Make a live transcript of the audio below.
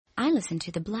I listen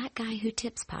to the Black Guy Who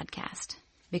Tips podcast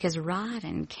because Rod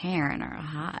and Karen are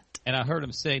hot. And I heard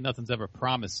him say nothing's ever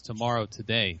promised tomorrow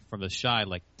today from the Shy,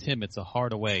 like, Tim, it's a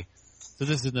hard away. So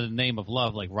this is in the name of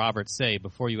love, like Robert say,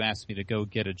 before you ask me to go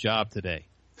get a job today.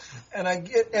 And I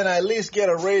at least get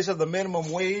a raise of the minimum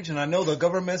wage, and I know the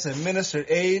government's administered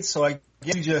aid, so I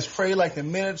guess you just pray like the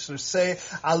ministers say,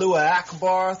 Allahu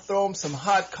Akbar, throw them some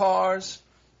hot cars.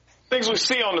 Things we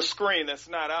see on the screen, that's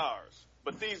not ours.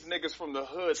 But these niggas from the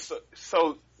hood,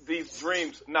 so these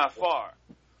dreams not far.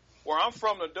 Where I'm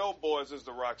from, the dope boys is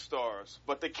the rock stars,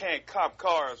 but they can't cop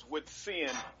cars with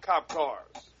seeing cop cars.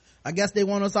 I guess they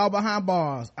want us all behind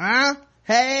bars, huh?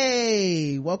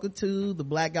 Hey, welcome to the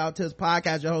Black Guy Who Tips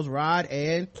podcast. Your host Rod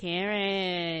and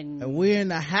Karen, and we're in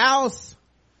the house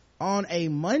on a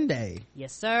Monday.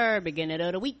 Yes sir, beginning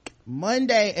of the week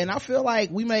Monday, and I feel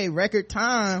like we made record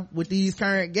time with these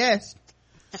current guests.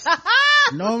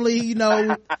 Normally, you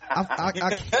know,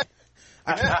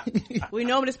 we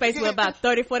normally space for about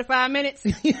 30-45 minutes.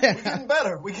 Yeah.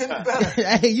 We getting better.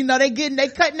 Hey, you know, they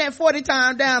cutting that 40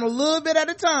 time down a little bit at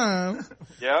a time.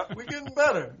 Yeah, we getting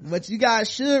better. But you guys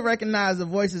should recognize the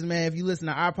voices, man. If you listen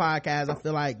to our podcast, I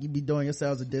feel like you'd be doing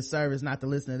yourselves a disservice not to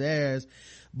listen to theirs.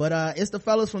 But it's the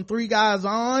fellas from Three Guys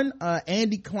On,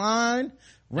 Andy Klein,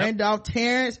 Randolph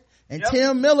Terrence, and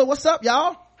Tim Miller. What's up,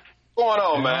 y'all? What's going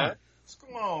on, man? What's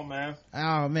going on, man?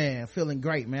 Oh man, feeling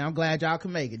great, man. I'm glad y'all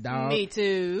can make it, dog. Me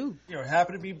too. You're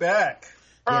happy to be back.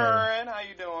 Ern, how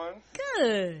you doing?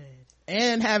 Good.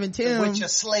 And having Tim with your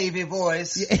slavey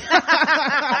voice. Yeah.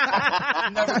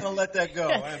 I'm never gonna let that go.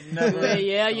 I'm never. Well,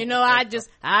 yeah, you know, I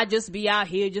just be out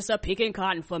here just picking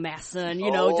cotton for my son.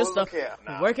 You know, just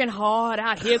working hard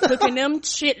out here cooking them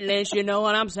chitlins. You know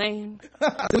what I'm saying?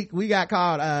 we got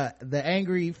called the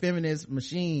Angry Feminist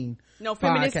Machine. No,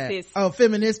 Feministis. Oh,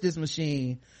 Feministis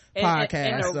Machine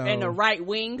podcast. And the right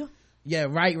wing. Yeah,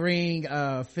 right wing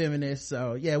feminists.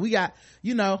 So yeah, we got,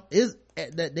 you know,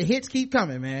 the hits keep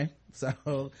coming, man.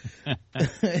 So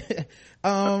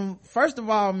first of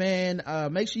all, man,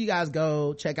 make sure you guys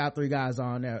go check out Three Guys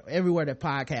On there everywhere that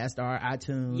podcasts are,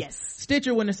 iTunes, yes,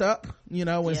 Stitcher when it's up, you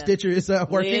know, when Stitcher is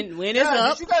working, when it's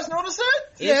up. Did you guys notice it?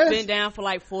 It's been down for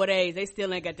like 4 days. They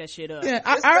still ain't got that shit up. Yeah,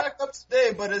 it's back up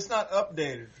today, but it's not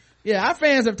updated. Yeah, our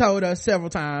fans have told us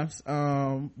several times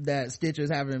that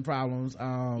Stitcher's having problems.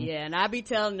 Yeah, and I be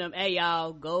telling them, hey,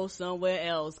 y'all, go somewhere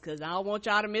else, because I don't want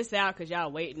y'all to miss out because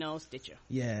y'all waiting on Stitcher.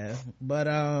 Yeah, but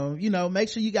you know, make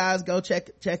sure you guys go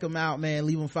check them out, man.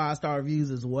 Leave them 5-star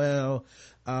reviews as well.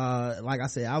 Like I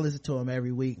said, I listen to them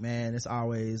every week, man. It's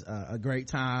always a great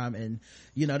time, and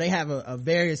you know, they have a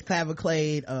various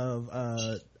cavalcade of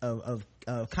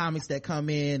comics that come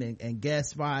in and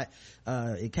guest spot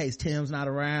in case Tim's not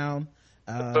around.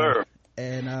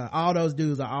 And all those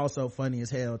dudes are also funny as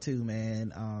hell too,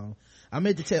 man. I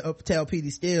meant to tell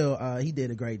Petey Steele he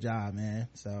did a great job, man.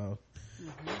 So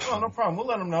oh, no problem, we'll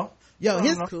let him know. Yo,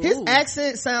 his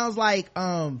accent sounds like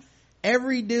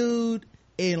every dude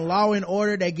in Law and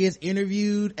Order that gets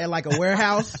interviewed at like a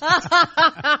warehouse.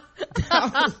 That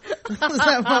was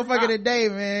that motherfucker today,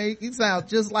 man. He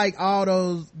sounds just like all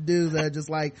those dudes that are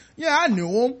just like, yeah, I knew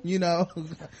him, you know.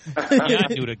 Yeah,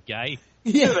 I knew the guy.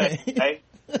 Yeah.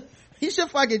 He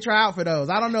should fucking try out for those.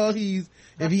 I don't know if he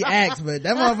acts, but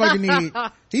that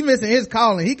motherfucker he missing his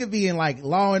calling. He could be in like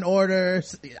Law and Order,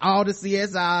 all the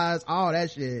CSIs, all that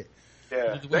shit.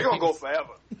 Yeah, they're gonna go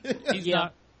forever.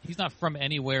 He's not from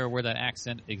anywhere where that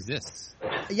accent exists.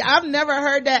 Yeah, I've never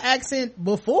heard that accent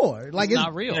before. Like it's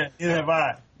not real. Yeah, neither have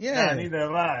I. Yeah, neither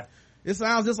have I. It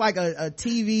sounds just like a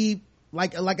TV,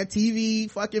 like a TV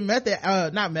fucking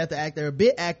not method actor, a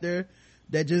bit actor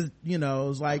that just, you know,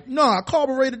 is like, no, a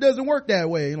carburetor doesn't work that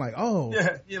way. You're like, oh.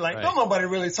 Yeah, you're like, don't nobody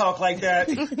really talk like that.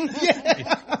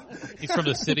 Yeah. He's from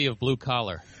the city of blue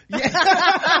collar. Yeah.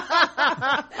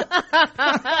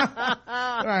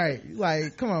 Right,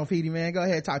 like, come on, Petey, man, go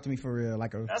ahead, talk to me for real.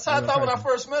 That's how I thought when I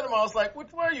first met him. I was like,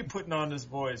 why are you putting on this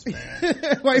voice,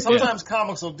 man? Sometimes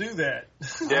comics will do that.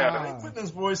 Yeah, putting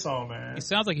this voice on, man. He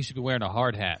sounds like he should be wearing a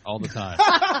hard hat all the time.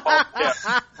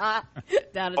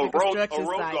 Down at the construction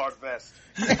road site. guard vest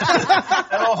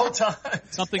at all times.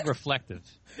 Something reflective.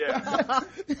 Yeah.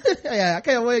 Yeah, I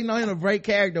can't wait on him to break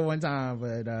character one time,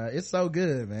 but it's so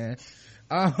good, man.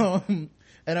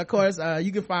 And of course,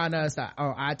 you can find us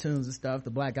on iTunes and stuff,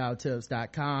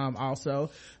 theblackguywhotips.com. Also,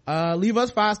 leave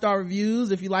us 5-star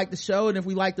reviews if you like the show, and if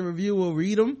we like the review, we'll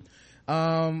read them.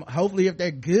 Hopefully if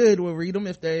they're good, we'll read them.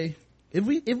 If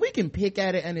we can pick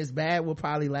at it and it's bad, we'll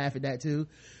probably laugh at that too.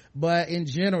 But in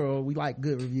general, we like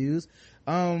good reviews.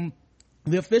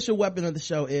 The official weapon of the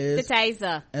show is the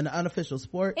taser, and the unofficial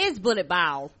sport is bullet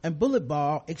ball. And bullet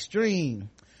ball extreme.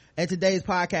 And today's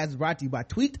podcast is brought to you by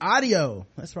Tweaked Audio.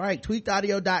 That's right,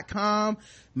 tweakedaudio.com,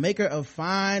 maker of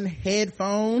fine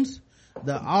headphones.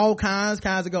 All kinds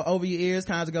that go over your ears,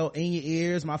 kinds that go in your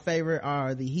ears. My favorite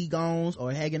are the Hegones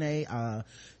or Hegane.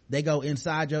 They go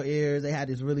inside your ears. They have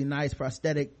this really nice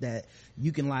prosthetic that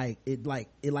you can it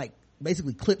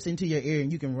basically clips into your ear,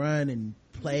 and you can run and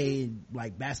play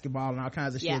like basketball and all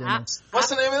kinds of shit. What's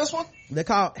the name of this one? They're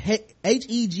called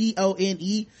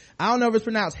Hegone. I don't know if it's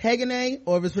pronounced Hegane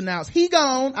or if it's pronounced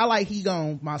Hegone. I like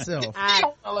Hegone myself. I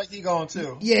like Hegone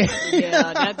too.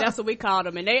 Yeah. That's what we call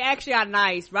them, and they actually are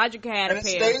nice. Roger can have a pair.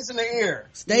 Stays in the ear.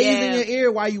 Stays in your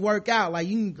ear while you work out. Like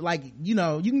you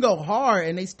can go hard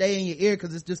and they stay in your ear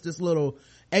because it's just this little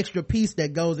extra piece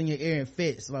that goes in your ear and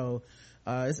fits. So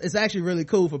it's actually really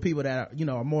cool for people that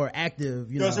are more active.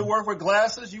 Does it work with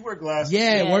glasses? You wear glasses.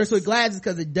 Yeah, it works with glasses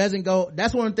because it doesn't go.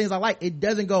 That's one of the things I like. It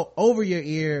doesn't go over your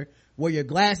ear where your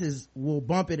glasses will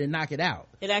bump it and knock it out.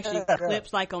 It actually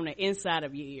clips like on the inside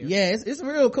of your ear. Yeah, it's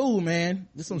real cool, man.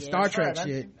 It's some Star Trek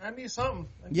shit. I need something.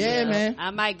 Man.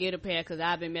 I might get a pair because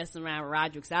I've been messing around with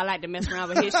Roger, because I like to mess around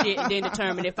with his shit and then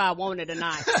determine if I want it or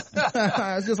not.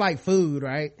 It's just like food,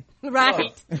 right?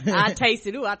 Right. I taste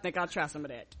it. Ooh, I think I'll try some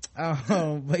of that.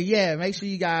 But yeah, make sure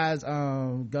you guys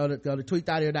go to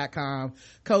tweakedaudio.com.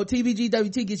 Code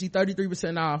TBGWT gets you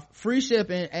 33% off, free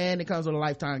shipping, and it comes with a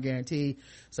lifetime guarantee,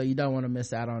 so you don't want to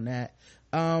miss out on that.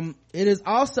 It is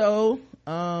also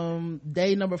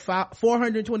day number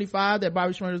 425 that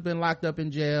Bobby Shmurda's been locked up in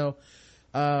jail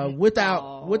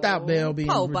without bail being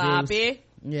reduced. Bobby.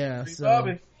 Yeah,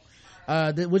 Bobby.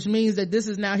 Which means that this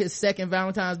is now his second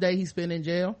Valentine's Day he's spent in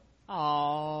jail.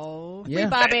 Oh, yeah.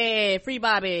 Free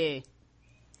Bobby.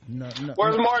 No.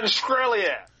 Where's Martin Shkreli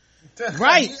at?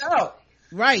 Right. He's out.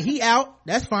 Right, he out.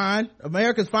 That's fine.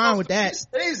 America's fine with that. He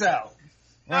stays out.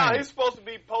 Right. No, he's supposed to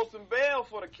be posting bail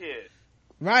for the kid.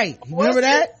 Right. Remember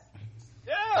that?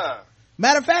 Yeah.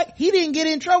 Matter of fact, he didn't get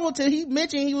in trouble till he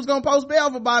mentioned he was gonna post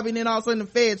bail for Bobby, and then all of a sudden the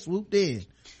feds swooped in.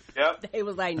 Yep. They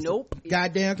was like, nope.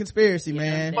 Goddamn conspiracy,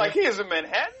 man. Like, he is in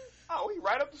Manhattan? Oh, he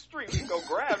right up the street. We can go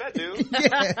grab that dude.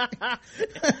 Yeah.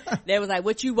 They was like,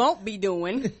 what you won't be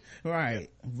doing. Right.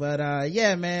 But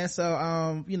yeah, man,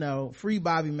 so free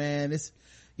Bobby, man. It's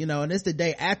and it's the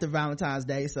day after Valentine's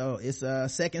Day, so it's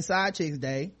second side chicks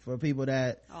day for people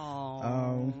that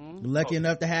lucky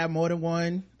enough to have more than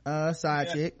one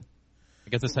side chick. I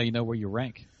guess that's how you know where you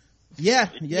rank. Yeah.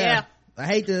 I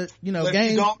hate to If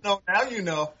game. you don't know, now you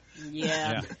know.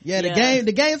 Yeah.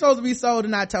 The game's supposed to be sold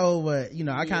and not told, but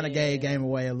I kind of gave game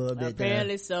away a little bit.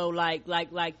 Apparently, so like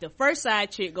the first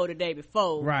side chick go the day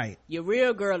before. Right. Your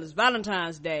real girl is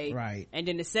Valentine's Day. Right. And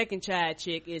then the second side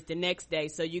chick is the next day.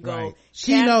 So you go. Right.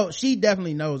 She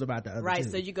definitely knows about the other right. two.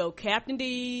 So you go Captain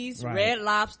D's, right. Red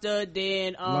Lobster,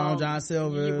 then Long John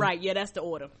Silver. Right. Yeah, that's the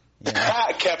order.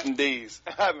 Yeah. Captain D's.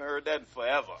 I haven't heard that in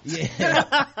forever.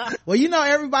 Yeah. Well,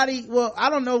 everybody,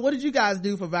 I don't know. What did you guys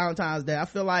do for Valentine's Day? I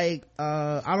feel like,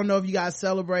 I don't know if you guys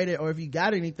celebrated or if you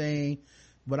got anything,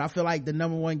 but I feel like the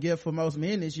number one gift for most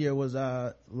men this year was,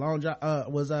 Red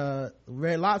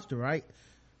Lobster, right?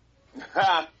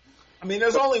 I mean,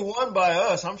 there's only one by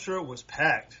us. I'm sure it was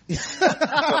packed.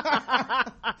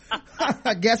 I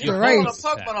guess the race. I'm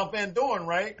talking about Van Dorn,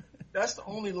 right? That's the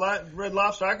only Red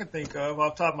Lobster I can think of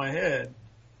off the top of my head.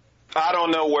 I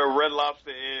don't know where Red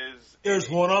Lobster is. There's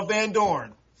one on Van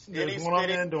Dorn.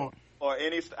 Or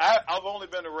I've only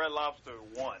been to Red Lobster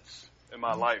once in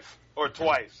my life, or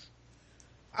twice.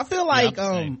 I feel like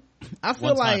I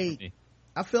feel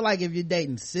like if you're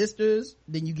dating sisters,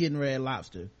 then you're getting Red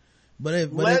Lobster.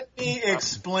 Let me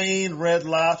explain Red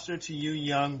Lobster to you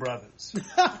young brothers.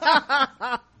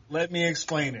 Let me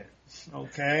explain it.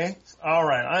 Okay. All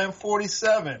right. I am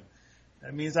 47.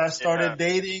 That means I started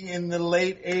dating in the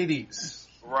late 80s.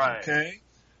 Right. Okay.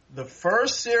 The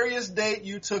first serious date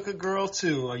you took a girl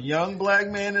to, a young black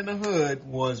man in the hood,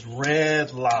 was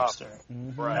Red Lobster.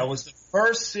 Right. That was the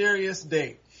first serious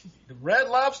date. The Red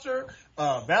Lobster,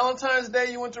 Valentine's Day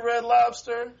you went to Red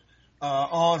Lobster.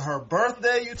 On her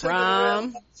birthday you took her to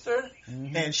Red Lobster.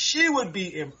 Mm-hmm. And she would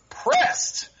be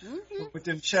impressed with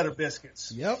them cheddar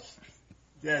biscuits. Yep.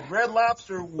 Yeah, Red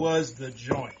Lobster was the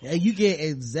joint. Yeah, you get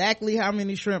exactly how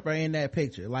many shrimp are in that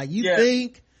picture. Like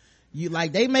think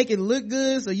they make it look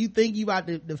good, so you think you about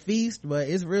to feast, but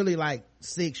it's really like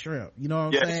 6 shrimp. You know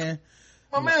what I'm saying?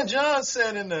 My man John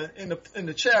said in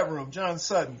the chat room, John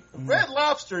Sutton, Red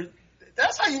Lobster.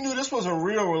 That's how you knew this was a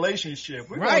real relationship.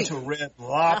 We're going to Red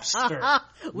Lobster.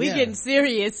 We getting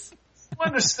serious. You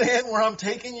understand where I'm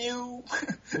taking you?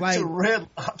 Like, to Red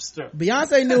Lobster.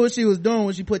 Beyonce knew what she was doing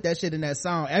when she put that shit in that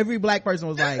song. Every black person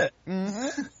was like,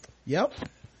 yep.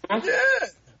 Yeah.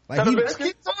 Like I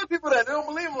keep telling people that they don't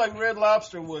believe him. Like Red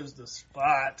Lobster was the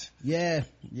spot. Yeah.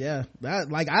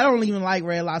 Like I don't even like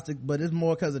Red Lobster, but it's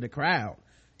more because of the crowd.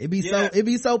 It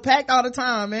be so packed all the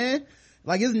time, man.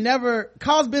 Like it's never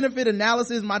cost benefit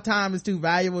analysis. My time is too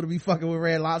valuable to be fucking with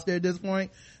Red Lobster at this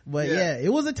point. But yeah,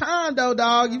 it was a time though,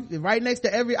 dog. Right next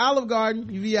to every Olive Garden,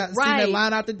 you see that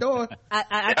line out the door.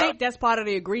 I think that's part of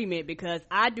the agreement because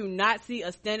I do not see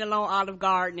a standalone Olive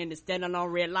Garden and a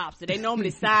standalone Red Lobster. They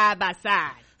normally side by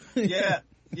side. Yeah.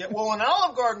 Well, when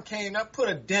Olive Garden came, that put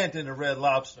a dent in the Red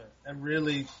Lobster and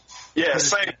really. Yeah,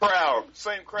 same crowd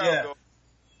goes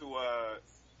to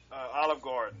Olive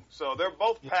Garden, so they're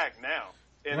both packed now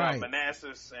in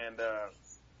Manassas and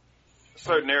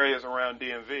certain areas around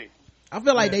DMV. I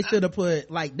feel like they should have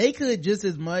put, like, they could just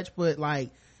as much put,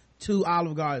 like, 2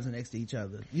 Olive Gardens next to each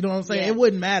other. You know what I'm saying? It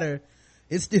wouldn't matter.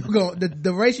 It's still going,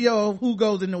 the ratio of who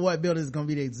goes into what building is going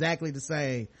to be exactly the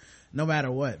same, no matter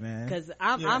what, man. Cause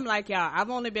I'm like y'all, I've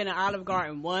only been to Olive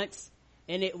Garden once,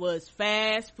 and it was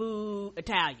fast food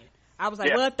Italian. I was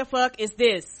like, what the fuck is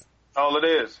this? All it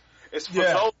is. It's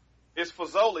Fazoli's. It's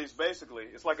Fazoli's, basically.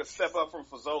 It's like a step up from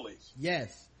Fazoli's.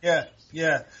 Yes. Yeah.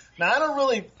 Now I don't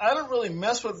really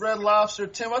mess with Red Lobster,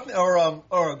 Tim. I think,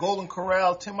 or Golden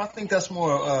Corral, Tim. I think that's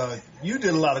more. You did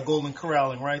a lot of Golden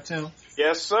Corralling, right, Tim?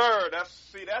 Yes, sir.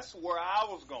 That's where I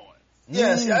was going.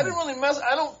 Yeah. See, I didn't really mess.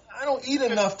 I don't eat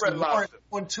enough to go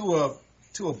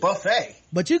to a buffet.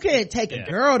 But you can't take a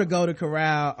girl to go to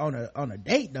Corral on a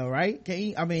date though, right? Can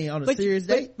you? I mean, on a serious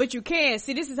date? But you can.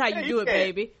 See, this is how you do it,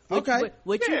 baby. Okay.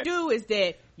 What you do is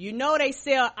that they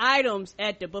sell items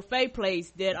at the buffet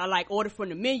place that are like ordered from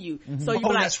the menu. Mm-hmm. So you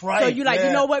like, that's right. So you like,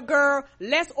 you know what, girl?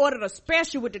 Let's order the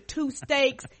special with the 2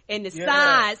 steaks and the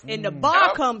sides, and the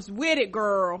bar comes with it,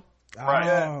 girl.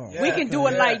 Right. We can do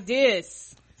it like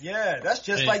this. Yeah, that's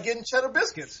just like getting cheddar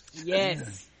biscuits.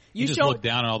 Yes. You just look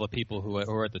down at all the people who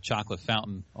are at the chocolate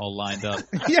fountain all lined up.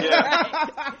 You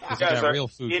guys are real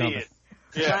food idiots.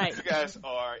 Yeah, right. You guys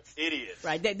are idiots.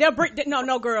 Right. They'll bring,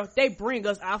 no, girl. They bring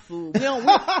us our food. We don't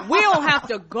have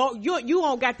to go. You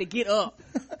don't got to get up.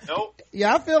 Nope.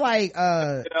 Yeah, I feel like,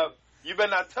 you better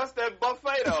not touch that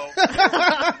buffet though.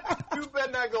 You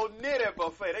better not go near that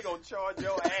buffet. They gonna charge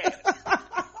your ass.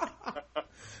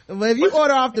 But if you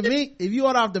order off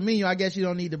the menu, I guess you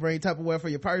don't need to bring Tupperware for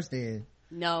your purse then.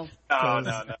 No.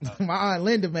 No. My aunt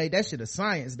Linda made that shit a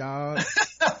science, dog.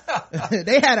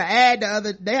 They had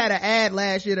an ad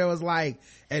last year that was like,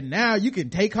 and now you can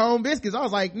take home biscuits. I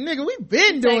was like, nigga, we've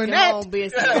been doing that. Home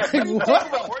biscuits. Like,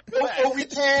 what? Oh, we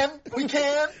can.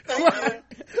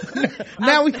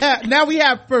 Now we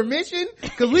have permission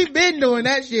because we've been doing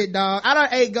that shit, dog. I done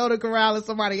ate Golden Corral at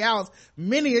somebody else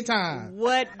many a time.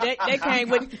 What they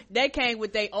came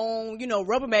with their own,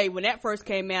 Rubbermaid when that first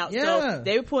came out. Yeah. So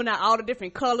they were putting out all the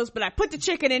different colors, but like, put the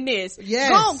chicken in this. Yes.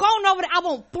 Go on over there. I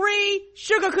want 3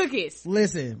 sugar cookies.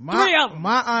 Listen, 3 of them.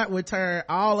 My aunt would turn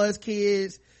all us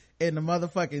kids into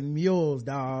motherfucking mules,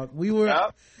 dog. We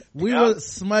were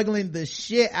smuggling the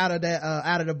shit out of that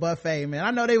out of the buffet, man. I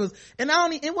know they was, and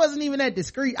it wasn't even that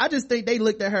discreet. I just think they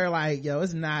looked at her like, yo,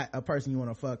 it's not a person you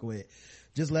want to fuck with.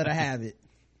 Just let her have it.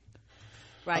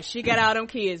 Right, she got all them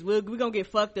kids. We're gonna get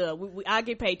fucked up. I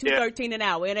get paid $2.13 an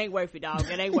hour. It ain't worth it, dog.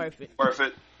 It ain't worth it. Worth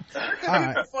it. All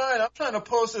right. I'm trying to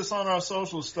post this on our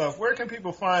social stuff. Where can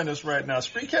people find us right now?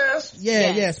 Spreecast?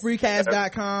 Yeah,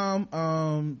 Spreecast.com.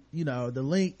 The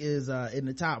link is in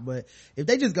the top, but if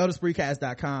they just go to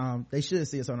Spreecast.com, they should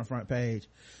see us on the front page.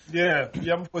 Yeah, I'm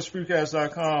gonna put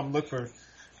Spreecast.com. Look for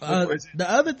the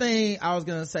other thing I was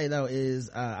gonna say though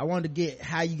is I wanted to get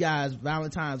how you guys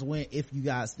Valentine's went, if you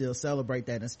guys still celebrate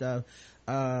that and stuff.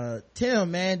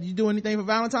 Tim, man, did you do anything for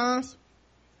Valentine's?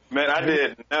 Man, I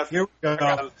did nothing. Here we go. I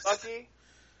got lucky.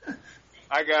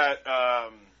 I got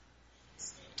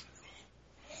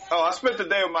I spent the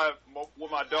day with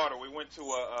my daughter. We went to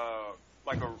a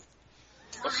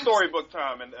storybook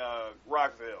time in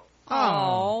Rockville.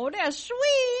 Oh, that's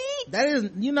sweet. That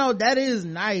is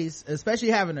nice, especially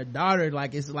having a daughter.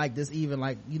 Like, it's like this, even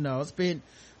like, I spent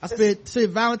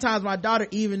Valentine's with my daughter,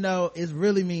 even though it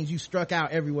really means you struck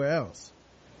out everywhere else.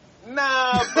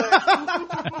 Nah,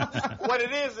 but what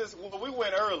it is we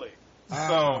went early.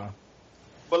 So,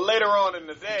 but later on in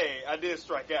the day, I did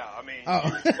strike out. I mean,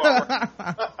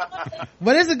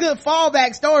 but it's a good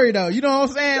fallback story though. You know what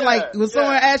I'm saying? Yeah, like, when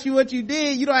someone asks you what you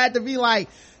did, you don't have to be like,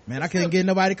 man, I couldn't get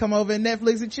nobody to come over and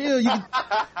Netflix and chill. You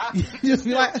just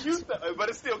be like, cute though, but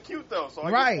it's still cute though. So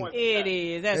right. It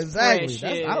is. That's exactly.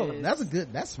 precious.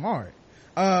 That's smart.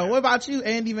 What about you,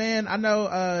 Andy, man? I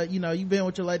know, you've been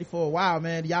with your lady for a while,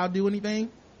 man. Do y'all do anything?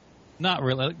 Not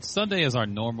really. Sunday is our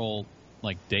normal,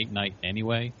 date night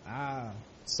anyway.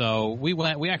 So we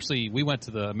went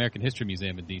to the American History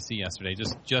Museum in DC yesterday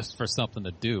just for something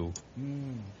to do.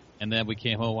 And then we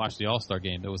came home and watched the All-Star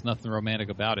game. There was nothing romantic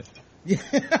about it.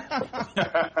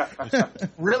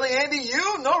 Really, Andy?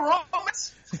 You? No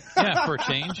romance? Yeah, for a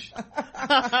change.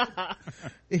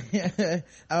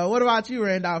 What about you,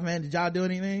 Randolph, man? Did y'all do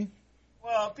anything?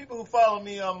 Well, people who follow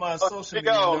me on my social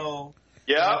media know.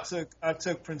 Yeah. I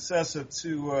took Princessa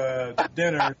to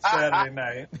dinner Saturday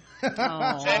night.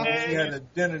 She had a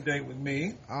dinner date with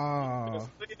me. Oh.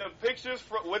 See the pictures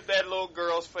with that little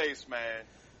girl's face, man.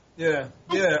 Yeah.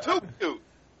 Too cute.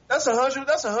 That's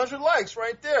 100 likes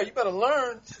right there. You better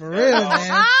learn. For real,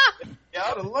 man. You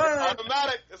gotta learn.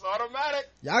 It's automatic.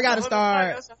 Y'all gotta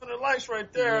start. That's 100 likes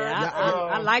right there. Yeah,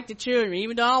 I like the children,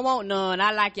 even though I don't want none.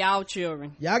 I like y'all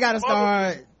children. Y'all gotta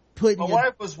start putting. My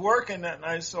wife was working that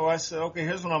night, so I said, "Okay,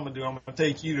 here's what I'm gonna do. I'm gonna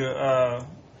take you to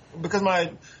because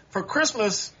for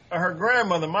Christmas, her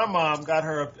grandmother, my mom, got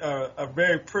her a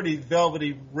very pretty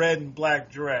velvety red and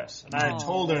black dress, and I had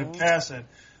told her in passing,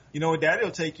 you know what, Daddy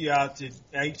will take you out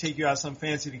some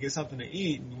fancy to get something to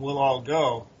eat, and we'll all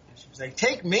go." And she was like,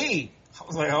 "Take me." I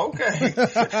was like, "Okay."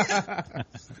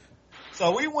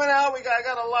 So we went out. I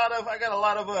got a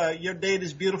lot of Your Date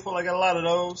is Beautiful. I got a lot of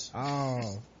those.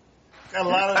 Oh. Got a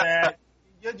lot of that.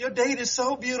 Your date is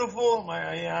so beautiful. I'm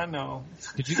like, yeah, I know.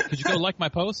 Could you go like my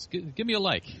post? Give me a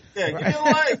like. Yeah, give me a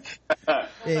like.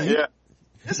 Yeah.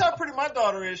 This is how pretty my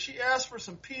daughter is. She asked for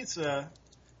some pizza,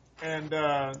 and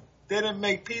they didn't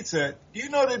make pizza. Do you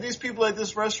know that these people at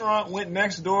this restaurant went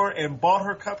next door and bought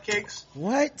her cupcakes?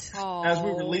 What? As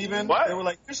we were leaving, What? They were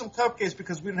like, "Here's some cupcakes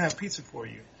because we didn't have pizza for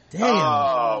you." Damn.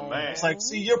 Oh man. It's like,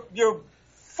 see, you're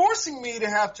forcing me to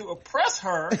have to oppress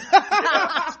her.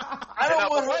 I don't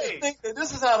want her to think that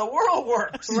this is how the world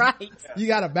works. Right. You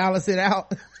gotta balance it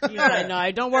out. Yeah, no,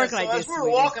 it don't work like so this. as we were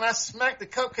walking, I smacked the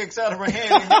cupcakes out of her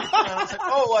hand. And I was like,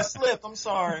 "Oh, I slipped. I'm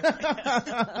sorry."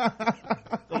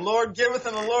 The Lord giveth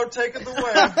and the Lord taketh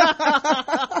away.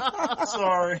 I'm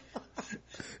sorry.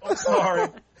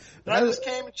 And I just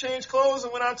came and changed clothes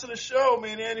and went out to the show.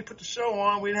 Me and Andy put the show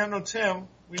on. We didn't have no Tim.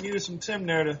 We needed some Tim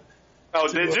there to. Oh,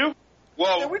 did you?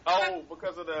 Well, Yeah,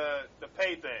 because of the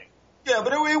pay thing. Yeah,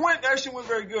 but it actually went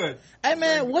very good. Hey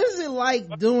man, what is it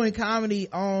like doing comedy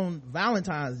on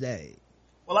Valentine's Day?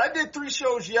 Well, I did 3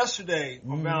 shows yesterday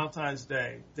on Valentine's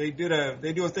Day. They do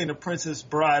a thing, The Princess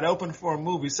Bride. I opened for a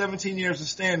movie. 17 years of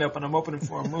stand up, and I'm opening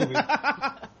for a movie.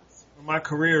 Where my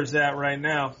career is at right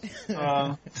now.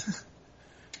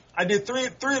 I did three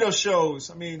of those shows.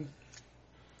 I mean,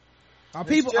 are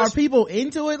people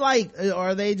into it? Like, or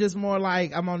are they just more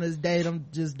like, I'm on this date, I'm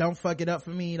just, don't fuck it up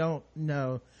for me, don't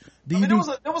know. There was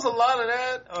a lot of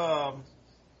that.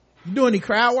 You do any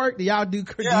crowd work? Do y'all do?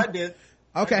 Yeah, I did.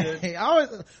 Okay.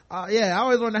 I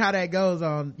always wonder how that goes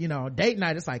on, date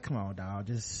night. It's like, come on, dog,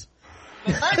 just.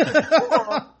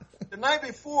 The night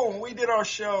before when we did our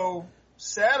show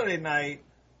Saturday night,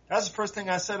 that's the first thing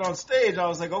I said on stage. I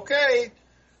was like, okay,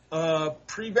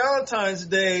 pre-Valentine's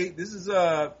Day, this is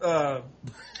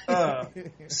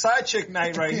side chick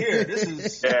night right here. This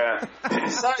is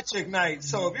side chick night.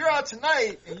 So if you're out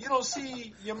tonight and you don't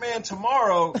see your man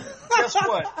tomorrow, guess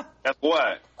what? That's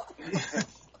what.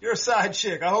 You're a side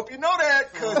chick. I hope you know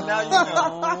that, because now you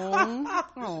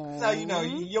know. Now you know.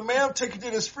 Your man took you to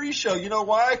this free show. You know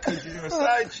why? Because you're a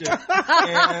side chick.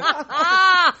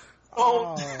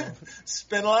 And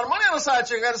spend a lot of money on a side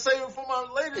chick. I got to save it for my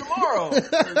lady tomorrow.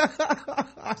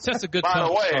 That's a good By tone the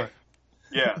to way, start.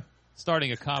 yeah.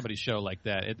 Starting a comedy show like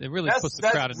that, it really puts the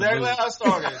That's crowd in the exactly mood. how I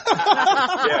started.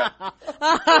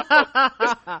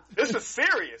 Yeah. This is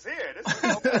serious here.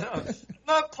 This is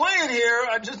not playing here.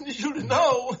 I just need you to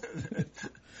know.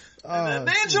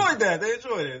 They enjoyed that. They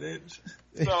enjoyed it.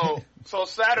 So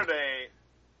Saturday,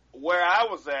 where I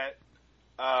was at,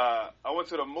 I went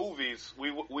to the movies.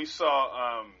 We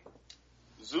saw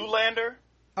Zoolander.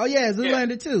 Oh yeah,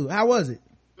 Zoolander 2. How was it?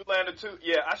 Zoolander 2.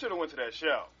 Yeah, I should have went to that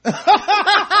show.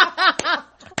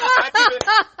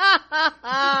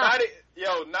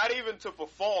 Not even to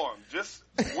perform. Just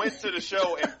went to the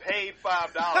show and paid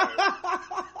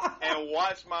 $5 and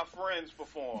watched my friends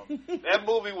perform. That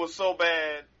movie was so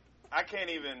bad, I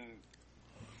can't even.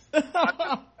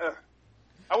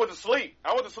 I went to sleep.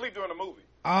 I went to sleep during the movie.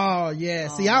 Oh yeah.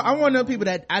 See, I'm one of those people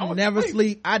that I never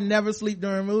sleep. I never sleep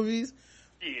during movies.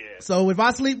 Yeah. So if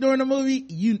I sleep during the movie,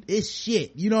 it's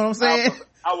shit. You know what I'm saying?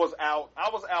 I was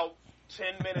out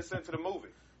 10 minutes into the movie.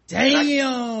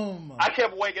 Damn. I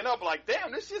kept waking up like,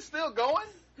 damn, this shit's still going?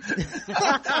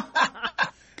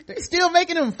 They still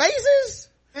making them faces?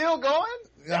 Still going?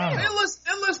 Damn. It looks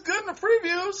good in the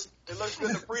previews. It looks good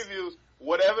in the previews.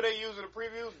 Whatever they use in the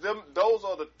previews, those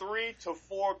are the 3 to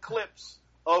 4 clips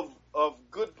of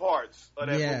good parts of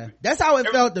that movie. That's how it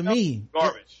felt to me.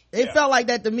 Garbage. It felt like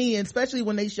that to me, and especially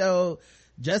when they showed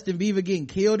Justin Bieber getting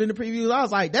killed in the previews. I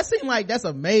was like, that seemed like that's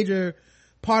a major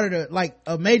part of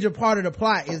the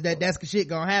plot is that's shit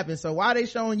gonna happen. So why are they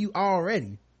showing you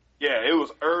already? Yeah, it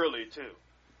was early too.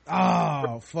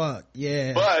 Oh fuck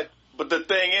yeah. But the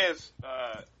thing is,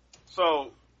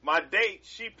 so my date,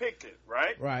 she picked it,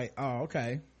 right? Oh,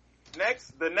 okay.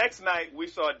 The next night we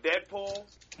saw Deadpool.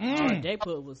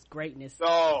 Deadpool was greatness.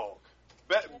 Oh,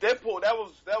 Deadpool,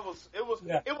 it was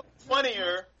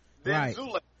funnier than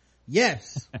Zoolander.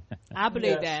 Yes. I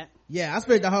believe that. Yeah, I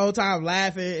spent the whole time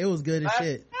laughing. It was good as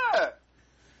shit. Yeah.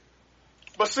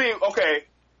 But see, okay,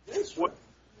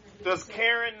 does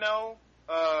Karen know,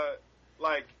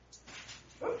 like,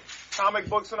 comic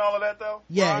books and all of that, though?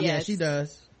 Yeah, yes. She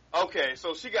does. Okay,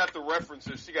 so she got the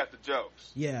references, she got the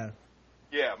jokes. Yeah.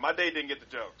 Yeah, my date didn't get the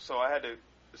jokes, so I had to,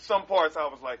 some parts I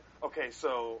was like, okay,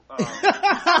 so,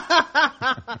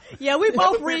 yeah, we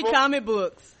both read comic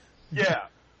books. Yeah.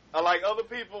 Like, other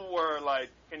people were like,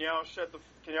 can y'all shut up?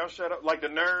 Like the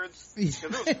nerds? Because it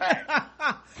was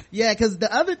packed. Yeah, because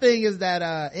the other thing is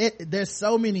that there's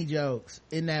so many jokes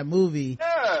in that movie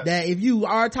that if you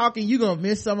are talking, you're gonna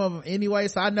miss some of them anyway.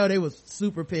 So I know they was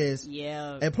super pissed.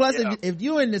 Yeah. And plus, if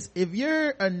you're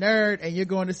a nerd and you're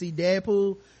going to see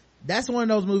Deadpool, that's one of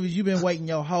those movies you've been waiting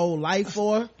your whole life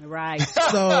for. Right.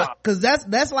 So, because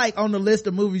that's like on the list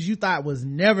of movies you thought was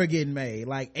never getting made,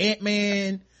 like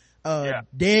Ant-Man.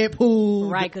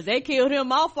 Deadpool, right? Because they killed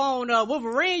him off on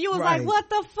Wolverine. You was like, what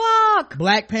the fuck?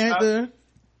 Black Panther.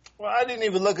 Well, I didn't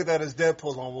even look at that as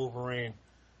Deadpool on Wolverine.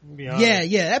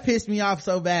 Yeah, that pissed me off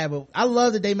so bad. But I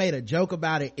love that they made a joke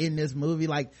about it in this movie.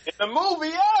 Like in the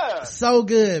movie, so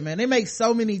good, man. They make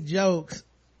so many jokes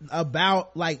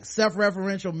about like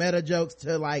self-referential meta jokes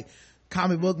to like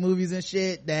comic book movies and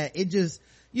shit that it just.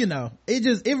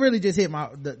 It really just hit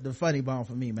the funny bone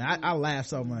for me, man. I laugh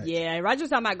so much. Yeah, Roger's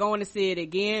talking about going to see it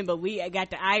again, but we got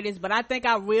the itis, but I think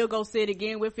I will go see it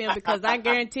again with him because I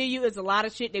guarantee you it's a lot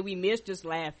of shit that we missed just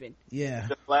laughing. Yeah.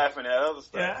 Just laughing at other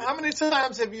stuff. Yeah. How many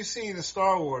times have you seen the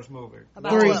Star Wars movie?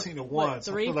 About I've only seen it once.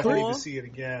 Three, I feel like I need to see it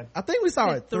again. I think we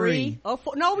saw it 3. Or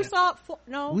 4. No, we saw it 4.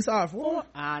 No. We saw it 4?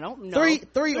 I don't know.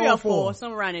 3 or 4.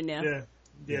 Somewhere around in there.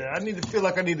 Yeah. I feel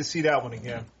like I need to see that one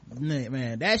again.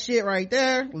 Man, that shit right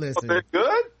there. Listen. Was it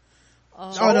good?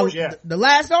 The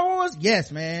last Star Wars?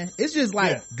 Yes, man. It's just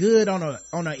like good on a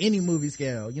any movie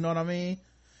scale. You know what I mean?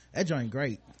 That joint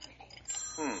great.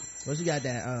 But you got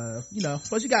that,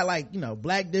 but you got like,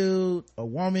 black dude, a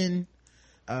woman,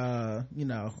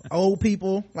 old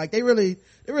people. Like they really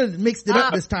mixed it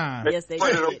up this time. Yes, they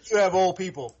did. You have old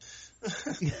people.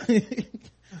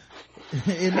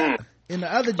 in the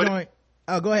other joint,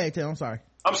 go ahead, Tim. I'm sorry.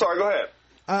 Go ahead.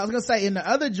 I was gonna say in the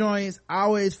other joints, I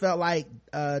always felt like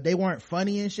they weren't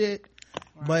funny and shit,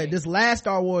 but this last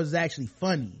Star Wars is actually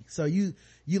funny. So you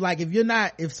like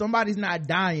if somebody's not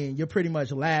dying, you're pretty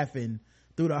much laughing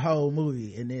through the whole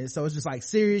movie, and then so it's just like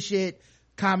serious shit,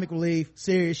 comic relief,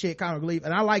 serious shit, comic relief,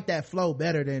 and I like that flow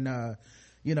better than the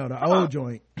old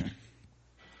joint.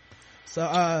 So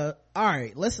all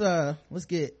right, let's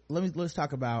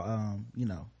talk about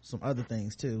some other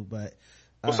things too, but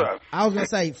what's up? I was gonna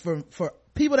say for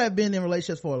people that have been in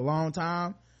relationships for a long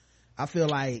time, I feel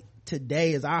like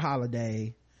today is our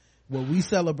holiday where we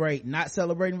celebrate not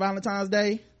celebrating Valentine's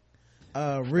Day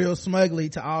real smugly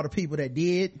to all the people that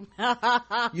did.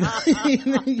 You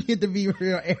get to be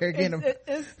real arrogant.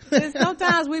 It's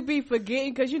sometimes we be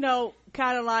forgetting because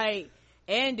kind of like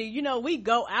Andy, we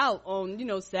go out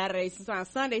on, Saturdays, sometimes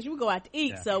Sundays, we go out to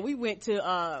eat. Yeah. So we went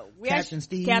to, Captain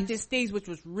Steve's, which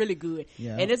was really good.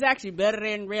 Yeah. And it's actually better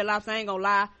than Red Lobster, I ain't gonna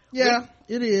lie. Yeah,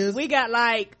 it is. We got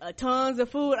like tons of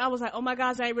food. I was like, oh my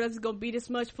gosh, I didn't realize it's gonna be this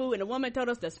much food. And the woman told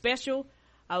us the special.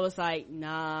 I was like,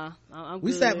 nah, I'm good.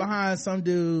 We sat behind some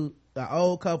dude, the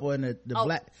old couple, and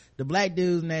the black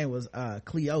dude's name was,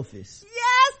 Cleophas.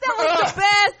 Yes, that was the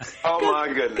best. Oh my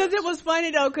goodness. Cause it was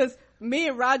funny though, cause me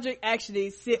and Roger actually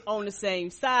sit on the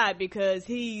same side because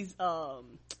he's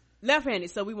left-handed,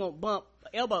 so we won't bump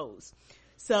elbows.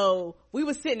 So we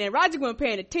was sitting there. Roger wasn't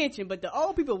paying attention, but the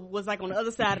old people was like on the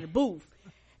other side of the booth.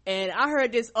 And I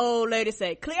heard this old lady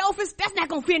say, Cleophas, that's not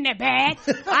gonna fit in that bag.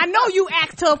 I know you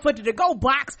asked her for the to-go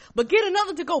box, but get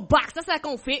another to-go box. That's not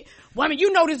gonna fit. Well, I mean,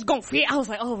 you know this is gonna fit. I was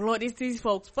like, oh Lord, these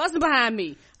folks fussing behind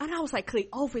me. And I was like,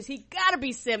 Cleophas, he gotta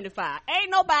be 75.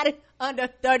 Ain't nobody under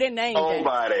 30 name.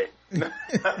 Nobody.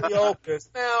 Cleophas.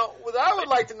 Now, what I would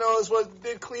like to know is,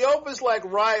 did Cleophas like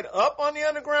ride up on the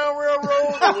Underground Railroad,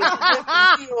 or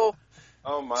was he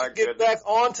oh my get goodness. back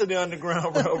onto the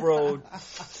Underground Railroad?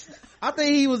 I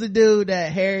think he was a dude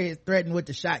that Harriet threatened with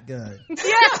the shotgun.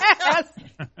 Yes.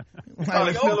 Thought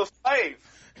he still a slave.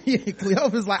 Yeah,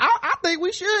 Cleopa's like, I think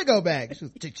we should go back. She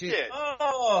was chick. Shit.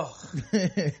 Oh,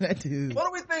 That dude. what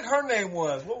do we think her name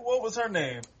was? What was her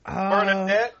name?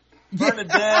 Bernadette.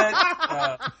 Bernadette.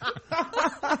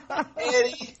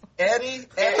 Eddie.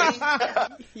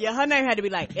 Yeah, her name had to be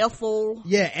like Ethel.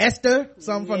 Yeah, Esther.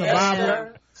 Something from the Bible.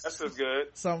 Esther. That's just good.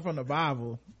 Something from the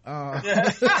Bible.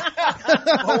 Yeah.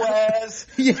 Boaz.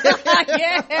 Yeah.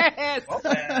 Yes.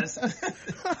 Boaz.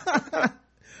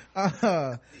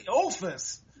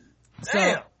 Ophus.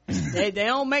 Damn. They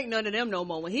don't make none of them no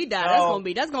more. When he died, No.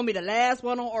 that's gonna be the last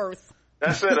one on earth.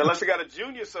 That's it. Unless you got a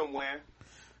junior somewhere.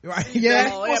 Right. He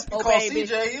Yeah. wants to be Oh, called baby.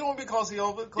 CJ. He don't want to be called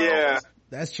Cleopas. Yeah.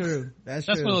 That's true. That's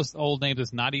That's true. one of those old names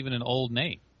that's not even an old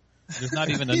name. There's not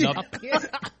even enough,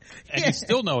 and you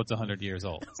still know it's 100 years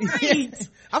old.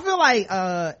 I feel like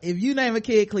if you name a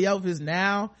kid Cleopas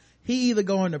now, he either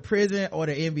going to prison or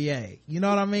the NBA. You know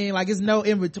what I mean? Like, it's no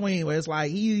in between where it's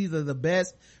like he's either the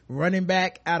best running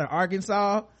back out of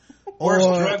Arkansas Worst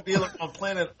or drug dealer on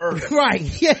planet Earth. right.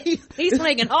 Yeah, He's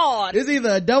swinging hard. it's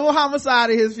either a double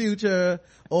homicide in his future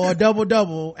or a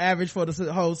double average for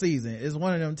the whole season. It's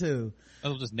one of them two.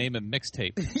 I'll just name him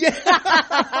Mixtape.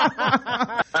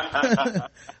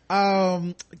 I'm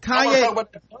gonna Kanye. talk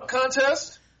about the dunk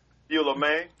contest. Eula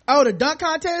May. Oh, the dunk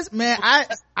contest, man.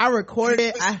 I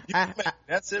recorded it.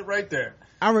 That's it right there.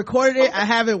 I recorded it. I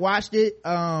haven't watched it.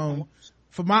 From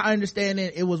my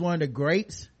understanding, it was one of the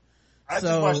greats. I So-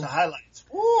 just watched the highlights.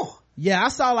 Woo. Yeah, I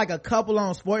saw like a couple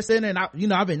on SportsCenter,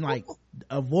 and I've been like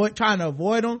trying to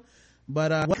avoid them,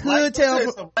 but I could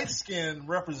tell. Some light skin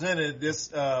represented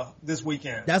this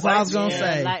weekend. That's what I was gonna Light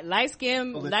skin.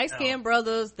 say. Light skin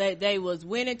brothers. They was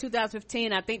winning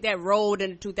 2015. I think that rolled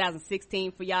into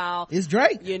 2016 for y'all. It's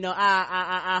Drake. You know,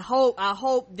 I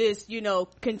hope this, you know,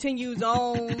 continues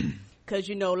on. Cause,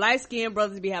 you know, light skinned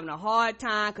brothers be having a hard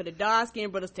time. Cause the dark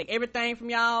skinned brothers take everything from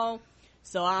y'all.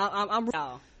 So I'm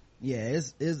y'all. Yeah,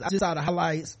 it's I just saw the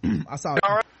highlights. I saw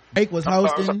Drake was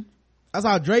hosting. I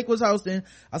saw Drake was hosting.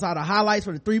 I saw the highlights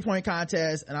for the 3-point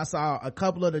contest, and I saw a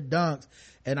couple of the dunks,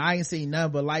 and I ain't seen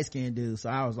none but light skinned dudes. So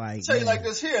I was like, Tell you man. like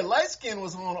this here, light skin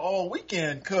was on all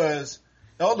weekend because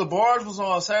Elder Barge was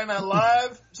on Saturday Night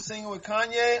Live singing with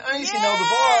Kanye. I ain't seen Elder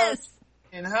Barge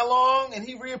in how long, and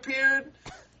he reappeared.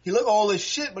 He looked old as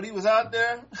shit, but he was out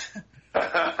there.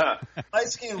 Light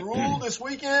skin ruled this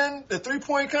weekend. The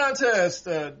 3-point contest,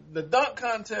 the dunk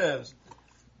contest.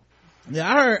 Yeah,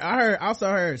 I also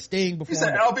heard Sting before. He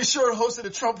said, "I'll be sure to host the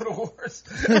Trumpet Awards."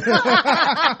 Is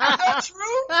that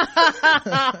true?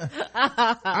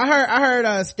 I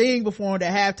heard Sting performed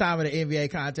at halftime of the NBA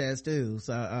contest too.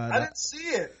 So I didn't see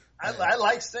it. I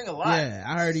like Sting a lot. Yeah,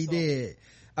 I heard he did.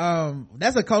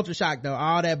 That's a culture shock though.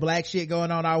 All that black shit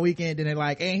going on all weekend, and they're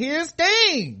like, and here's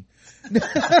Sting.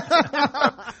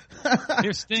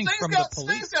 Here's Sting from the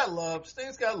police.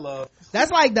 Sting's got love.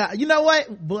 That's like the, you know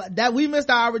what? That we missed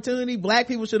our opportunity. Black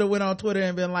people should have went on Twitter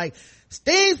and been like,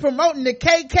 Sting's promoting the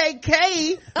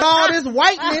KKK, all this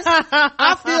whiteness.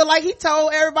 I feel like he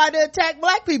told everybody to attack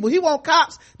black people. He want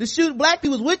cops to shoot black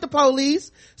people with the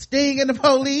police, Sting and the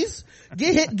police.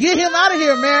 Get him out of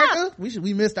here, America.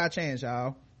 We missed our chance,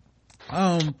 y'all.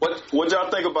 What y'all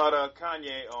think about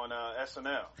Kanye on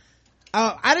SNL?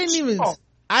 I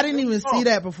didn't even see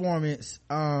that performance.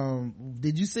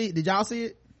 Did y'all see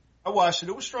it? I watched it.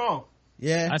 It was strong.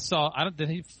 Yeah. Did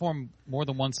he perform more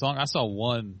than one song? I saw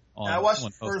one on. I watched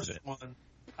the someone first posted it. one.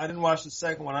 I didn't watch the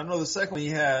second one. I know the second one he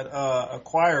had a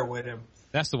choir with him.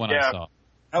 That's the one I saw.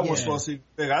 That was supposed to be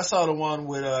big. I saw the one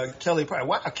with Kelly Price.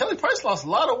 Wow, Kelly Price lost a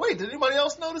lot of weight. Did anybody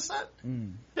else notice that?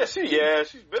 Yeah,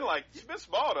 she's been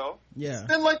small though. Yeah. It's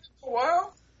been like that for a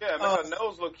while. Yeah, man, her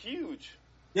nose look huge.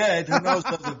 Yeah, her nose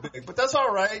does look big, but that's all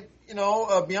right. You know,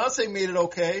 Beyonce made it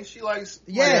okay. She likes,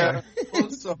 Yeah.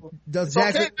 so Does it's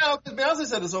Jackson okay now. 'Cause Beyonce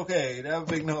said it's okay to have a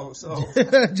big nose. So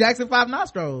Jackson 5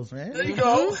 nostrils, man. there you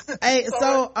go. Hey, It's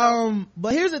so all right.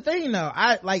 but here's the thing though.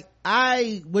 I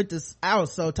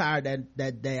was so tired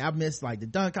that day. I missed like the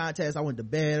dunk contest. I went to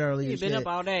bed early. You've been up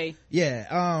all day.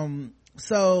 Yeah.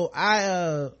 So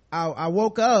I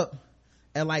woke up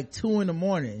at like 2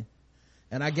 a.m.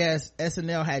 and I guess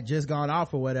SNL had just gone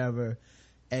off or whatever,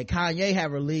 and Kanye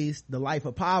had released The Life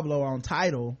of Pablo on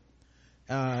Tidal,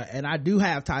 and I do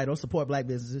have Tidal, support black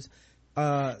businesses.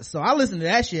 So I listened to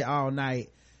that shit all night,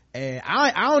 and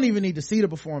I don't even need to see the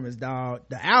performance, dog.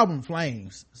 The album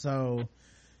flames. So,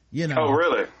 you know. Oh,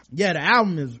 really? Yeah, the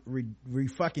album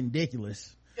is fucking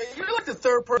ridiculous. Yeah, you're like the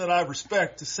third person that I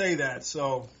respect to say that.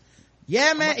 So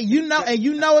Yeah, man, and you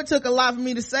know it took a lot for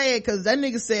me to say it, cause that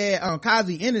nigga said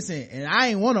Cosby innocent, and I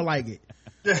ain't want to like it.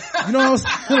 You know what I'm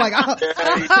saying? Like,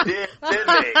 Yeah, he did,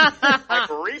 didn't he? Like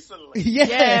recently. yeah.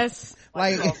 Yes.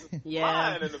 Like, Yeah.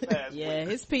 Lying in the past Yeah, week.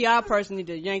 his PR person need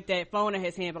to yank that phone in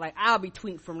his hand, but like, I'll be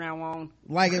tweeting from now on.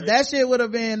 like if that shit would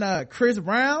have been Chris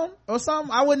Brown or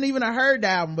something, I wouldn't even have heard the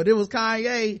album, but it was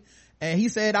Kanye and he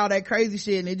said all that crazy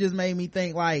shit and it just made me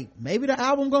think like maybe the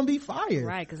album gonna be fire.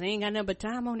 Right, cause he ain't got nothing but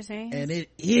time on his hands. And it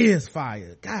is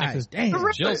fire. God damn.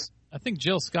 I think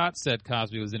Jill Scott said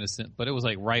Cosby was innocent, but it was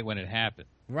like right when it happened.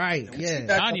 Right, yeah.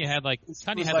 Kanye had like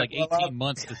 18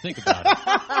 months to think about it.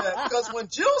 Yeah, because when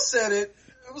Jill said it,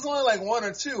 it was only like 1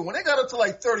 or 2. When they got up to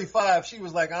like 35, she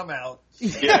was like, I'm out.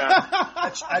 Yeah.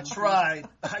 I tried.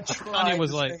 Kanye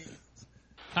was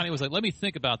like, let me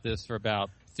think about this for about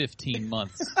 15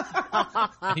 months.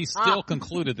 And he still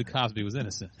concluded that Cosby was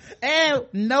innocent. And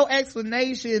no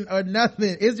explanation or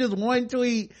nothing. It's just one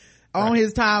tweet on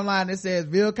his timeline that says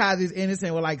Bill Cosby's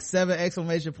innocent with like 7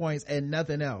 exclamation points and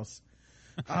nothing else.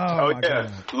 Oh my yeah,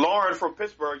 God. Lauren from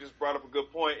Pittsburgh just brought up a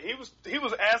good point. He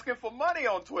was asking for money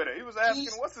on Twitter. He was asking,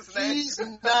 what's his name? He's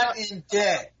not in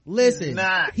debt. Listen, He's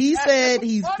not. he said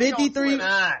he's Money on 53. Twitter.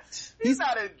 Not. He's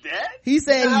not in debt. He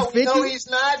said How he's we 50. know he's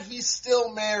not? He's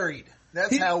still married.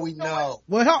 That's how we know.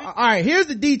 Well, all right, here's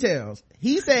the details.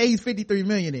 He said he's 53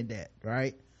 million in debt,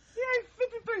 right? He ain't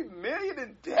 53 million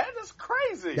in debt. That's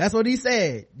crazy. That's what he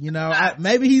said. You know,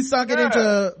 maybe he's sunken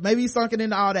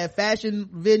into all that fashion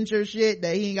venture shit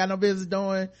that he ain't got no business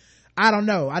doing. I don't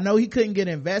know. I know he couldn't get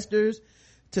investors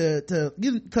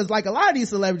cause like a lot of these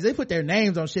celebrities, they put their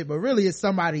names on shit, but really it's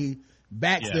somebody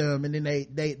backs them and then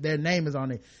their name is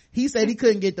on it. He said he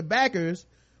couldn't get the backers.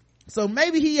 So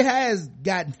maybe he has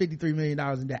gotten $53 million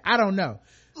in debt. I don't know.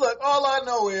 Look, all I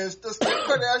know is, does Kim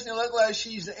Kardashian look like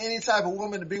she's any type of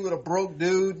woman to be with a broke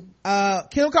dude?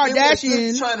 Kim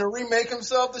Kardashian trying to remake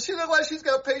himself. Does she look like she's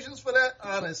got patience for that?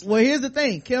 Honestly. Well, here's the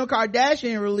thing. Kim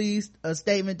Kardashian released a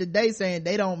statement today saying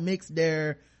they don't mix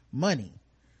their money.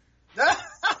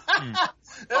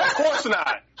 Of course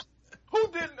not. Who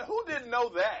didn't know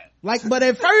that? Like, but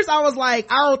at first I was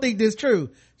like, I don't think this is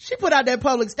true. She put out that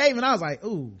public statement. I was like,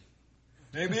 ooh.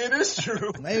 Maybe it is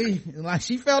true. Maybe, like,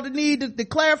 she felt the need to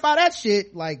clarify that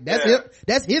shit. Like,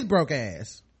 that's his broke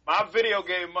ass. My video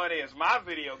game money is my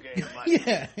video game money.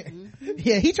 Yeah.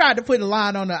 Yeah, he tried to put a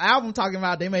line on the album talking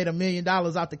about they made $1 million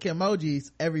off the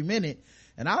Kimojis every minute.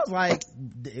 And I was like,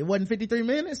 it wasn't 53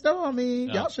 minutes though? I mean,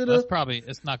 y'all should have.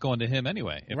 It's not going to him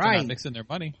anyway. If they're not mixing their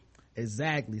money.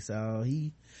 Exactly. So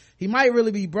he might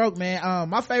really be broke, man.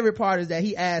 My favorite part is that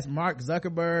he asked Mark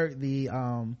Zuckerberg, the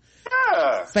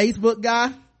Facebook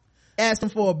guy, asked him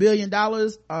for $1 billion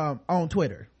on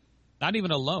Twitter. Not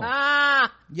even a loan.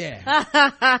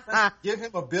 Yeah. Give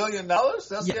him $1 billion? That's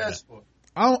what he asked for.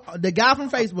 The guy from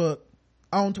Facebook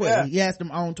on Twitter, Yeah. he asked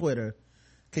him on Twitter,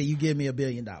 can you give me $1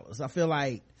 billion? I feel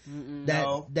like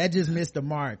that just missed the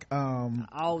mark.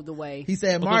 All the way. He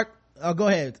said, Mark, go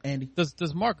ahead, Andy.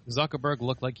 Does Mark Zuckerberg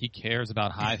look like he cares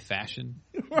about high fashion?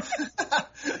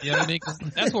 You know what I mean? 'Cause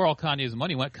that's where all Kanye's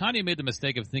money went. Kanye made the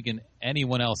mistake of thinking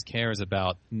anyone else cares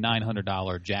about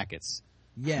 $900 jackets.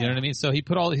 Yeah. You know what I mean? So he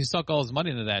sunk all his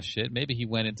money into that shit. Maybe he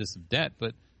went into some debt,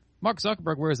 but Mark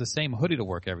Zuckerberg wears the same hoodie to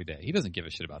work every day. He doesn't give a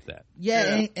shit about that.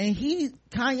 Yeah. And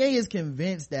Kanye is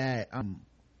convinced that,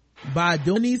 by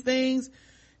doing these things,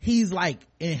 he's like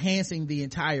enhancing the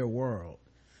entire world.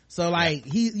 So like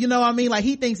you know what I mean? Like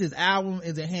he thinks his album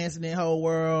is enhancing the whole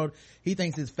world. He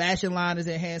thinks his fashion line is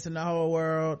enhancing the whole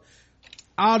world.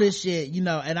 All this shit, you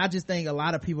know, and I just think a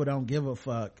lot of people don't give a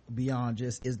fuck beyond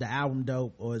just, is the album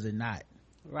dope or is it not?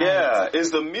 Right. Yeah,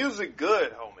 is the music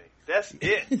good, homie? That's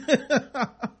it.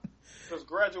 Because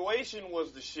graduation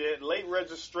was the shit. Late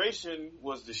registration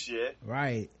was the shit.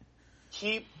 Right.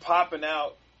 Keep popping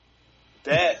out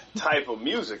that type of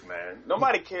music, man.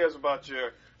 Nobody cares about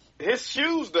his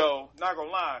shoes, though, not gonna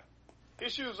lie.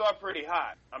 His shoes are pretty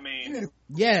hot. I mean,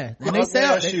 yeah, and they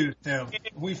sell shoes, Tim.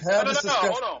 We've had this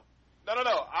discussion. Hold on.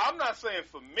 No. I'm not saying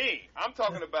for me. I'm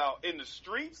talking about in the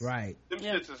streets. Right. Them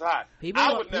shits is hot. People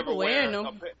I would never wear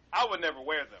them. I would never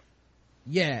wear them.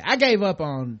 Yeah, I gave up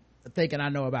on thinking I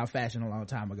know about fashion a long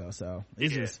time ago. So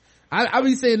it's just, I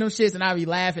be seeing them shits and I be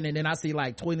laughing, and then I see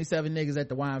like 27 niggas at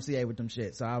the YMCA with them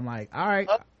shit. So I'm like, all right.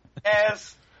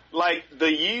 As like the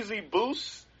Yeezy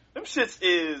Boosts, them shits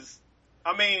is,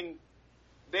 I mean,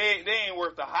 they ain't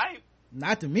worth the hype.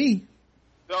 Not to me.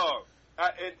 Dog.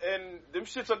 And them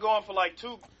shits are going for like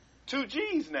two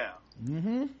G's now.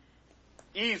 Mm-hmm.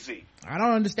 Easy. I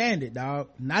don't understand it, dog.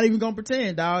 Not even gonna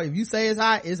pretend, dog. If you say it's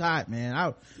hot,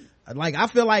 man. Like, I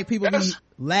feel like people be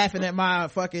laughing at my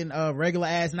fucking regular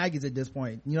ass Nikes at this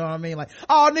point. You know what I mean? Like,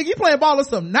 oh nigga, you playing ball with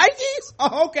some Nikes?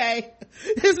 Oh, okay.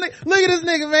 Look at this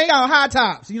nigga, man, he got high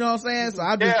tops. You know what I'm saying? So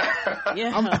I just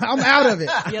I'm out of it.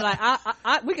 You're like,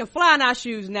 we can fly in our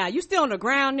shoes now. You still on the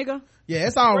ground, nigga? Yeah,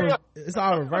 it's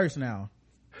all reversed now.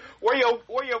 Where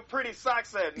your pretty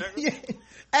socks at, nigga? Yeah.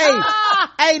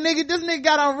 Hey, nigga, this nigga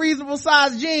got on reasonable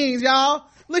size jeans, y'all.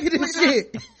 Look at this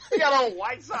shit. He got on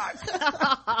white socks.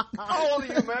 How old are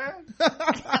you, man?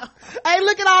 Hey,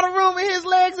 look at all the room in his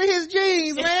legs and his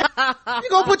jeans, man. You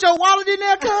gonna put your wallet in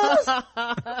there, cuz?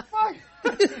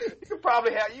 You can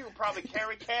probably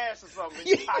carry cash or something in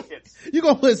your pockets. You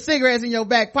gonna put cigarettes in your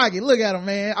back pocket. Look at him,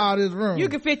 man. All this room. You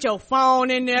can fit your phone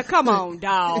in there. Come on,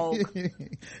 dog.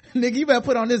 Nigga, you better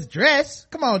put on this dress.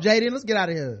 Come on, Jaden. Let's get out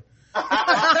of here.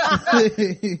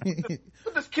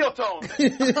 Put this kilt on.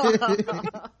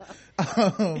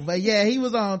 But yeah, he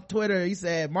was on Twitter. He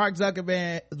said Mark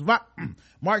Zuckerberg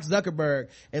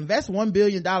invest $1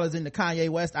 billion into Kanye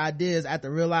West ideas after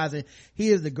realizing he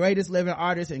is the greatest living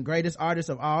artist and greatest artist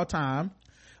of all time.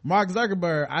 Mark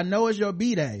Zuckerberg, I know it's your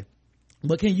B-Day,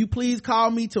 but can you please call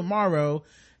me tomorrow?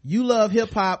 You love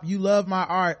hip hop, you love my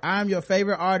art, I'm your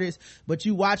favorite artist, but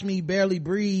you watch me barely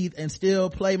breathe and still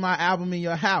play my album in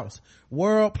your house.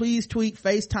 World, please tweet,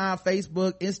 FaceTime,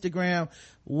 Facebook, Instagram,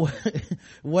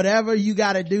 whatever you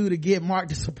gotta do to get Mark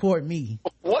to support me.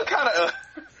 What kind of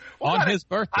on his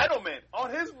birthday? Entitlement on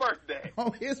his birthday.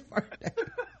 On his birthday.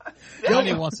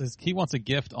 He wants a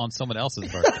gift on someone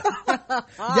else's birthday.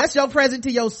 That's your present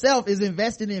to yourself, is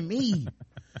investing in me.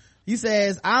 He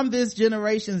says, I'm this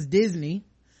generation's Disney.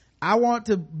 I want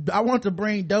to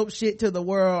bring dope shit to the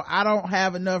world. I don't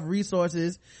have enough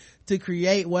resources to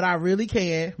create what I really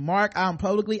can. Mark, I'm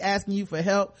publicly asking you for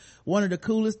help. One of the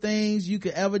coolest things you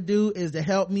could ever do is to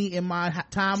help me in my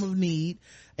time of need.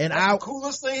 And That's the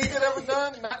coolest thing he could ever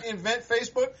done, not invent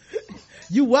Facebook.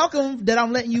 You welcome that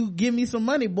I'm letting you give me some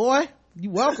money, boy. You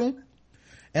welcome.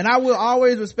 And I will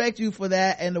always respect you for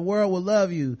that, and the world will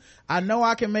love you. I know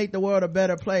I can make the world a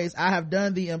better place. I have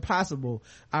done the impossible.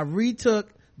 I retook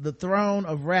the throne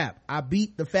of rap. I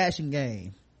beat the fashion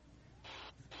game.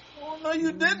 Oh no,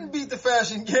 you didn't beat the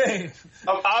fashion game.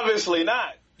 Obviously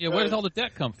not. Yeah, where did all the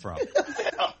debt come from?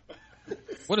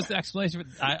 What is the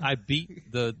explanation? I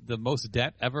beat the most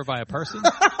debt ever by a person?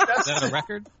 Is that a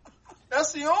record?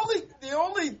 That's the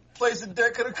only place that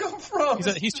debt could have come from.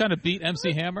 He's trying to beat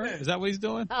MC Hammer? Is that what he's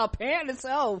doing? Apparently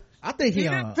so. I think he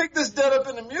didn't pick this debt up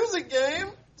in the music game,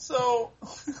 so.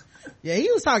 Yeah,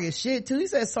 he was talking shit too. He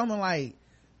said something like,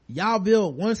 y'all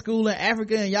build one school in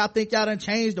Africa and y'all think y'all done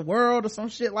changed the world or some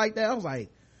shit like that. I was like,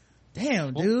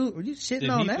 damn, dude, were you shitting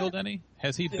on that? Build any?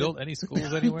 Has he built any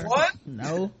schools anywhere? What?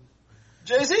 No.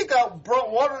 Jay-Z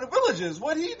brought water to villages.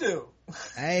 What'd he do?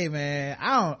 Hey man,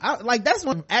 that's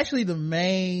actually the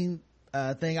main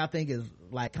thing I think is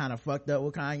like kind of fucked up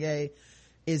with Kanye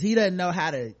is he doesn't know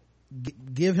how to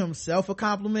give himself a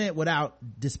compliment without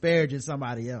disparaging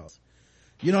somebody else.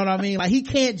 You know what I mean? Like he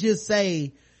can't just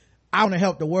say, I want to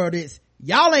help the world. It's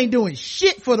y'all ain't doing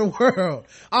shit for the world.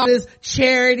 All this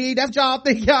charity, that's what y'all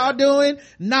think y'all doing.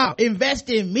 Nah, invest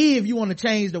in me if you want to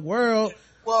change the world.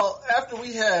 Well, after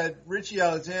we had Richie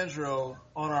Alexandro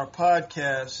on our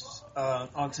podcast,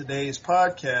 on today's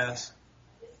podcast,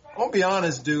 I'll be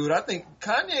honest, dude, I think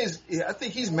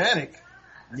he's manic.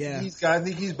 Yeah. I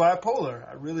think he's bipolar.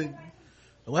 I really.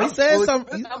 Well, he said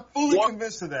something. I'm fully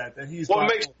convinced of that he's What bipolar.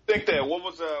 makes you think that? What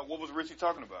was Richie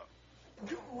talking about?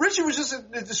 Richie was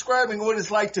just describing what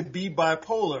it's like to be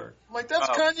bipolar. I'm like, that's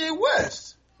Kanye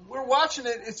West. We're watching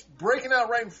it. It's breaking out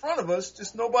right in front of us.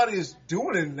 Just nobody is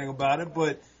doing anything about it.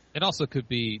 But it also could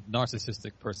be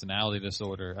narcissistic personality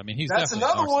disorder. I mean, that's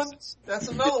another one. That's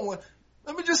another one.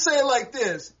 Let me just say it like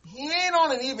this. He ain't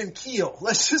on an even keel.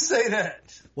 Let's just say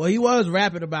that. Well, he was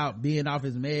rapping about being off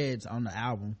his meds on the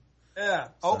album. Yeah.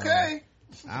 Okay.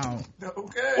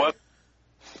 Okay. What?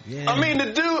 Yeah. I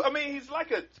mean, he's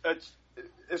like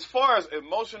as far as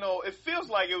emotional, it feels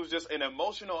like it was just an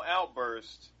emotional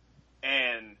outburst.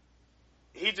 And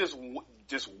he just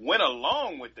went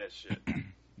along with that shit.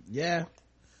 Yeah.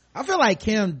 I feel like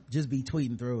Kim just be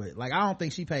tweeting through it. Like, I don't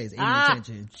think she pays any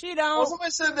attention. She don't. Well,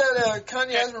 somebody said that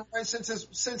Kanye has been right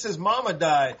since his mama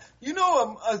died. You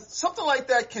know, something like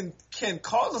that can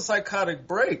cause a psychotic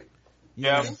break.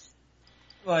 Yeah.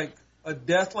 Like a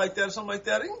death like that or something like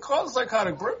that. It can cause a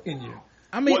psychotic break in you.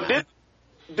 I mean,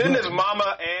 didn't his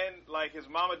mama his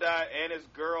mama died and his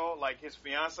girl, like his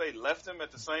fiance, left him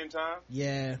at the same time?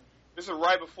 Yeah. This is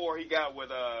right before he got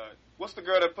with what's the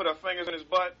girl that put her fingers in his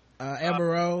butt? Amber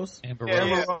Rose. Amber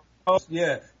Rose.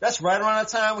 Yeah, that's right around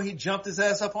the time when he jumped his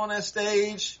ass up on that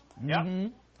stage. Yeah. Mm-hmm.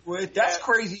 Well, that's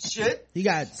crazy shit. He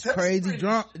got crazy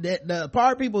drunk. That the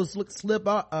part people slip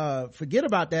up, forget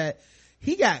about that.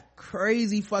 He got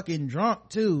crazy fucking drunk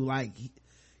too. Like,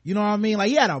 you know what I mean? Like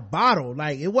he had a bottle.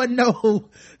 Like it wasn't no.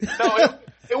 No,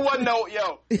 it wasn't no.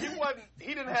 Yo, he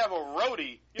didn't have a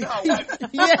roadie. You know how white.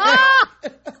 Yeah.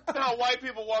 You know how white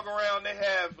people walk around? They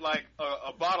have like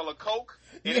a bottle of Coke,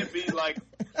 and it'd be like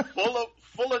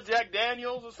full of Jack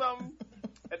Daniels or something.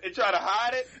 And they try to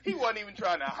hide it. He wasn't even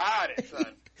trying to hide it, son.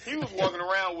 He was walking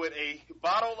around with a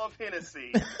bottle of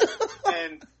Hennessy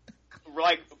and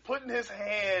like putting his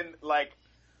hand like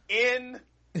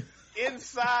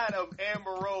inside of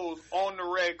Amber Rose on the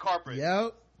red carpet.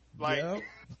 Yep. Like, yep.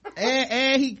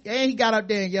 and he got up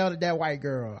there and yelled at that white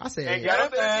girl. I said, and got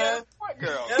up there and yelled at the white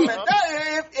girl. Yeah, man,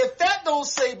 if that don't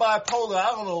say bipolar,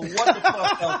 I don't know what the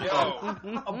fuck else.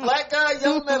 Yo. A black guy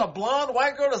yelling at a blonde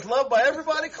white girl that's loved by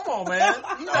everybody? Come on, man.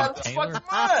 You got to fuck your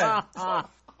mind.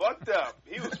 Fucked up.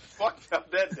 He was fucked up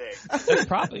that day.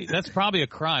 That's probably a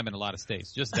crime in a lot of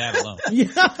states. Just that alone.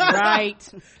 Right.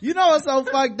 You know what's so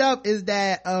fucked up is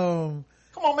that come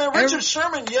on, man. Richard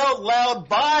Sherman yelled loud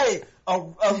by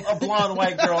a blonde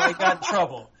white girl and got in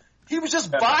trouble. He was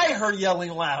just by her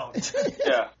yelling loud.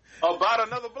 Yeah. About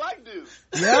another black dude.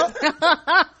 Yep.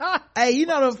 Hey, you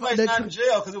know Like not in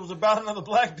jail because it was about another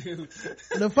black dude.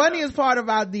 The funniest part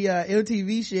about the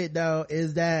MTV shit though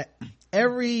is that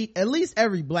at least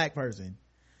every black person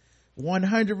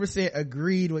 100%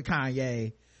 agreed with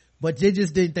Kanye, but they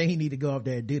just didn't think he needed to go up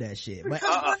there and do that shit. But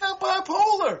Because we're not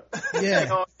bipolar.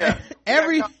 yeah.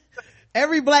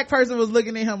 Every black person was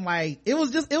looking at him like it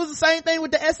was the same thing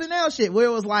with the SNL shit where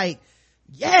it was like,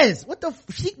 yes,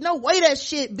 no way that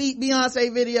shit beat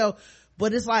Beyonce video.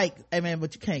 But it's like, hey man,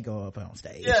 but you can't go up on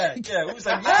stage. Yeah. We was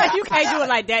like, yeah, You can't do it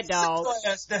like that, dog. sit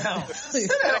your ass down.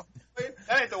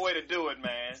 That ain't the way to do it,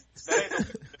 man. That ain't the way to do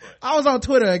it. I was on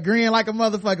Twitter agreeing like a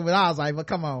motherfucker, but I was like, but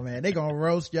come on, man. They gonna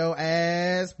roast your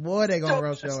ass. Boy, they gonna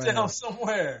roast your down ass.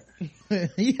 somewhere.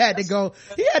 He had to go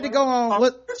on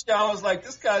what? I was like,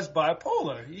 this guy's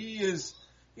bipolar. He is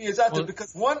out there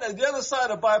because the other side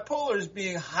of bipolar is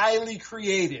being highly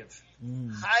creative.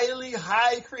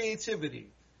 High creativity.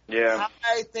 Yeah.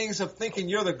 High things of thinking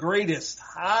you're the greatest.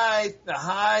 High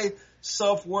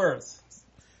self-worth.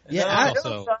 And Yeah, on the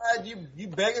other side, you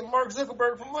begging Mark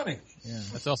Zuckerberg for money. Yeah.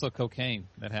 That's also cocaine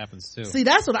that happens too. See,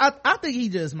 that's what I think he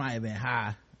just might have been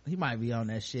high. He might be on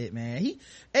that shit, man.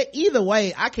 Either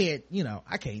way, I can't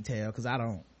tell because I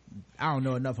don't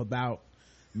know enough about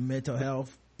mental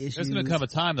health issues. There's going to come a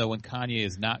time though when Kanye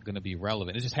is not going to be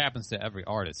relevant. It just happens to every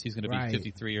artist. He's going to be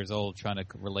 53 years old trying to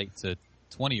relate to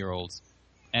 20-year-olds,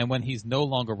 and when he's no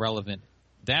longer relevant,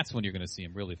 that's when you're going to see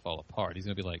him really fall apart. He's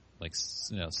going to be like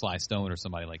Sly Stone or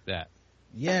somebody like that.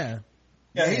 Yeah.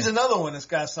 Yeah, he's another one that's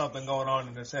got something going on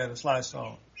in his head, a Sly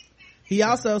Stone. He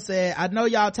also said, I know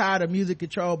y'all tired of music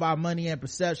controlled by money and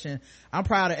perception. I'm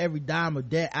proud of every dime of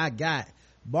debt I got.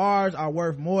 Bars are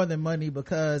worth more than money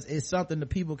because it's something the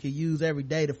people can use every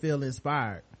day to feel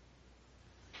inspired.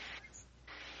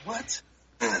 What?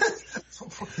 But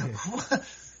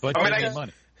I mean, they need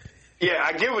money. Yeah,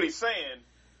 I get what he's saying,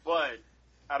 but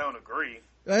I don't agree.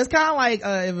 It's kind of like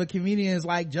if a comedian is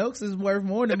like, jokes is worth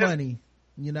more than money,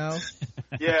 you know?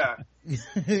 Yeah.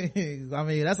 I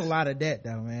mean, that's a lot of debt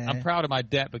though, man. I'm proud of my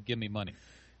debt, but give me money.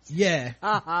 Yeah.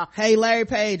 Hey, Larry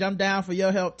Page, I'm down for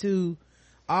your help too.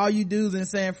 All you dudes in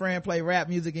San Fran play rap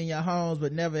music in your homes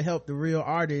but never help the real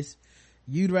artists.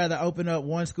 You'd rather open up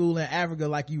one school in Africa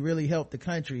like you really help the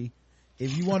country.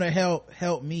 If you want to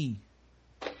help me.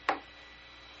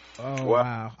 Oh,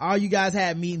 wow. All you guys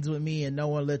had meetings with me and no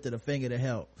one lifted a finger to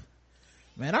help.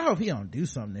 Man, I hope he don't do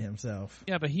something to himself.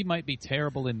 Yeah, but he might be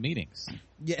terrible in meetings.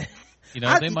 Yeah. You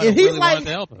know, they might have really wanted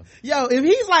to help him. Yo, if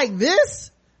he's like this,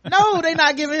 no, they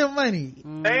not giving him money.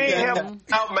 They ain't helping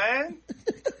out, man.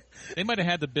 They might have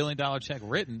had the $1 billion check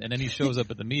written, and then he shows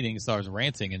up at the meeting and starts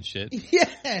ranting and shit.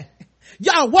 Yeah.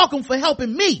 Y'all welcome for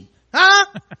helping me. Huh?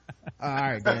 All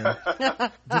right, man.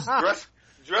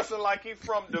 Dressing like he's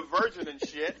from Divergent and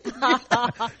shit.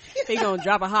 He gonna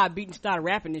drop a hot beat and start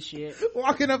rapping this shit.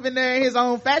 Walking up in there in his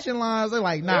own fashion lines. They're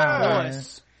like, nah, man.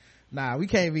 Nah, we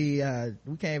can't be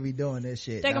doing this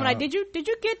shit. I'm like, did you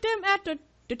get them at the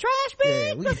trash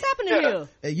bin? Yeah, What's happening here?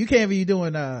 You can't be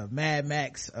doing Mad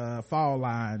Max fall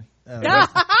line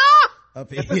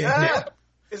up here. Yeah.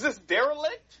 Is this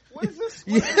derelict? What is this?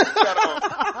 What is this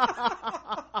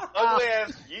ugly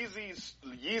ass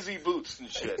Yeezy boots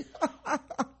and shit.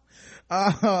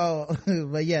 Oh,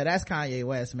 but yeah, that's Kanye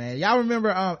West, man. Y'all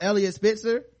remember Elliot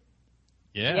Spitzer?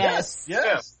 Yeah. Yes.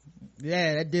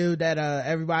 Yeah, that dude that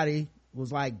everybody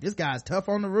was like, this guy's tough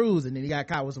on the rules, and then he got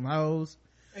caught with some hoes.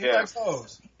 He likes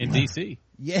hoes. In DC.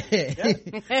 Yeah.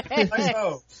 Like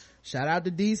so. Shout out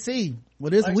to DC.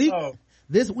 Well,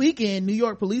 this weekend, New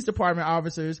York Police Department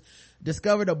officers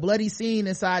discovered a bloody scene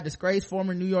inside disgraced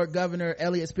former New York Governor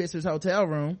Eliot Spitzer's hotel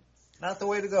room. Not the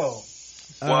way to go.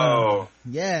 Whoa.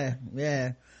 Yeah.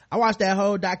 I watched that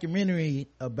whole documentary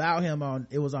about him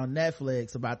it was on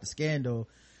Netflix about the scandal,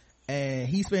 and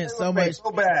he spent so much.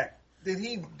 Go back. Did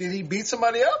he beat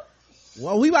somebody up?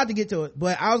 Well, we about to get to it,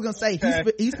 but I was gonna say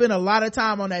he spent a lot of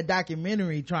time on that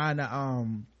documentary trying to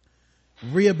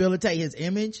rehabilitate his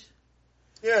image.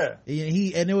 Yeah.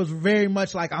 And it was very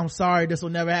much like, I'm sorry, this will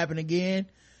never happen again.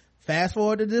 Fast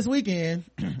forward to this weekend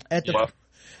at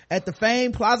the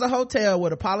famed Plaza Hotel, where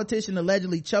the politician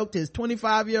allegedly choked his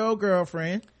 25-year-old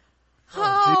girlfriend.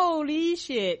 Holy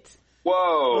shit.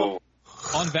 Whoa.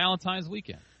 On Valentine's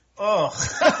weekend. Oh.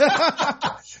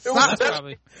 That's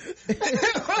probably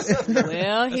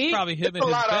Well, probably him at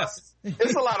his best.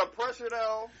 It's a lot of pressure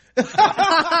though.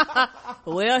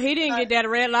 Well, he didn't get that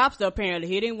Red Lobster apparently.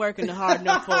 He didn't work in the hard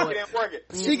enough for He it. didn't work it.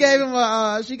 She gave him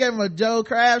a Joe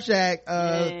Crab Shack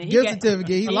gift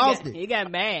certificate. He lost it. He got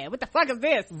mad. What the fuck is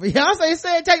this? Beyonce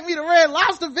said, "Take me to Red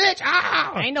Lobster, bitch."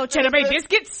 Ah! Ain't no Cheddar Bay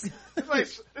biscuits.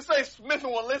 This ain't Smith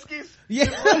and Wollensky's. Yeah.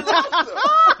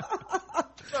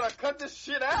 Gotta cut this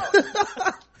shit out.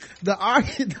 The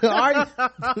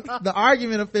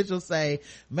argument officials say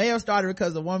may have started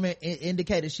because the woman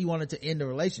indicated she wanted to end the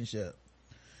relationship.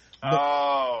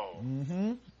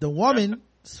 The woman,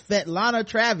 Svetlana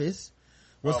Travis,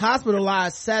 was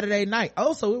hospitalized Saturday night.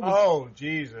 Oh, so it was. Oh,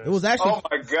 Jesus. It was actually. Oh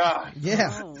my God.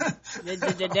 Yeah. Oh,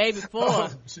 the day before.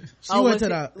 She went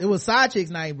to it was Side Chick's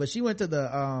night, but she went to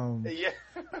the Yeah.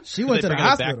 she went to the They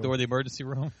hospital. back door the emergency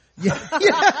room. Yeah.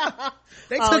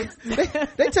 They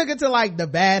took it to like the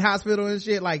bad hospital and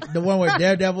shit, like the one where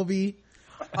Daredevil be.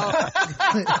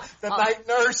 The night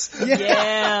nurse.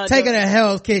 Yeah. Taking a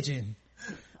Hell's Kitchen.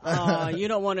 You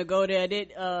don't want to go there.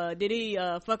 Did he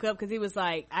fuck up because he was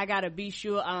like, I gotta be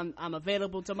sure I'm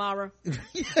available tomorrow?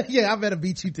 Yeah, I better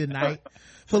beat you tonight.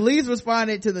 Police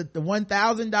responded to the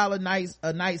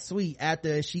 $1,000 night suite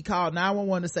after she called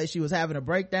 911 to say she was having a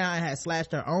breakdown and had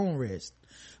slashed her own wrist.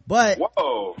 But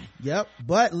Whoa.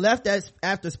 but left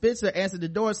after Spitzer answered the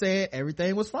door saying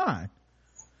everything was fine.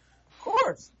 Of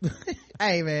course.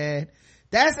 Hey man,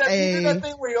 that's You did that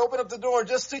thing where you open up the door and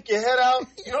just stick your head out.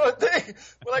 You know what thing?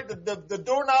 Where like the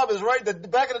doorknob is right, the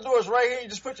back of the door is right here. You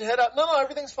just put your head out. No,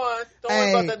 everything's fine. Don't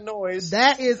worry about that noise.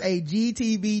 That is a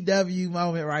GTBW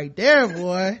moment right there,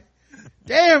 boy.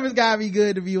 Damn, it's gotta be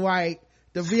good to be white,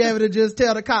 to be able to just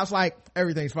tell the cops like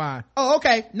everything's fine. Oh,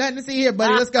 okay, nothing to see here,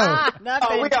 buddy. Let's go.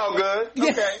 Oh, we all good.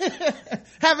 Okay.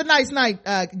 Have a nice night,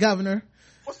 Governor.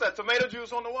 What's that? Tomato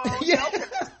juice on the wall? Yeah.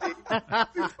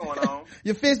 What's going on?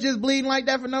 Your fist just bleeding like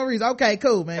that for no reason. Okay,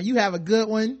 cool, man. You have a good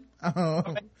one.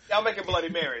 Y'all making Bloody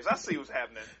Marys. I see what's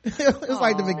happening. It's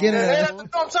like the beginning of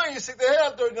I'm telling you, stick the head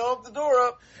out the door, don't open the door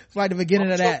up. it's like the beginning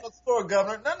of that. The store,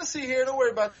 Governor. Nothing to see here. Don't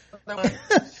worry about that.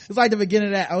 It's like the beginning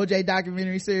of that OJ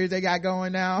documentary series they got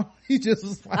going now. He just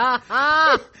was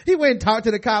like, he went and talked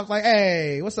to the cops like,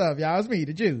 "Hey, what's up, y'all? It's me,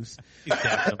 the Juice."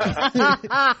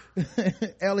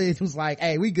 Elliot was like,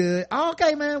 "Hey, we good." "Oh,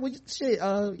 okay, man. Well, shit.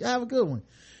 Y'all have a good one."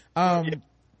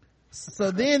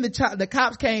 So then the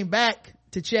cops came back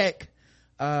to check.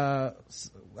 So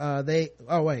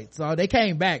they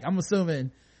came back. I'm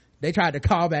assuming they tried to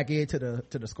call back into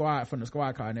the squad from the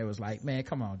squad car, and they was like, "Man,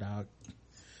 come on, dog.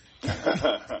 you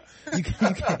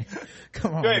can't.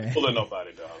 Come on, You ain't man. pulling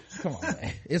nobody, dog. Come on,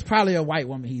 man. It's probably a white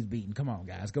woman he's beating. Come on,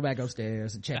 guys. Go back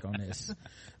upstairs and check on this."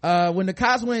 When the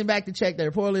cops went back to check, they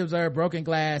reportedly observed broken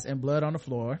glass and blood on the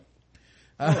floor.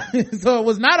 So it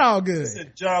was not all good.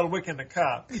 Said John Wick and the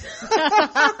cop.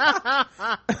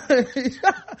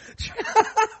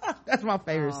 That's my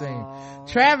favorite scene.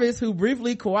 Travis, who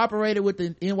briefly cooperated with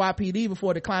the NYPD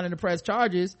before declining to press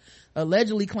charges,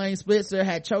 allegedly claimed Spitzer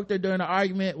had choked her during an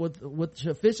argument with which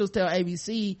officials tell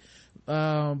ABC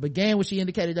began when she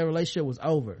indicated their relationship was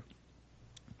over.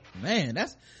 Man,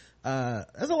 there's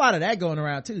a lot of that going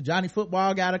around too. Johnny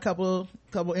Football got a couple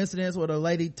incidents where the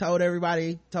lady told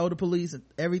the police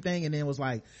everything, and then was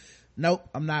like, "Nope,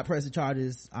 I'm not pressing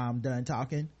charges. I'm done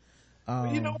talking."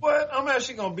 You know what? I'm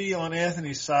actually going to be on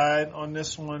Anthony's side on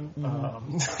this one.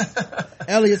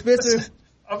 Eliot Spitzer.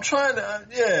 I'm trying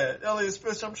to, Eliot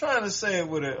Spitzer. I'm trying to say it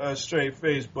with a straight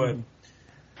face, but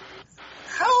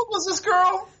how old was this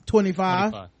girl?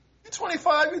 25. You're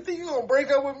 25. You think you're going to break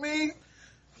up with me?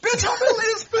 Bitch, I'm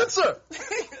Eliot Spitzer.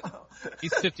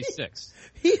 He's 56.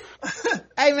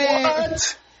 Hey man,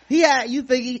 What? you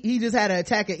think he just had an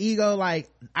attack of ego like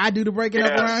I do the breaking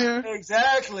up around here?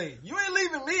 Exactly. You ain't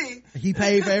leaving me. He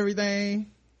paid for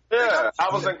everything. Yeah,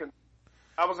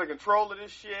 I I was in control of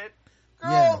this shit.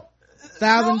 Girl,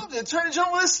 $1,000 the attorney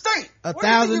general of the state. Where do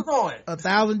you think you're going?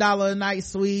 $1,000 a night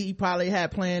suite. He probably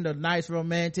had planned a nice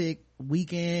romantic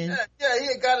weekend. Yeah, he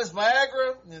had got his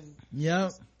Viagra. And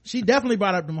Yep. She definitely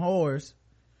brought up them whores.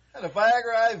 had a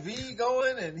Viagra IV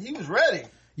going, and he was ready.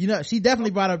 You know, she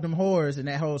definitely brought up them whores in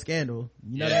that whole scandal.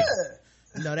 You know Yeah.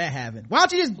 you know that happened. Why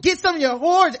don't you just get some of your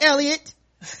whores, Elliot?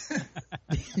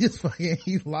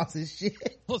 He lost his shit.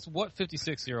 Plus, what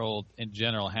 56-year-old in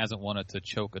general hasn't wanted to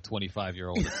choke a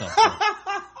 25-year-old at some point?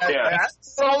 I do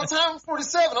it all the time. I'm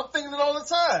 47. I'm thinking it all the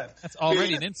time. That's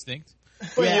already an instinct.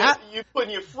 You're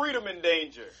putting your freedom in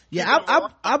danger. Yeah,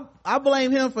 I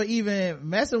blame him for even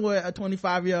messing with a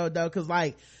 25-year-old though, cause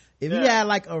like, if he had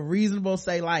like a reasonable,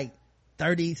 say like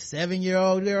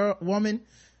 37-year-old woman,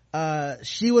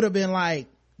 she would have been like,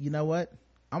 you know what?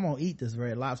 I'm gonna eat this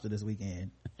Red Lobster this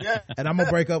weekend. Yeah. And I'm gonna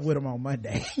break up with him on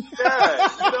Monday. Yeah,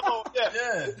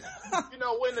 Yeah. You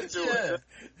know when to do it.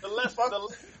 The less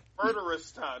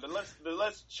murderous time, the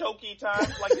less choky time.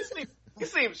 Like he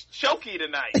seems choky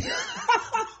tonight.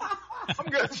 I'm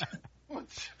good. I'm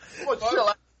gonna chill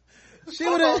out. She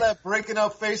Fuck would all have that breaking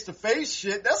up face to face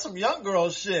shit. That's some young girl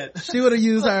shit. she would have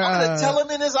used her I'm gonna tell him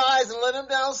in his eyes and let him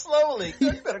down slowly.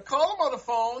 You better call him on the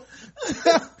phone.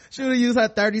 she would have used her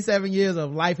 37 years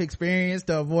of life experience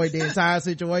to avoid the entire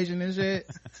situation and shit.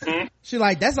 She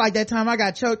like, that's like that time I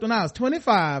got choked when I was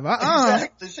 25.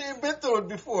 Exactly. She ain't been through it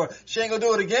before. She ain't gonna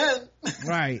do it again.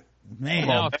 Right. Man.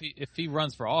 Now, if he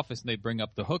runs for office and they bring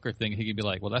up the hooker thing, he could be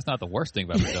like, well, that's not the worst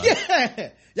thing I've ever done. Yeah.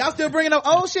 Y'all still bringing up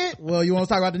old shit? Well, you want to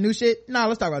talk about the new shit? No,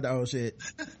 let's talk about the old shit.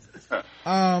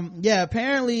 Yeah,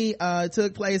 apparently, it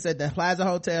took place at the Plaza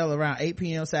Hotel around 8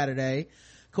 p.m. Saturday.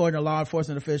 According to a law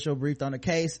enforcement official briefed on the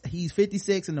case, he's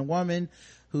 56 and the woman,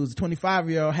 who's a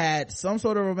 25-year-old, had some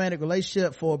sort of romantic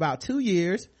relationship for about 2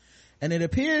 years. And it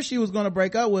appears she was going to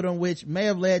break up with him, which may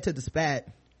have led to the spat.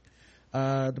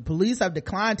 The police have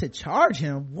declined to charge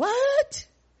him. What?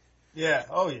 Yeah.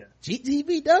 Oh yeah.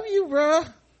 GTBW, bro.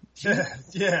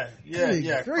 Yeah.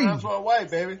 Good Crimes grief. while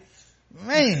white, baby.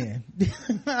 Man.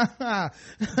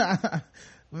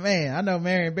 Man, I know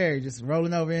Marion Barry just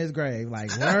rolling over in his grave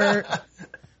like, word.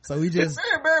 So we just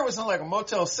Mary Barry was in like a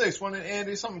Motel 6, wasn't it,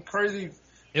 Andy? Something crazy.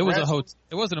 It was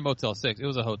it wasn't a Motel 6. It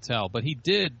was a hotel, but he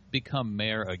did become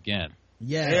mayor again.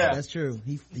 yeah, that's true.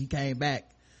 He came back.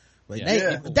 But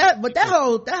Yeah.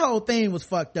 that whole thing was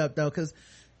fucked up though, cause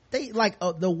they like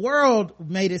the world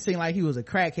made it seem like he was a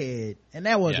crackhead, and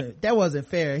that wasn't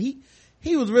fair.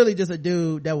 He was really just a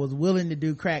dude that was willing to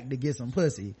do crack to get some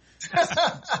pussy.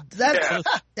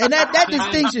 That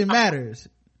distinction matters.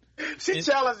 She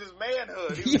challenged his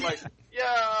manhood. He was like,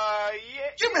 yeah.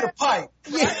 Give me the pipe.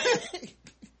 Yeah.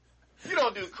 You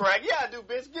don't do crack. Yeah, I do,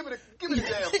 bitch. Give me the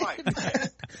damn pipe.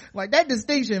 Like that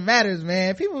distinction matters,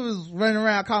 man. People was running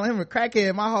around calling him a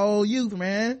crackhead my whole youth,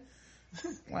 man.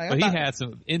 Like, But he had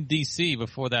some in DC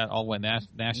before that all went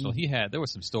national. There were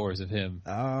some stories of him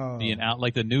being out,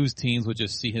 like the news teams would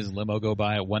just see his limo go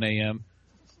by at 1 a.m.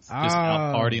 just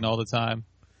out partying all the time.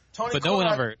 But no one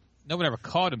ever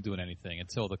caught him doing anything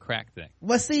until the crack thing.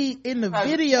 Well, see, in the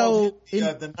video,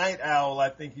 The night owl, I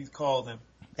think he's called him.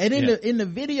 and in the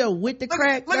video with the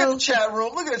crack, Look though, at the chat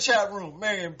room. Look at the chat room.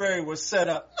 Marion Barry was set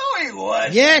up. No, he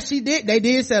wasn't. yeah, she did. They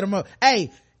did set him up.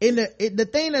 Hey, the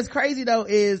thing that's crazy though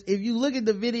is if you look at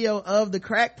the video of the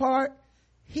crack part,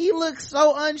 he looks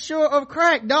so unsure of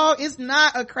crack, dog. It's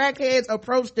not a crackhead's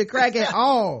approach to crack at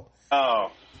all.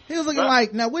 Oh. He was looking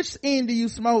like, now which end do you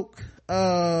smoke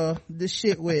this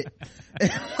shit with?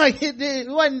 Like it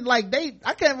wasn't like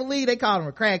I can't believe they called him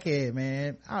a crackhead,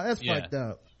 man. Oh, that's fucked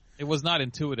up. It was not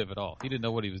intuitive at all. He didn't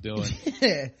know what he was doing.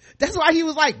 Yeah. That's why he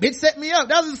was like, bitch, set me up.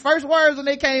 That was his first words when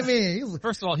they came in. He was like,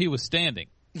 First of all, he was standing.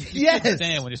 yes.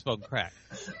 Stand when you're smoking crack.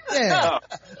 Yeah.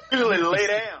 Usually lay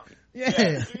down.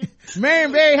 Yeah.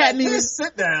 Marion Barry hadn't even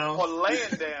sit down or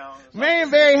laying down. Marion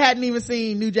Barry hadn't even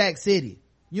seen New Jack City.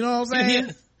 You know what I'm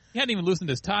saying? He hadn't even loosened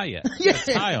his tie yet. He had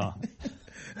a tie on.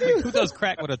 Like, who does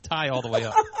crack with a tie all the way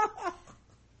up?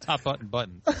 Top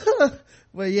button.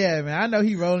 But yeah, man, I know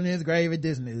he rolling in his grave at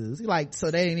this news. He like,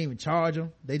 so they ain't even charge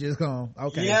him. They just gone,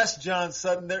 okay. Yes, John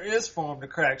Sutton, there is form to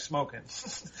crack smoking.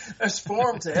 There's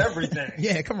form to everything.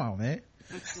 Yeah, come on, man.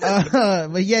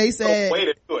 But yeah, he said, Way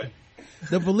to do it.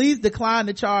 the police declined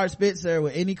to charge Spitzer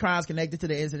with any crimes connected to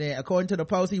the incident. According to the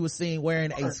Post, he was seen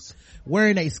wearing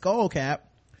a skull cap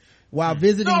while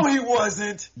visiting. No, he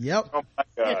wasn't. Yep. Oh my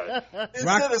God.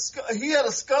 He had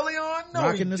a Scully on? No,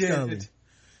 Rocking he the didn't. Scully.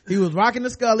 He was rocking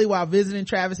the Scully while visiting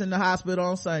Travis in the hospital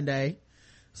on Sunday.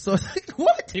 So,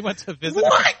 what? He went to visit.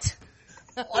 What?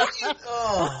 How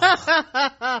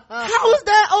is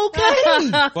that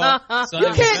okay? Well, Sunday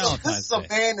was This Valentine's is a Day.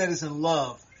 man that is in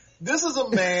love. This is a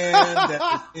man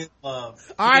that is in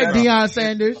love. All right, Yeah. Deion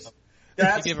Sanders.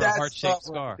 That's, Give her a that's heart-shaped love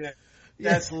scar. right there.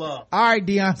 That's love. All right,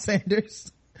 Deion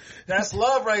Sanders. That's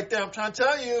love right there. I'm trying to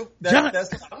tell you. John-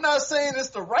 I'm not saying it's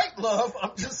the right love.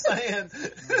 I'm just saying.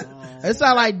 It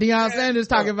sounds like Deion Sanders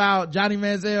talking about Johnny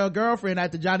Manziel's girlfriend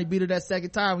after Johnny beat her that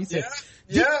second time. He said,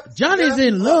 Johnny's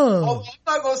in love. Oh,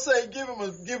 I'm not gonna say give him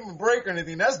a break or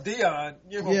anything. That's Deion.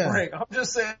 Give him a break. I'm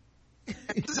just saying.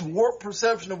 This is warped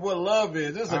perception of what love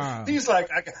is. He's like,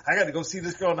 I got to go see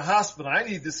this girl in the hospital. I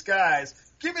need disguise.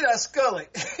 Give me that Scully.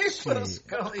 He put a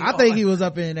Scully I think he was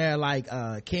up in there like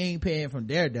Kingpin from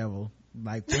Daredevil.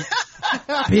 Like,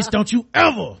 bitch, don't you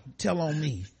ever tell on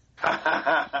me.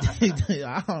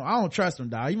 I don't trust him,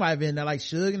 dog. He might have been there like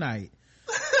Suge Knight.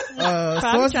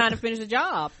 Probably trying to finish the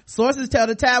job. Sources tell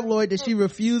the tabloid that she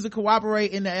refused to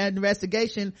cooperate in the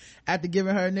investigation after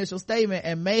giving her initial statement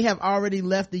and may have already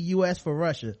left the U.S. for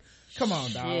Russia. Come on,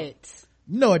 dog. Shit.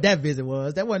 You know what that visit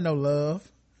was. That wasn't no love.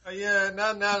 Yeah,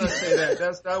 now that I say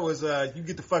that was you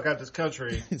get the fuck out this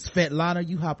country. Svetlana,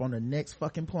 you hop on the next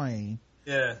fucking plane.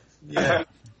 Yeah.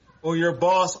 Or your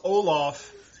boss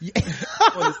Olaf.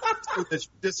 That you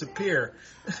disappear.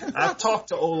 I've talked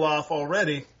to Olaf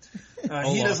already.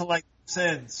 He doesn't like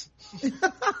sins.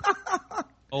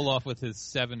 Olaf with his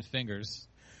 7 fingers.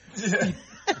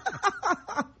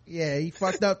 Yeah, he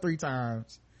fucked up 3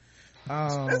 times.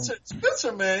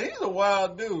 Spencer, man, he's a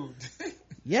wild dude.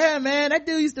 Yeah, man, that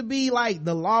dude used to be like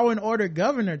the law and order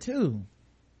governor too.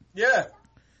 Yeah,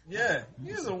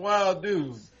 he's a wild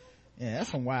dude. Yeah, that's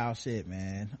some wild shit,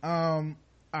 man.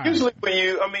 Usually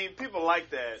when people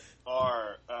like that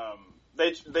are,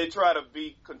 they try to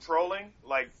be controlling,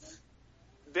 like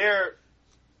they're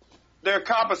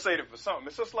compensated for something.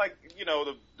 It's just like,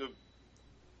 the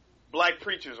black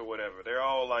preachers or whatever. They're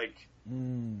all like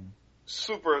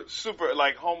super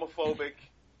like homophobic,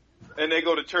 and they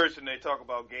go to church and they talk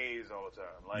about gays all the time.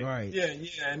 Like, right. Yeah.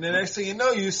 And the next thing you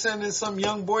know, you're sending some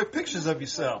young boy pictures of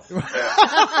yourself.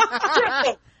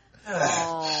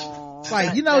 Oh,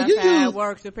 like, you that's how use it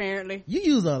works apparently. You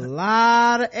use a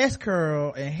lot of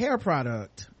S-curl and hair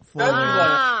product for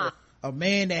a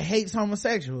man that hates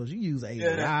homosexuals. You use a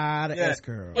lot of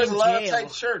S-curl. There's a lot of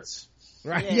tight shirts.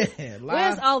 Right, yeah.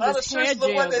 Where's all a lot of this hair shirts look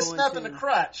gel like they're going snapping to? the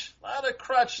crotch. A lot of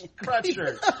crotch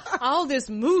shirts. All this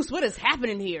mousse, what is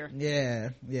happening here? Yeah,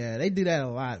 they do that a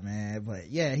lot, man. But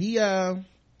yeah, he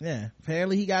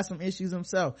apparently he got some issues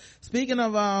himself. Speaking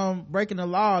of breaking the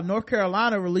law, North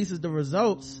Carolina releases the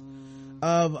results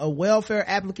of a welfare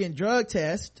applicant drug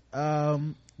test,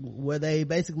 where they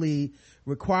basically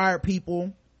required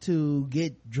people to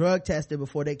get drug tested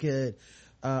before they could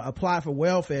apply for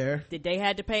welfare. Did they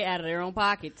had to pay out of their own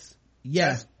pockets? Yeah.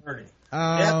 That's dirty. They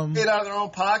have to pay it out of their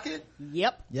own pocket?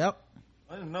 Yep.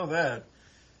 I didn't know that.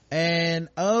 And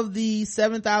of the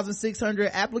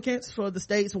 7,600 applicants for the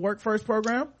state's Work First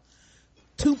program,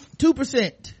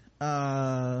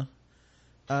 2%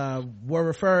 were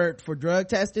referred for drug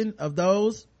testing. Of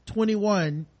those,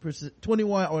 21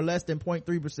 or less than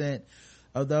 0.3%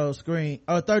 of those screened,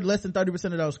 or less than 30%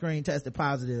 of those screened tested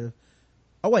positive.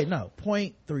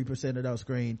 0.3% of those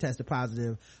screened tested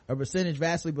positive, a percentage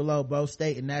vastly below both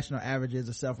state and national averages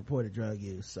of self-reported drug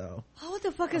use. So, what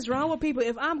the fuck is wrong with people?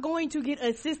 If I'm going to get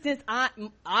assistance,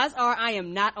 odds are I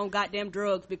am not on goddamn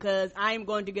drugs, because I am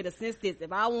going to get assistance.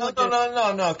 If I want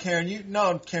No, Karen,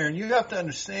 you have to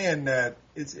understand that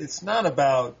it's not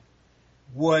about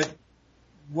what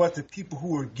the people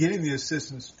who are getting the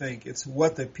assistance think. It's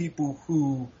what the people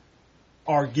who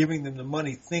are giving them the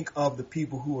money think of the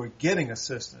people who are getting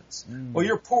assistance. Well,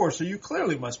 you're poor, so you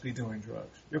clearly must be doing drugs.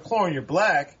 You're chlorine, you're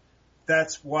black,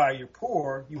 that's why you're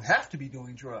poor. You have to be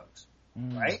doing drugs,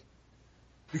 right?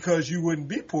 Because you wouldn't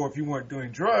be poor if you weren't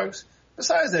doing drugs.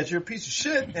 Besides that, you're a piece of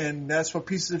shit, and that's what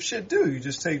pieces of shit do. You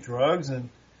just take drugs, and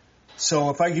so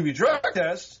if I give you a drug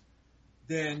test,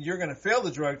 then you're going to fail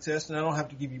the drug test, and I don't have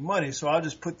to give you money, so I'll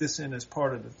just put this in as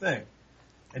part of the thing.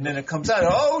 And then it comes out,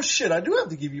 oh shit, I do have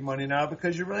to give you money now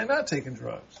because you're really not taking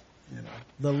drugs.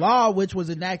 The law, which was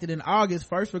enacted in August,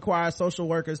 first requires social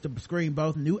workers to screen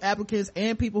both new applicants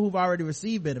and people who've already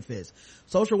received benefits.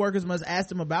 Social workers must ask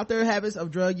them about their habits of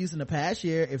drug use in the past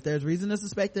year. If there's reason to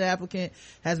suspect the applicant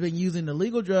has been using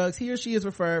illegal drugs, he or she is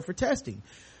referred for testing.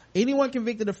 Anyone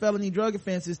convicted of felony drug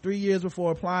offenses 3 years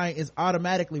before applying is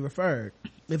automatically referred.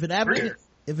 If an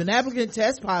applicant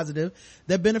tests positive,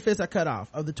 their benefits are cut off.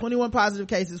 Of the 21 positive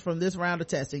cases from this round of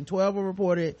testing, 12 were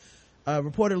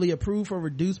reportedly approved for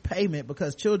reduced payment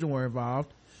because children were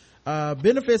involved.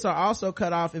 Benefits are also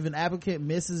cut off if an applicant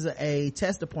misses a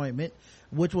test appointment,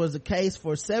 which was the case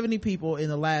for 70 people in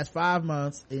the last 5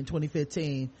 months in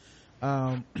 2015.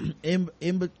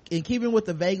 In keeping with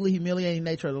the vaguely humiliating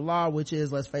nature of the law, which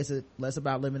is, let's face it, less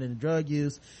about limiting drug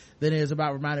use than it is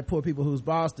about reminding poor people who's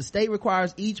boss, the state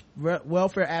requires each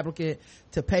welfare applicant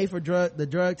to pay for the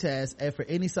drug test and for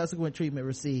any subsequent treatment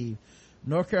received.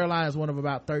 North Carolina is one of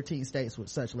about 13 states with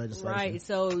such legislation. Right,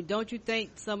 so don't you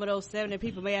think some of those 70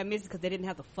 people may have missed it because they didn't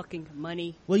have the fucking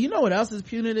money? Well, you know what else is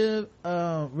punitive,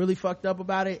 really fucked up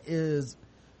about it is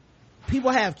people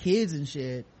have kids and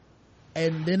shit,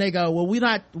 and then they go, well,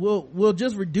 we'll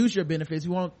just reduce your benefits.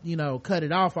 We won't, cut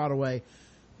it off all the way.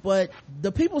 But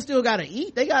the people still gotta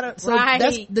eat. They gotta, so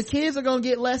right. the kids are gonna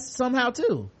get less somehow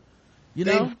too.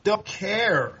 They don't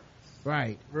care.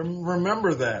 Right.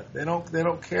 Remember that. They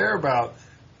don't care about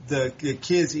the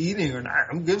kids eating or not.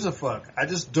 Who gives a fuck? I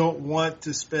just don't want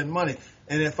to spend money.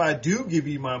 And if I do give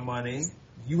you my money,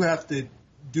 you have to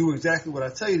do exactly what I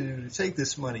tell you to do to take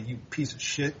this money, you piece of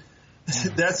shit.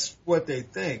 That's what they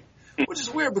think. Which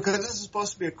is weird because this is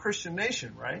supposed to be a Christian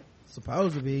nation, right?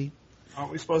 Supposed to be.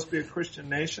 Aren't we supposed to be a Christian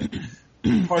nation?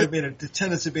 Part of the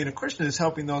tendency of being a Christian is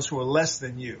helping those who are less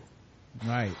than you.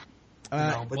 Right.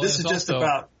 But this is just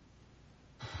about...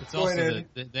 It's also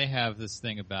that they have this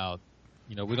thing about,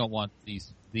 we don't want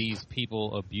these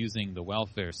people abusing the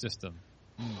welfare system.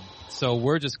 So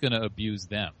we're just going to abuse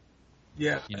them.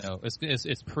 Yeah.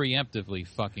 It's preemptively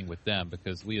fucking with them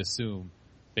because we assume,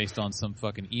 based on some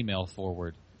fucking email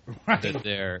forward, that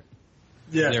they're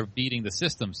beating the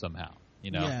system somehow.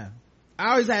 Yeah.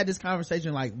 I always had this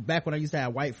conversation, like back when I used to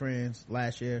have white friends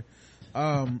last year.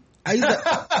 I used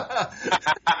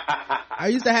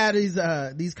to have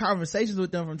these conversations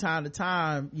with them from time to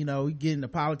time, we get into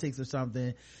politics or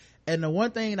something. And the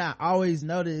one thing that I always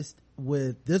noticed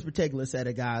with this particular set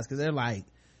of guys, cause they're like,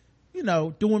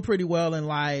 doing pretty well in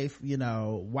life,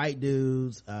 white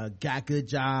dudes, got good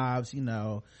jobs,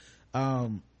 for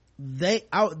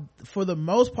the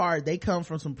most part, they come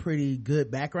from some pretty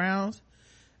good backgrounds,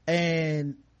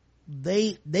 and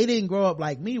they didn't grow up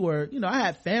like me where, I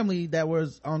had family that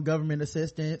was on government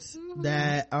assistance,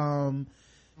 that,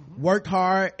 worked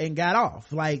hard and got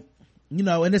off, like,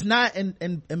 and it's not,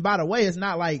 and by the way, it's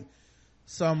not like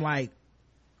some like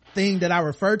thing that I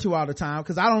refer to all the time,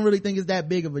 cause I don't really think it's that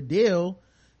big of a deal,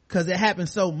 cause it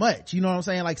happens so much, you know what I'm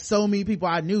saying? Like, so many people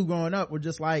I knew growing up were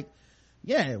just like,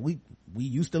 yeah, we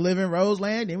used to live in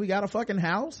Roseland and we got a fucking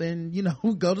house and,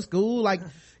 we go to school. Like,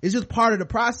 it's just part of the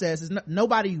process.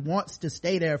 Nobody wants to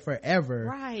stay there forever.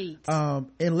 Right.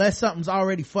 Unless something's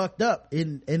already fucked up.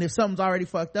 And if something's already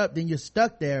fucked up, then you're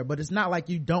stuck there. But it's not like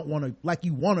you don't want to, like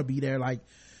you want to be there. Like,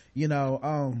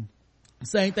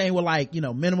 same thing with like,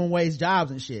 minimum wage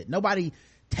jobs and shit. Nobody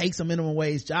takes a minimum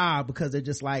wage job because they're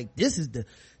just like, this is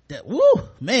woo,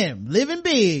 man, living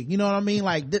big. You know what I mean?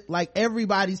 Like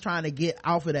everybody's trying to get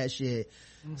off of that shit.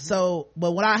 Mm-hmm. So,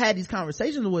 but when I had these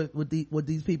conversations with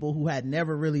these people who had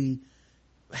never really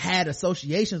had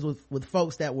associations with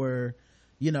folks that were,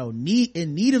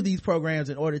 in need of these programs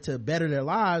in order to better their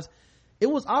lives, it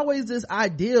was always this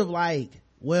idea of like,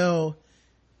 well,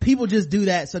 people just do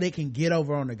that so they can get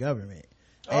over on the government.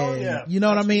 And, you know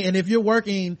what I mean? And if you're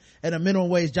working at a minimum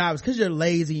wage job, it's because you're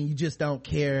lazy and you just don't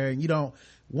care and you don't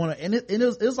want to, and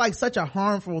it's like such a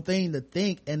harmful thing to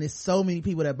think, and there's so many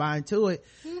people that buy into it.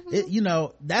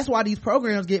 Mm-hmm. That's why these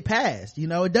programs get passed.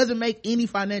 It doesn't make any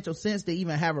financial sense to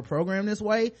even have a program this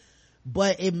way,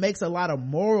 but it makes a lot of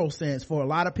moral sense for a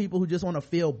lot of people who just want to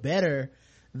feel better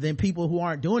than people who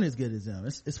aren't doing as good as them.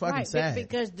 It's fucking sad.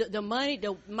 Because the money,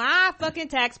 my fucking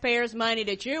taxpayers' money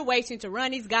that you're wasting to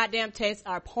run these goddamn tests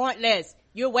are pointless.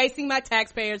 You're wasting my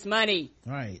taxpayers' money.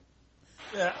 Right.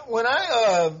 Yeah, when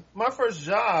my first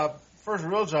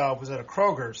real job was at a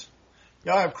Kroger's.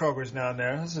 Y'all have Kroger's down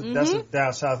there. That's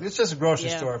down south. It's just a grocery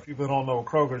store if people don't know what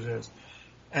Kroger's is.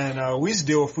 And we used to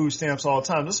deal with food stamps all the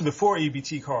time. This is before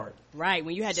EBT card. Right,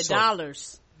 when you had the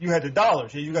dollars. You had the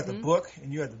dollars. Yeah, you got the book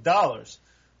and you had the dollars.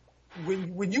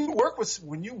 When you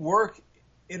work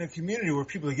in a community where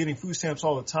people are getting food stamps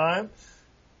all the time,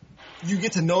 you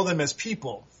get to know them as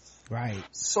people. Right.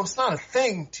 So it's not a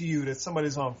thing to you that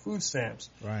somebody's on food stamps.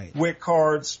 Right. WIC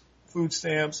cards, food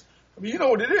stamps. I mean, you know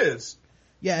what it is.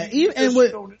 Yeah, it's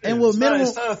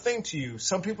not a thing to you.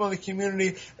 Some people in the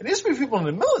community, and there's people in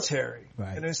the military,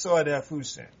 right, and they still had to have food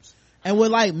stamps. And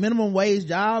with like minimum wage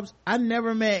jobs, I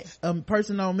never met a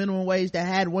person on minimum wage that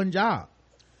had one job.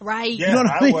 Right. Yeah, you know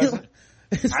what I mean? wasn't.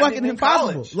 It's fucking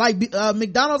impossible. College. Like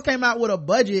McDonald's came out with a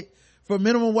budget for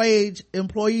minimum wage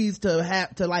employees to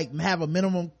have a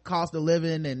minimum cost of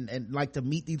living and like to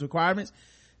meet these requirements.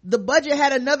 The budget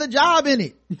had another job in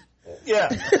it. Yeah.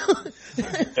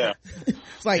 Yeah.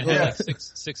 It's like, And had like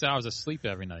 6 hours of sleep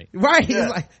every night. right.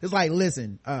 Yeah. It's like,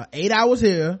 listen, 8 hours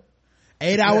here,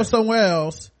 8 hours somewhere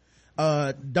else.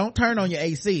 Don't turn on your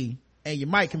AC and your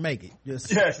mic can make it.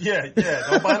 Just, Yeah.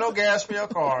 Don't buy no gas for your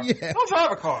car. Yeah. Don't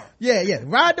drive a car. yeah.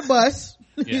 Ride the bus.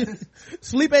 Yeah.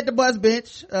 Sleep at the bus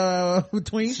bench,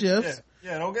 between shifts.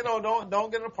 Yeah. Don't get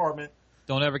an apartment.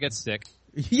 Don't ever get sick.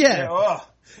 Yeah. Ugh.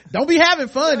 Don't be having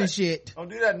fun and shit. Don't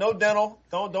do that. No dental.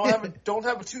 Don't have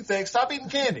a toothache. Stop eating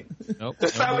candy. Nope.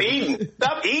 Just stop eating.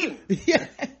 Stop eating. Yeah.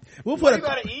 We'll Why put you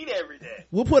gotta eat every day?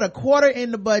 We'll put $25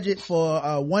 in the budget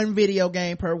for one video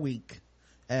game per week.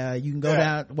 You can go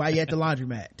down while you're at the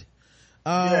laundromat.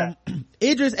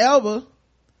 Idris Elba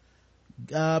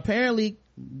apparently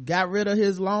got rid of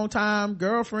his longtime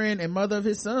girlfriend and mother of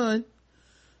his son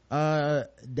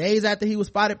days after he was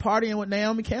spotted partying with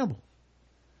Naomi Campbell.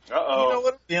 Uh-oh. You know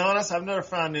what? To be honest, I've never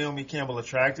found Naomi Campbell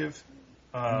attractive.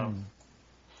 That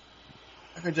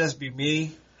could just be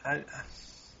me.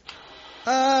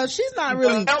 She's not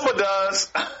really. Elba does.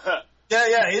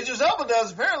 Yeah. Idris Elba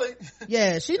does apparently.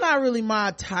 Yeah, she's not really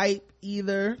my type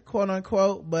either, quote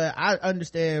unquote. But I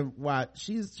understand why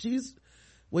she's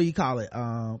what do you call it?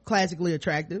 Classically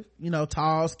attractive. You know,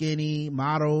 tall, skinny,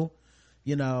 model.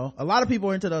 You know, a lot of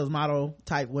people are into those model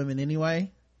type women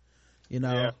anyway. You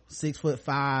know,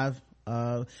 6'5".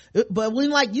 But when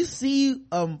like you see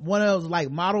one of those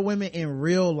like model women in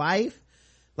real life,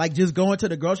 like just going to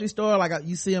the grocery store, like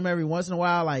you see them every once in a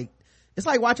while, like it's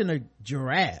like watching a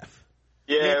giraffe.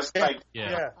 Yeah, it's like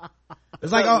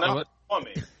It's like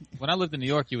when I lived in New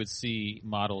York, you would see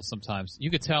models sometimes.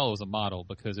 You could tell it was a model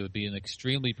because it would be an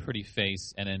extremely pretty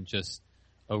face and then just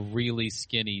a really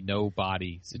skinny, no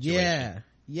body situation.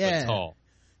 Yeah. But tall.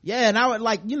 Yeah, and I would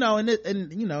like, you know, and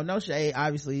you know, no shade,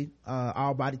 obviously,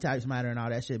 all body types matter and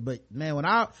all that shit. But man,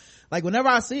 whenever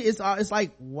I see it, it's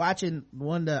like watching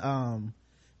one of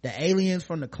the aliens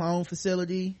from the clone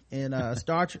facility in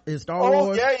Star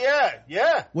Wars.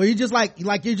 Yeah. Where you just like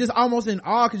you're just almost in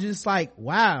awe because you're just like,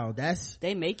 wow,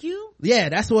 They make you? yeah,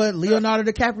 that's what Leonardo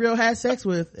DiCaprio has sex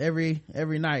with every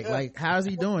night. Yeah. Like, how's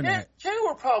he doing that? Karen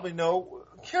would probably know.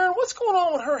 Karen, what's going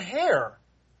on with her hair?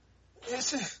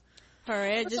 Her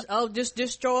hair just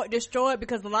destroy it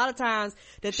because a lot of times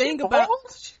the thing bald? about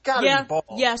She gotta be bald.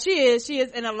 Yeah, she is,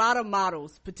 and a lot of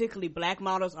models, particularly black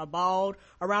models, are bald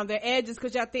around their edges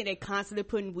because I think they constantly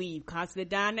putting weave, constantly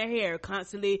dyeing their hair,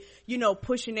 constantly, you know,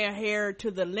 pushing their hair to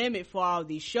the limit for all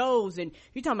these shows. And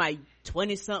you're talking about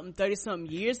 20-something,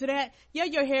 30-something years of that. Yeah,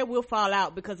 your hair will fall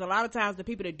out because a lot of times the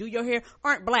people that do your hair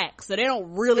aren't black, so they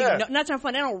don't really, not trying to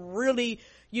find, they don't really,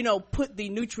 you know, put the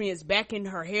nutrients back in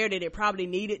her hair that it probably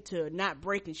needed to not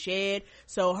break and shed.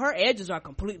 So her edges are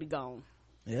completely gone.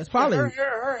 Yeah, it's probably her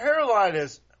hairline.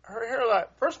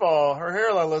 First of all, her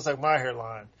hairline looks like my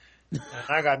hairline, and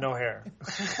I got no hair,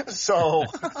 so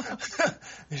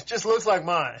it just looks like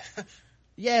mine.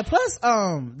 Yeah. Plus,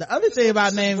 the other thing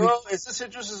about Naomi, is this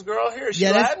Idris's girl here? Is she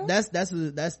Latin? that's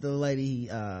the lady he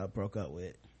broke up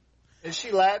with. Is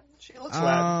she Latin? She looks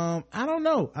Latin. I don't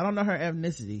know her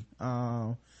ethnicity.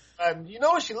 You know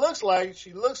what she looks like?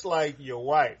 She looks like your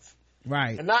wife,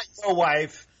 right? And not your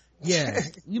wife. Yeah,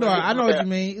 you know, I know what you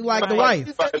mean. Like the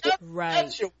wife, right?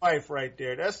 That's your wife right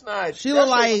there. That's not. She look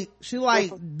like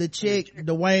the chick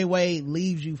Dwayne Wade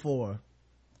leaves you for.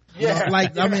 Yeah, you know,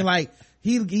 like I mean, like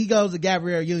he goes to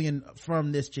Gabrielle Union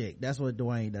from this chick. That's what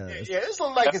Dwayne does. Yeah, this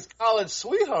looks like his college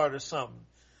sweetheart or something.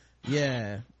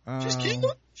 Yeah, she's cute.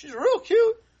 She's real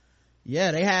cute.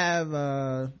 Yeah, he has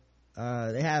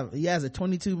a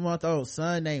 22-month-old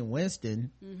son named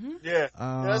Winston. Mm-hmm. Yeah,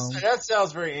 that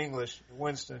sounds very English,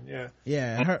 Winston.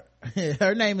 Yeah.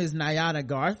 Her name is Nyana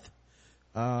Garth.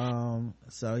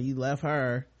 So he left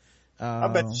her. I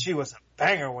bet she was a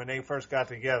banger when they first got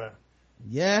together.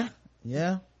 Yeah.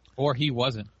 Or he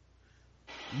wasn't.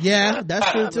 Yeah,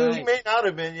 that's true too. He may not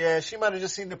have been. Yeah, she might have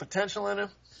just seen the potential in him.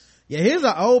 Yeah, here's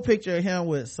an old picture of him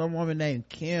with some woman named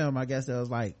Kim. I guess that was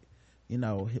like, you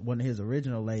know, one of his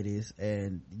original ladies.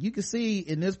 And you can see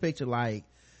in this picture, like,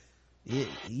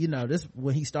 you know, this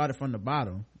when he started from the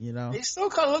bottom, you know. He still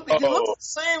kind of looks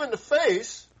the same in the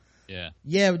face.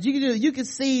 Yeah, but you can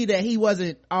see that he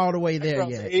wasn't all the way there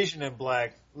yet. Asian and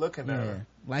black looking at her.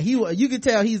 Like you could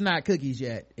tell he's not cookies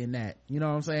yet in that. You know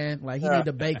what I'm saying? Like he need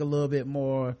to bake a little bit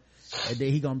more, and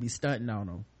then he gonna be stunting on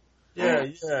him. Yeah.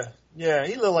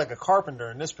 He looked like a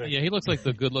carpenter in this picture. Yeah, he looks like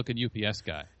the good-looking UPS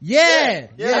guy. Yeah.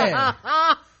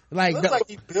 Like looks like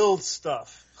he builds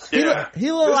stuff. He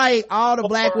look like all the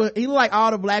black women. He look like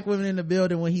all the black women in the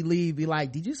building when he leave. Be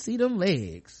like, did you see them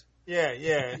legs? Yeah.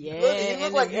 Yeah, He and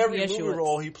looked like the every UPS movie shorts.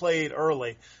 role he played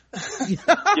early.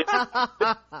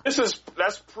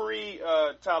 That's pre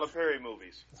Tyler Perry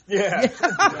movies. Yeah.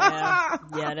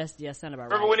 Yeah, sound about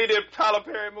Remember right. when he did Tyler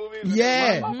Perry movies? And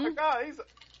Yeah. it was like, oh my god,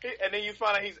 and then you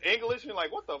find out he's English, and you're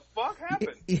like, what the fuck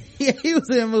happened? Yeah, he was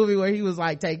in a movie where he was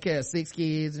like taking care of 6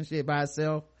 kids and shit by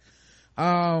himself.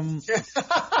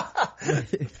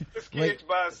 His kids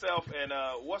by himself, and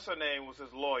what's her name was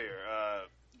his lawyer,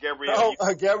 Gabrielle.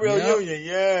 Gabrielle Yep. Union.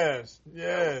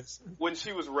 Yes. When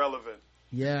she was relevant.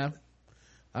 Yeah.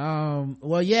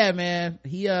 Well, yeah, man,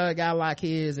 he got a lot of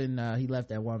kids and he left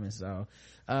that woman. So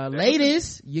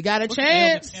ladies, you got a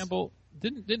chance. Naomi Campbell,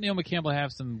 didn't Naomi Campbell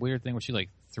have some weird thing where she like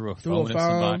threw a phone at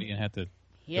somebody and had to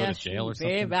go to jail or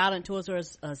something? Very violent towards her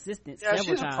assistant several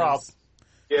she's times. a problem.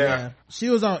 Yeah, she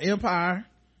was on Empire.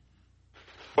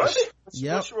 What?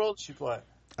 Yep. Which role did she play?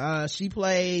 She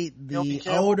played Naomi the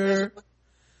Campbell, older, basically?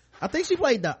 I think she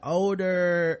played the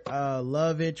older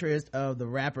love interest of the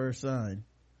rapper's son.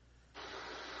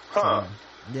 Huh.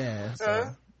 Yeah.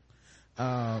 So,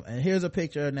 and here's a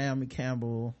picture of Naomi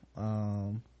Campbell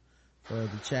for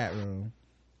the chat room.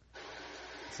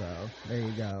 So there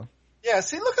you go. Yeah,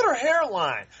 see, look at her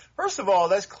hairline. First of all,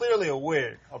 that's clearly a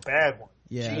wig, a bad one.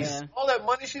 Yeah. Yeah. All that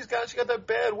money she got that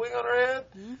bad wig on her head.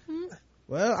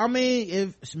 Well, I mean,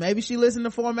 if maybe she listened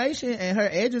to Formation and her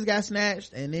edges got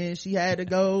snatched and then she had to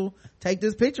go take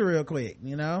this picture real quick,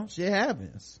 shit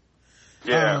happens.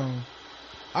 Yeah.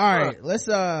 All right, let's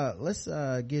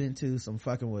get into some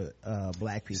fucking with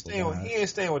black people. He ain't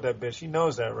staying with that bitch. He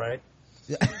knows that, right?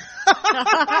 He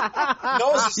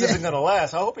knows this isn't gonna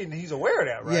last. I hope he's aware of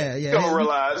that, right? Yeah. He gonna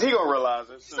realize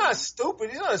it. He's not stupid.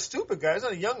 He's not a stupid guy. He's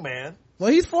not a young man.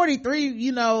 Well, he's 43.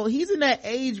 He's in that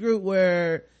age group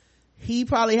where he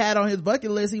probably had on his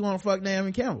bucket list he want to fuck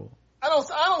Naomi Campbell. I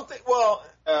don't think. Well,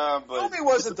 but Naomi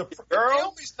wasn't the girl.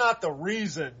 Naomi's not the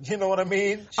reason. You know what I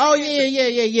mean? Oh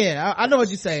yeah. I know what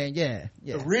you're saying. Yeah.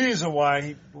 The reason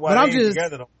why But I'm they ain't just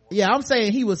together no more. yeah. I'm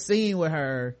saying he was seen with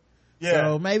her. Yeah.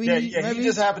 So maybe he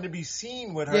just happened to be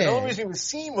seen with her. Yeah. The only reason he was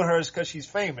seen with her is because she's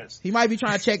famous. He might be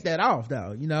trying to check that off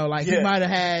though. He Yeah. might have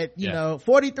had,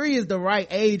 43 is the right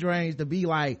age range to be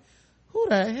like, who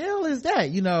the hell is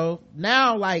that?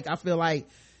 Now like, I feel like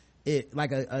it,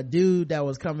 like a dude that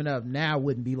was coming up now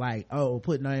wouldn't be like, oh,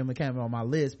 put Naomi Campbell on my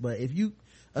list. But if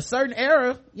a certain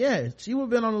era, yeah, she would have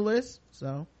been on the list.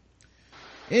 So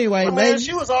anyway, Man,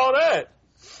 she was all that.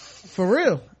 for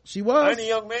real. She I was. ain't a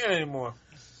young man anymore.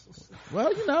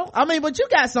 Well, but you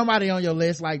got somebody on your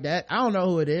list like that. I don't know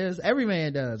who it is. Every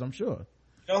man does, I'm sure.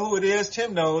 You know who it is?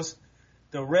 Tim knows.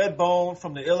 The red bone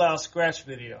from the Ill Out Scratch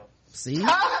video. See? with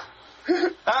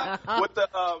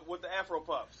the Afro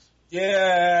puffs.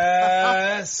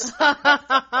 Yes.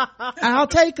 I'll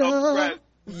take her. Right.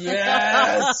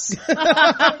 Yes.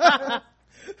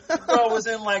 The girl was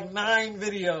in like 9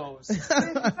 videos.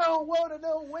 Don't want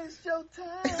to waste your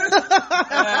time.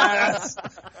 Yes.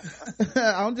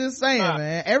 I'm just saying,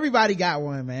 man. Everybody got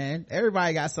one, man.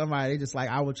 Everybody got somebody. They just like,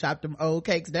 I will chop them old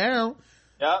cakes down.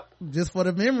 Yep. Just for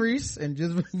the memories and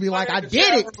just be like, I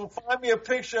did it. Find me a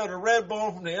picture of the red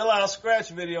bone from the Ill Out Scratch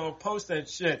video and post that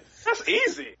shit. That's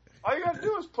easy. All you gotta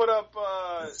do is put up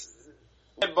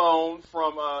Red Bone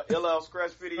from Ill Out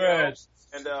Scratch video, Scratch.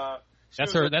 and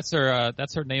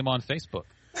That's her name on Facebook.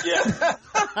 yeah.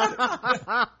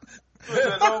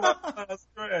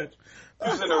 Scratch.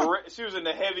 She was in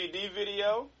the Heavy D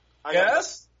video.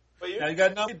 Yes. But Now you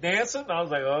got nothing dancing. I was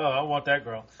like, oh, I want that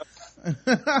girl.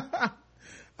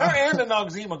 Her and the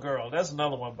Noxzema girl. That's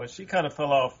another one, but she kind of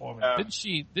fell off for me.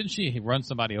 Didn't she run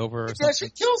somebody over or Yeah, something? she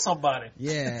killed somebody.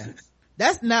 Yeah.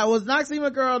 Was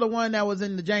Noxzema girl the one that was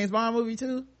in the James Bond movie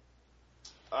too?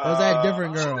 Or was that a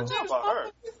different girl? How about her?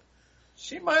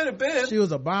 She might have been. She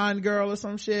was a Bond girl or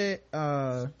some shit.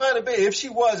 Might have been. If she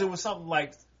was, it was something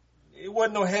like, it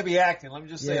wasn't no heavy acting. Let me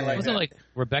just say it like Wasn't that. it like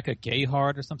Rebecca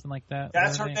Gayheart or something like that?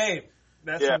 That's her name.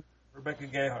 That's Yeah. her, Rebecca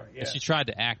Gayheart. Yeah. And she tried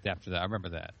to act after that. I remember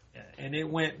that. Yeah. And it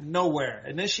went nowhere.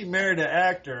 And then she married an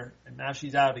actor, and now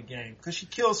she's out of the game because she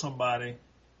killed somebody.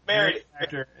 Married an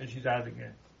actor, and she's out of the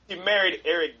game. She married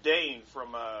Eric Dane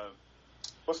from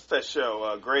what's that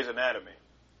show? Grey's Anatomy.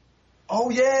 Oh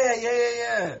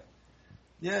yeah.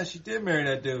 Yeah, she did marry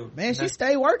that dude. Man, she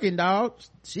stay working, dog.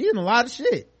 She in a lot of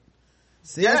shit.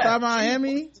 CSI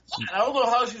Miami. I don't know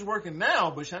how she's working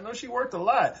now, but I know she worked a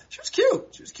lot. She was cute.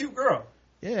 She was a cute girl.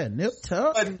 Yeah, Nip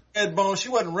Tuck. She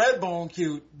wasn't Redbone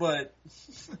cute, but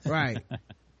Right.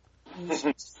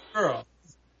 girl.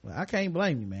 Well, I can't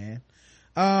blame you, man.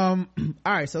 All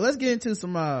right, so let's get into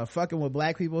some fucking with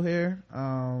black people here.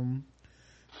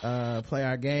 Play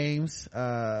our games.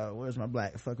 Where's my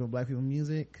fucking with black people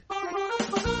music?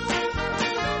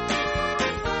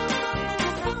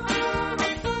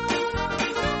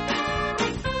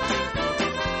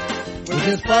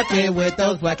 We're just fucking with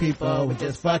those black people. We're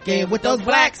just fucking with those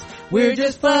blacks. We're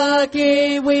just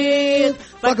fucking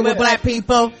with black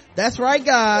people. That's right,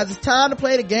 guys. It's time to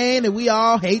play the game that we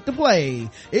all hate to play.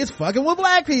 It's fucking with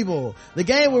black people. The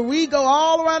game where we go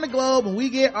all around the globe and we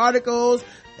get articles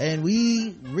and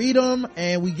we read them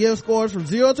and we give scores from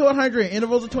 0 to 100 in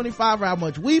intervals of 25 for how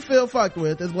much we feel fucked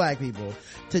with as black people.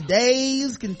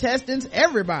 Today's contestants,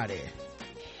 everybody.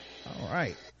 All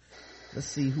right. Let's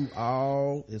see who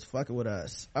all is fucking with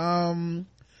us.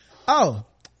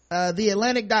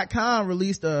 TheAtlantic.com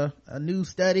released a new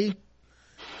study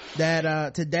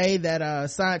that today that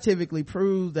scientifically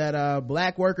proves that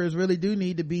black workers really do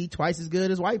need to be twice as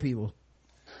good as white people.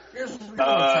 Here's what we're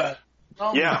gonna try. I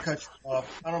don't mean to cut you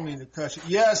off. I don't mean to cut you.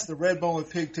 Yes, the red bone with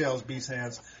pigtails, beast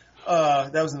hands.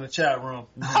 That was in the chat room.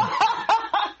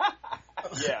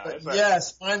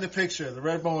 Yes, find the picture. The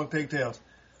red bone with pigtails.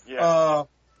 Yeah.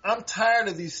 I'm tired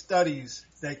of these studies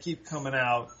that keep coming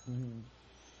out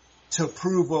to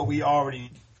prove what we already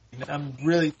know. I'm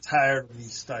really tired of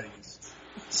these studies.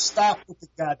 Stop with the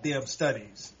goddamn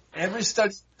studies. Every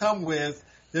study you come with,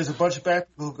 there's a bunch of black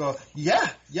people who go,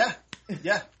 yeah. You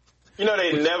know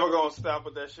they never gonna stop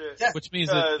with that shit. Yeah. Which means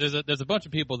that there's a bunch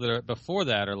of people that are before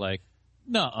that are like,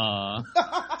 nuh-uh.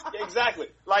 Exactly.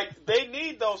 Like, they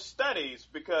need those studies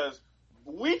because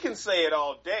we can say it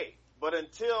all day. But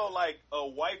until, like, a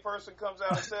white person comes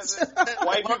out and says it,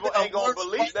 white people ain't gonna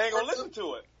believe, they ain't gonna listen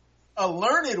to it. A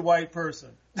learned white person.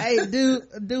 Hey, do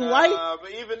white? But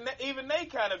even they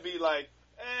kind of be like,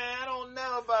 I don't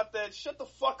know about that. Shut the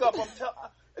fuck up.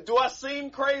 Do I seem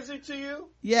crazy to you?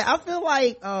 Yeah, I feel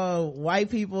like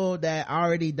white people that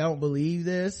already don't believe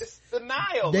this, it's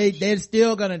denial. They're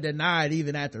still gonna deny it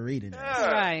even after reading it.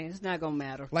 Yeah. Right, it's not gonna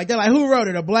matter. Like they're like, who wrote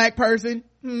it? A black person?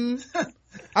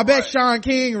 I bet Sean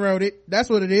King wrote it. That's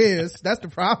what it is. That's the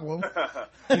problem. But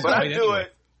I do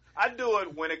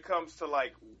it when it comes to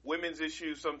like women's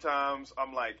issues. Sometimes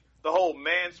I'm like, the whole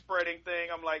man spreading thing,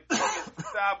 I'm like,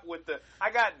 stop with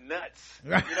I got nuts. You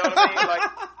know what I mean? Like,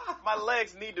 my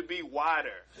legs need to be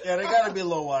wider. Yeah, they gotta be a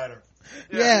little wider.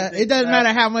 Yeah, it doesn't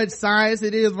matter how much science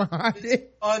it is behind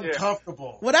it.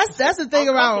 Uncomfortable. Well, that's the thing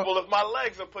about. Uncomfortable if my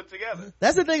legs are put together.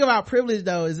 That's the thing about privilege,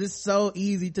 though, is it's so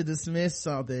easy to dismiss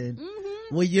something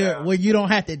when you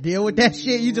don't have to deal with that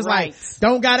shit. You just like,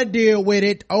 don't gotta deal with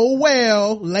it. Oh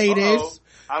well, ladies.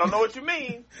 I don't know what you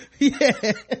mean. Yeah.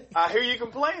 I hear you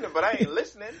complaining, but I ain't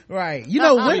listening. Right. You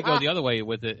know, you go the other way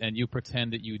with it and you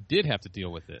pretend that you did have to deal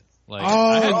with it. Like,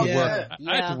 I had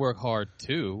to work hard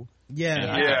too. Yeah. And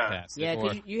I got past it. Yeah,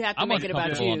 because you have to make it about you.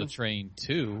 I'm uncomfortable on the train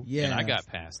too. Yeah. And I got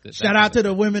past it. Shout out to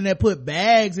the women that put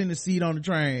bags in the seat on the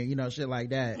train, you know, shit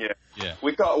like that. Yeah. Yeah.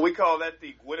 We call that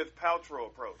the Gwyneth Paltrow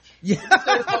approach. Yeah.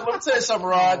 Let me tell you something,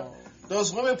 Rod.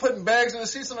 Those women putting bags in the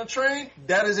seats on the train,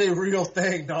 that is a real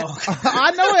thing, dog.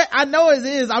 I know it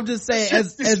is. I'm just saying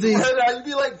as you'd be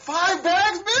like, 5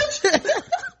 bags, bitch?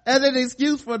 As an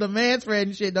excuse for the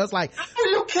manspreading shit. That's like, how are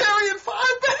you carrying 5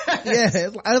 bags? Yeah,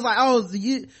 it's like,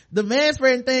 the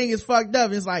manspreading thing is fucked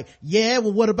up. It's like, yeah,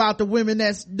 well, what about the women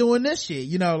that's doing this shit?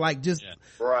 You know, like just,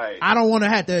 right. I don't want to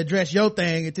have to address your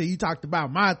thing until you talked about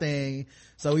my thing,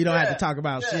 so we don't have to talk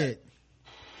about shit.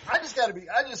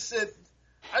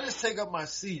 I just take up my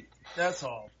seat. That's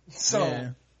all.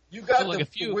 So you got the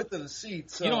width of the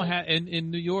seat. So. You don't have in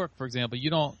New York, for example.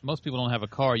 Most people don't have a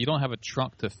car. You don't have a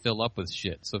trunk to fill up with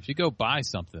shit. So if you go buy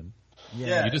something, you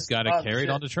just got to carry it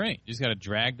on the train. You just got to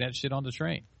drag that shit on the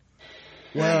train.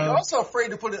 Well, you're also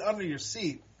afraid to put it under your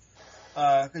seat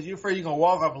because you're afraid you're gonna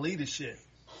walk off and leave the shit.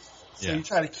 So you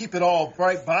try to keep it all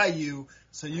right by you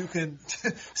so you can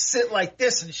sit like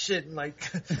this and shit and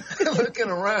like looking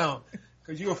around.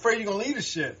 Because you're afraid you're going to leave the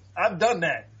shit. I've done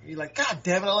that. You're like, God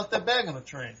damn it, I left that bag on the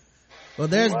train. Well,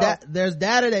 there's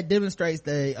data that demonstrates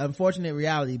the unfortunate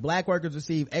reality. Black workers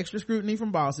receive extra scrutiny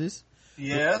from bosses.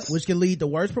 Yes. Which can lead to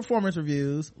worse performance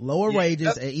reviews, lower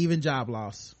wages, and even job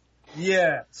loss.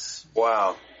 Yes.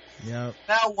 Wow. Yep.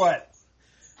 Now what?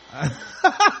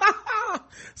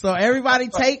 So everybody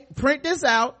print this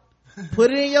out, put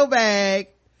it in your bag,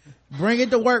 bring it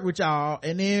to work with y'all,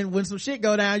 and then when some shit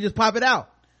go down, just pop it out.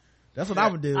 That's what I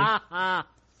would do.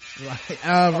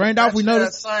 Randolph, we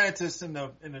noticed that scientist in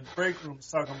the break room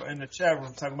in the chat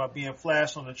room talking about being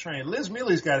flashed on the train. Liz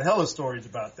Mealy's got hella stories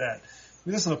about that.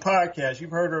 We listen to the podcast.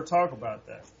 You've heard her talk about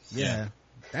that. Yeah.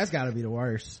 That's got to be the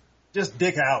worst. Just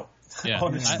dick out. Yeah,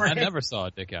 on the train. I never saw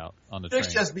a dick out on the train.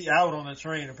 Dicks just be out on the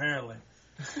train, apparently.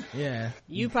 Yeah.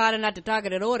 You probably not the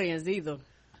targeted audience either.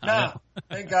 Nah,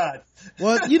 thank God.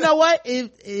 Well, you know what?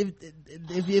 If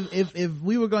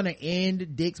we were going to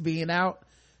end dicks being out,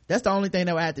 that's the only thing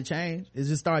that would have to change is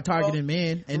just start targeting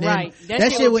men, and then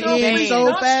that shit would end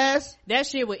so fast. That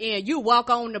shit would end. You walk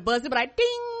on the bus, it be like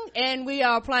ding, and we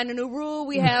are applying a new rule.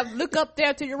 We have look up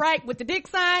there to your right with the dick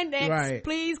sign. Next,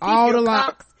 please keep your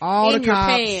cocks in your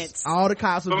pants. All the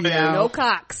cops will be out. No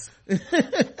cocks.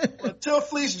 Until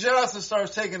Fleece Johnson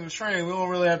starts taking the train, we won't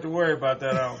really have to worry about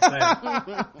that, I don't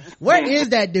think. Where is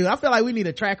that dude? I feel like we need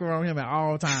a tracker on him at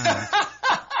all times.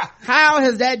 How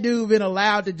has that dude been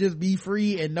allowed to just be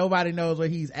free and nobody knows where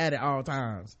he's at all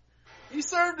times? He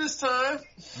served his time.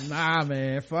 Nah,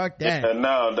 man, fuck that. Yeah,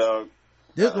 no, dog.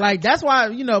 Like, that's why,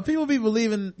 people be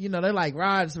believing, they're like,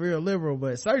 Rod's real liberal,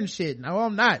 but certain shit, no,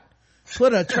 I'm not.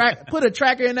 Put a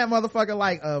tracker in that motherfucker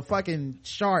like a fucking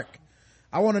shark.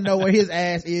 I want to know where his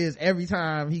ass is every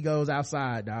time he goes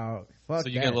outside, dog. Fuck so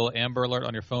you that. get a little Amber Alert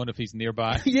on your phone if he's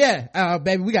nearby. Yeah,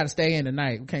 baby, we got to stay in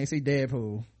tonight. We can't see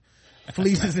Deadpool.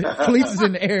 Fleece is in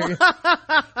the area.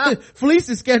 Fleece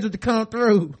is scheduled to come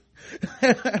through.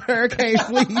 Hurricane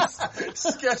Fleece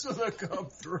scheduled to come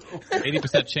through.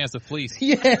 80% chance of Fleece.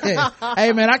 Yeah.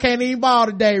 Hey man, I can't even ball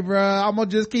today, bro. I'm gonna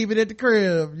just keep it at the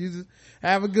crib. You just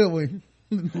have a good one.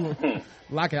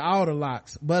 Locking all the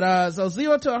locks. But so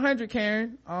 0 to 100,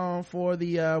 Karen, for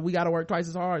the we gotta work twice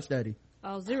as hard study.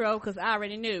 0, because I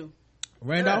already knew.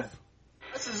 Randolph? Yeah.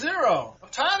 That's a 0. I'm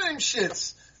tired of them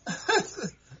shits.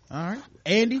 All right.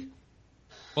 Andy?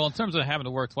 Well, in terms of having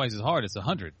to work twice as hard, it's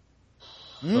 100.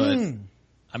 But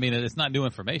I mean, it's not new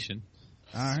information.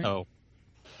 All right. So.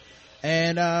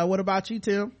 And what about you,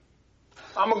 Tim?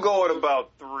 I'm gonna go at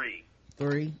about 3.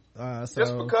 3.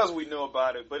 Just because we know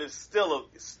about it, but we still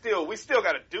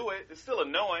got to do it. It's still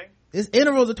annoying. It's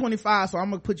intervals of 25, so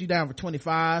I'm gonna put you down for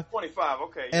 25. 25,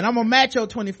 okay. And I'm gonna match your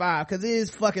 25 because it is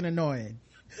fucking annoying.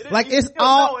 It's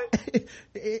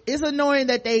annoying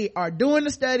that they are doing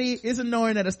the study. It's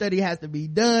annoying that a study has to be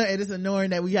done, and it's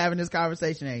annoying that we having this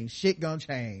conversation. Ain't shit gonna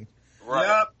change. Right.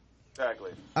 Yep.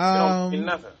 Exactly. Don't mean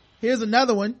nothing. Here's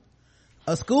another one.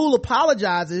 A school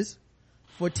apologizes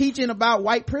for teaching about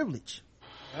white privilege.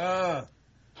 Can't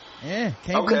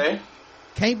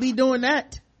be doing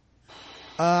that.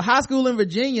 High school in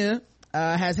Virginia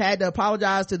has had to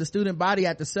apologize to the student body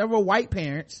after several white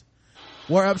parents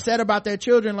were upset about their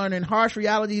children learning harsh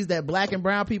realities that black and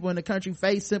brown people in the country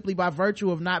face simply by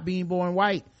virtue of not being born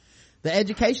white. The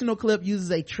educational clip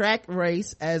uses a track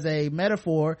race as a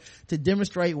metaphor to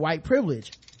demonstrate white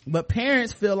privilege, but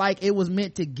parents feel like it was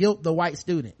meant to guilt the white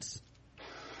students.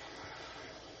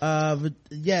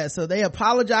 So they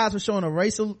apologize for showing a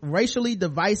racially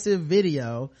divisive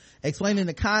video explaining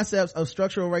the concepts of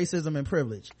structural racism and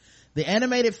privilege. The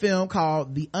animated film,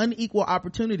 called The Unequal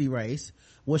Opportunity Race,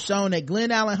 was shown at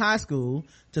Glen Allen High School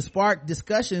to spark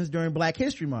discussions during Black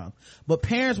History Month, but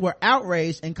parents were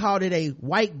outraged and called it a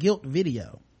white guilt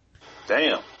video.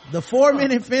 Damn. The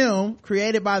 4-minute film,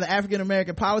 created by the African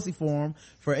American Policy Forum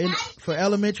for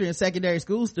elementary and secondary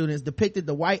school students, depicted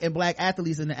the white and black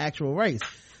athletes in the actual race.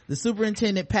 The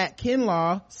superintendent, Pat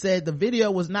Kinlaw, said the video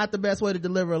was not the best way to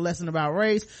deliver a lesson about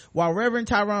race, while Reverend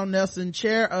Tyrone Nelson,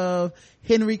 chair of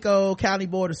Henrico County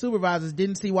Board of Supervisors,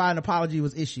 didn't see why an apology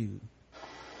was issued.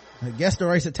 I guess the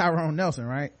race of Tyrone Nelson,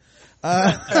 right?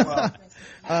 Other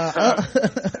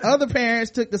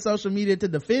parents took to social media to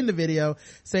defend the video,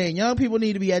 saying young people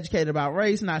need to be educated about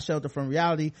race, not sheltered from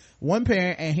reality. One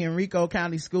parent and Henrico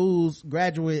County Schools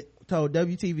graduate told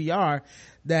WTVR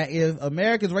that if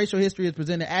America's racial history is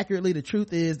presented accurately, the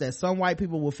truth is that some white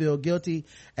people will feel guilty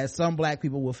as some black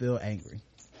people will feel angry.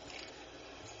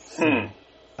 0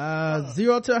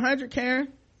 to 100,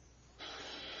 Karen?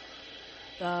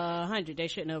 100. They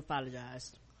shouldn't have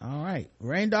apologized. All right.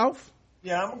 Randolph?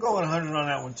 Yeah, I'm gonna go with 100 on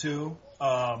that one too.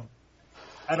 I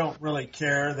don't really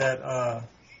care that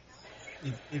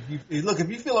if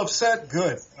you feel upset,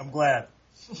 good. I'm glad.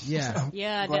 Yeah.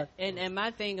 Yeah, and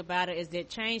my thing about it is that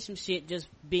change some shit just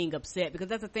being upset, because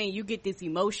that's the thing, you get this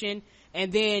emotion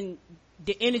and then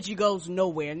the energy goes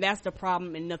nowhere, and that's the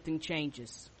problem, and nothing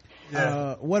changes.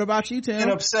 Yeah. What about you, Tim? Being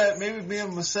upset, maybe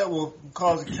being upset will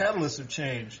cause a catalyst of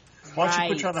change. Why don't you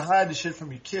quit trying to hide the shit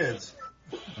from your kids?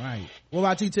 Right. What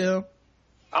about you, Tim?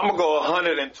 I'm gonna go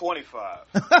 125.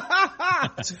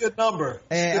 That's a good number.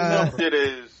 It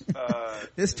is.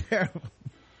 It's terrible.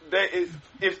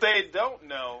 If they don't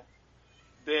know,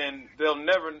 then they'll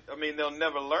never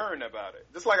learn about it.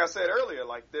 Just like I said earlier,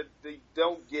 like if they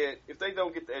don't get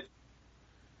the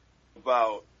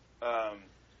about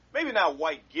maybe not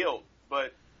white guilt,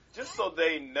 but just so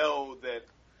they know that,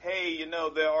 hey,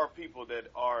 there are people that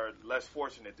are less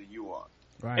fortunate than you are.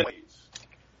 Right.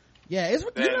 Yeah, it's,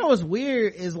 you know what's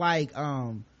weird is like,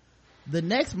 the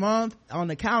next month on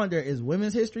the calendar is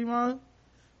Women's History Month,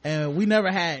 and we never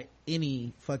had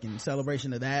any fucking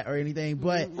celebration of that or anything,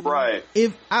 but right.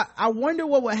 If I wonder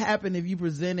what would happen if you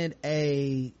presented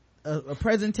a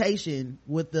presentation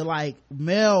with the like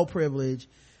male privilege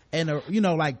and you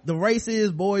know, like the race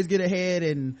is boys get ahead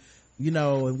and you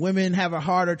know, and women have a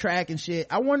harder track and shit.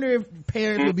 I wonder if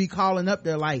parents would be calling up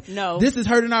there like, no, this is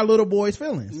hurting our little boys'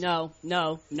 feelings. No. I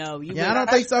don't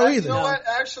think so either. You know what?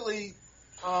 Actually,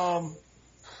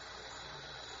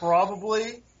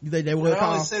 probably. You think they would I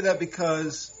only say that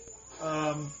because,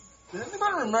 does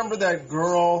anybody remember that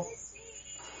girl?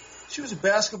 She was a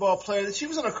basketball player. She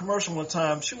was in a commercial one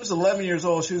time. She was 11 years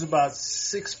old. She was about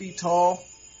 6 feet tall.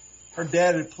 Her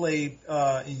dad had played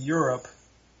in Europe,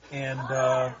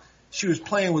 and she was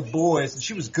playing with boys, and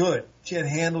she was good. She had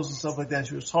handles and stuff like that, and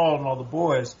she was taller than all the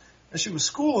boys. And she was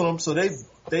schooling them, so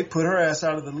they put her ass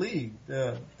out of the league.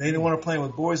 They didn't want her playing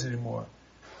with boys anymore.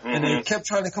 And they kept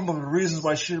trying to come up with reasons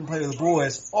why she didn't play with the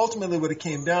boys. Ultimately, what it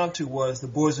came down to was the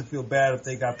boys would feel bad if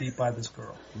they got beat by this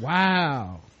girl.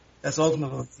 Wow. That's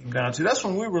ultimately what it came down to. That's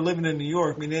when we were living in New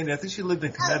York. Me and Andy, I think she lived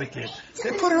in Connecticut.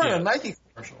 They put her in a Nike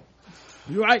commercial.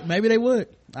 You're right. Maybe they would.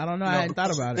 I don't know. I hadn't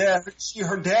thought about it. Yeah,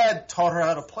 her dad taught her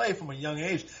how to play from a young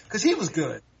age because he was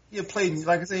good. He had played,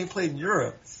 like I said, he played in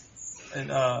Europe,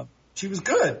 and she was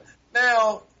good.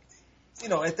 Now, you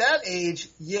know, at that age,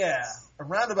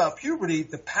 around about puberty,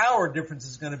 the power difference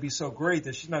is going to be so great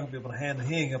that she's not going to be able to handle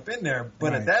hanging up in there.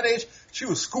 But at that age, she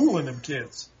was schooling them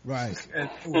kids. Right. And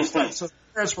it was like, so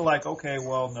parents were like, okay,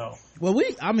 well, no. Well,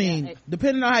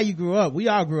 depending on how you grew up, we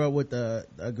all grew up with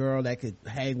a girl that could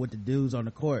hang with the dudes on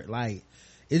the court. Like,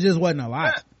 it just wasn't a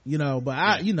lot, you know, but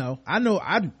I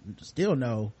still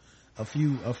know a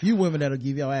few women that'll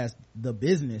give your ass the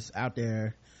business out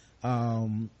there.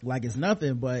 Like it's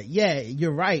nothing, but yeah,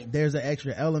 you're right. There's an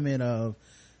extra element of,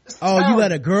 you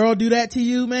let a girl do that to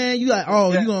you, man. You like,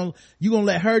 you gonna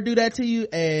let her do that to you.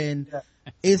 And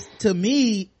it's, to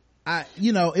me,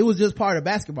 it was just part of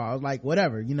basketball. I was like,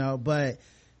 whatever, you know, but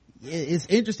it's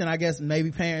interesting. I guess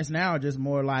maybe parents now are just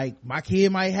more like, my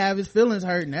kid might have his feelings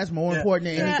hurt, and that's more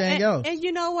important than anything else. And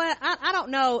you know what? I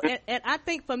don't know. And I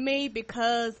think for me,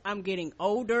 because I'm getting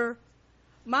older,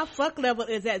 my fuck level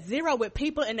is at 0 with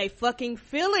people and they fucking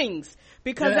feelings.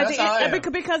 Because at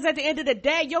the end of the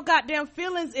day, your goddamn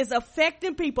feelings is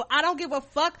affecting people. I don't give a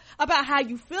fuck about how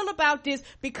you feel about this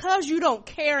because you don't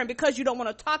care and because you don't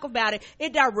want to talk about it.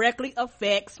 It directly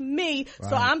affects me.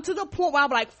 Right. So I'm to the point where I'm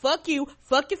like, fuck you,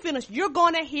 fuck your feelings. You're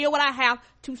going to hear what I have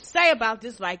to say about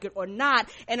this, like it or not.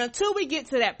 And until we get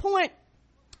to that point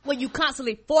where you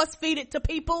constantly force feed it to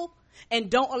people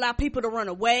and don't allow people to run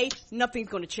away, nothing's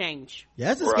going to change. Yeah,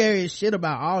 that's the scariest shit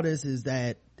about all this, is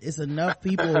that it's enough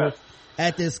people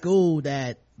at this school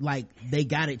that like they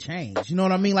got it changed. You know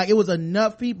what I mean? Like, it was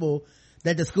enough people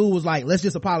that the school was like, let's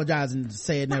just apologize and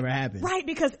say it never happened. Right,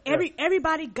 because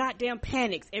everybody goddamn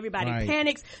panics. Everybody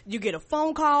panics. You get a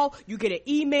phone call, you get an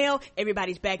email,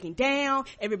 everybody's backing down,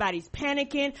 everybody's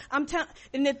panicking.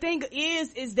 And the thing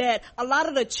is that a lot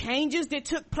of the changes that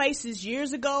took place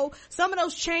years ago, some of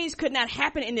those changes could not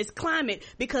happen in this climate,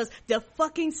 because the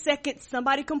fucking second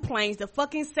somebody complains, the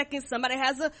fucking second somebody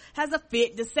has a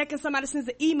fit, the second somebody sends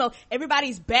an email,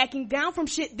 everybody's backing down from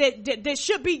shit that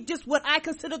should be just what I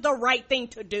consider the right thing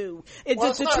to do. It's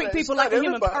just to treat people like a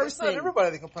human person. It's not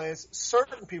everybody that complains.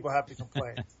 Certain people have to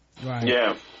complain. Right.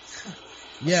 Yeah.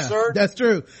 Yeah, that's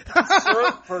true.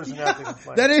 Certain person have to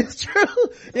complain. That is true.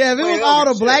 Yeah, if it was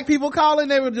all the black people calling,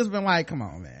 they would just been like, come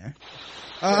on, man.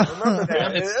 Remember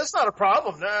that. It's not a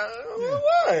problem.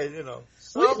 Why? You know.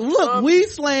 We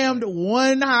slammed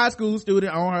one high school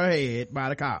student on her head by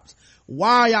the cops.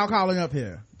 Why are y'all calling up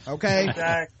here? Okay?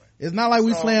 Exactly. It's not like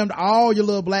we slammed all your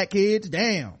little black kids.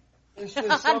 Damn.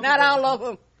 Not all of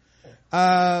them.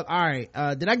 All right.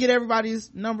 Did I get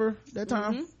everybody's number that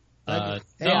time? My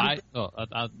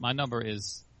number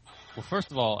is, well,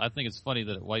 first of all, I think it's funny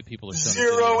that white people are showing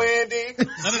 0, Andy. No.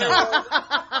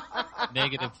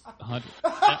 Negative 100.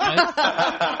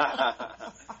 I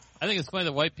think it's funny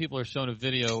that white people are showing a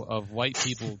video of white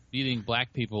people beating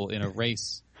black people in a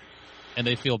race, and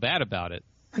they feel bad about it.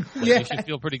 They should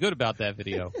feel pretty good about that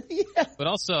video. Yeah. But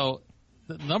also,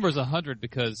 the number's 100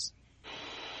 because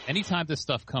anytime this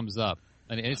stuff comes up,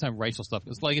 and anytime racial stuff,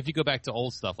 it's like if you go back to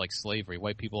old stuff like slavery,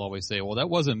 white people always say, well, that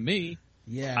wasn't me.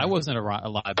 Yeah. I wasn't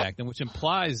alive back then, which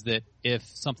implies that if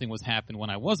something was happened when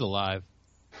I was alive,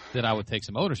 that I would take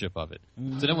some ownership of it.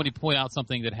 Mm-hmm. So then when you point out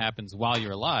something that happens while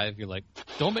you're alive, you're like,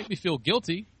 don't make me feel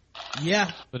guilty.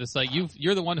 Yeah. But it's like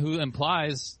you're the one who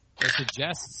implies or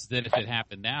suggests that if it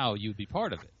happened now, you'd be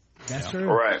part of it. That's true.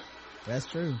 Right. That's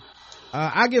true.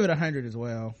 I give it 100 as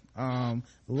well.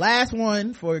 Last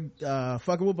one for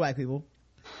fucking with black people.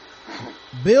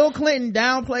 Bill Clinton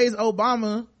downplays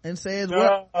Obama and says,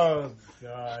 oh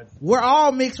God, we're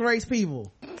all mixed race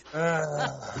people.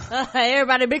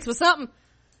 Everybody mixed with something.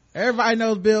 Everybody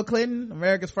knows Bill Clinton,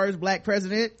 America's first black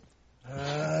president.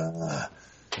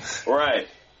 Right.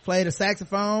 Played a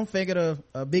saxophone, fingered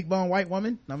a big bone white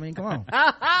woman. I mean, come on.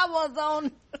 I was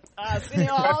on City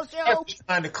Hall show.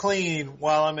 Trying to clean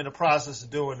while I'm in the process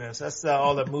of doing this. That's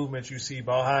all the movement you see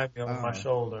behind me on my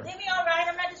shoulder. Leave me all right.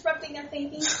 I'm not disrupting your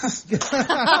thinking.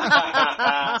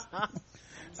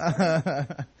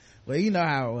 Well, you know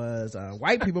how it was.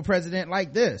 White people president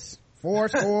like this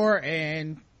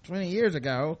 20 years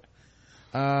ago.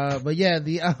 But yeah,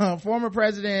 the former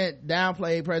president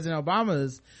downplayed President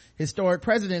Obama's historic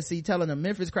presidency, telling the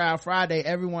Memphis crowd Friday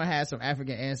everyone has some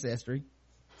African ancestry.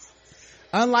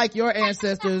 Unlike your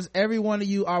ancestors, every one of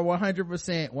you are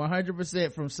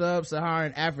 100% from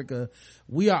sub-Saharan Africa.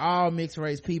 We are all mixed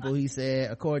race people, he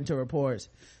said, according to reports.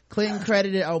 Clinton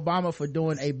credited Obama for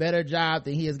doing a better job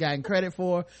than he has gotten credit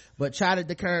for, but chided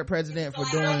the current president for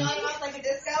doing like a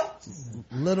disco?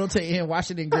 little to end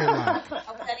Washington gridlock.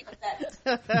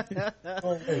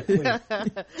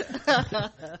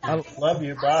 I love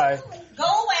you. Bye. Go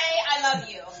away. I love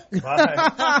you.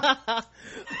 Bye.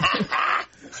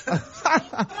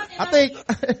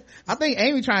 I think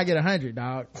Amy trying to get 100,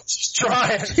 dog. She's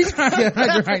trying. She's trying to get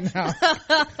 100 right now.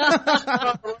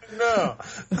 No.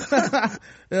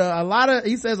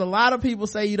 He says a lot of people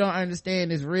say you don't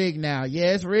understand it's rigged now.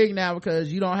 Yeah, it's rigged now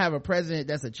because you don't have a president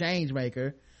that's a change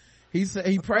maker.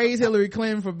 He praised Hillary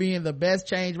Clinton for being the best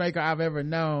change maker I've ever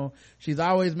known. She's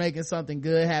always making something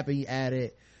good happen, he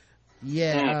added.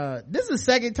 Yeah, this is the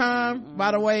second time,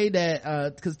 by the way,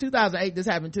 that because 2008 this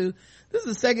happened too. This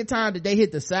is the second time that they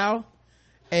hit the South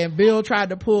and Bill tried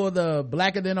to pull the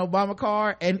blacker than Obama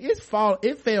card, and it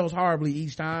fails horribly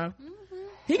each time.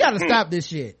 He got to stop this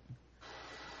shit,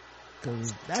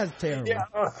 because that's terrible. Yeah.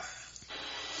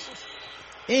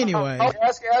 Anyway,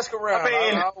 ask around.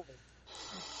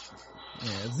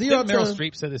 yeah, Meryl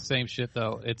Streep said the same shit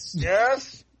though.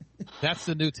 Yes. That's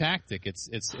the new tactic. It's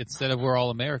instead of we're all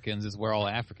Americans, it's we're all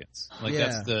Africans. Like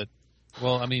that's the.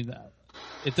 Well, I mean,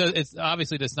 it does. It's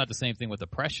obviously that's not the same thing with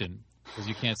oppression, because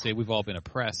you can't say we've all been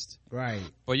oppressed, right?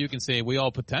 But you can say we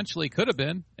all potentially could have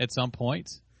been at some point.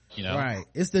 You know, right?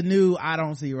 It's the new I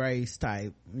don't see race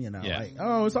type. You know, like,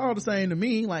 oh, it's all the same to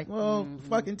me. Like, well,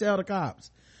 fucking tell the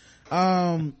cops.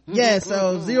 Yeah.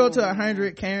 So 0 to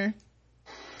 100, Karen.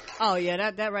 Oh yeah,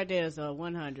 that right there is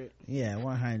 100. Yeah,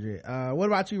 100. What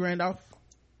about you, Randolph?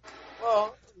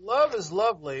 Well, Love is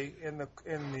Lovely in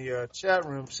the chat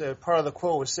room said part of the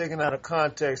quote was taken out of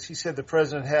context. He said the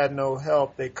president had no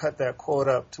help. They cut that quote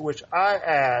up. To which I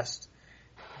asked,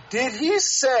 did he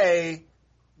say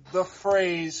the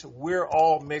phrase "we're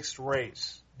all mixed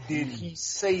race"? Did he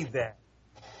say that?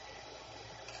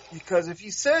 Because if he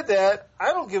said that,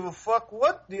 I don't give a fuck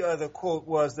what the other quote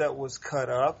was that was cut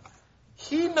up.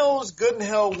 He knows good and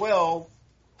hell well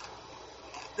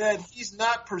that he's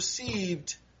not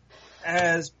perceived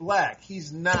as black.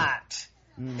 He's not.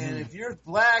 And if you're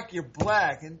black, you're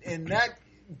black. And that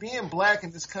being black in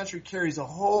this country carries a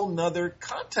whole nother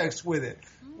context with it.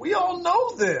 We all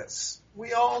know this.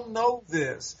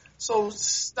 So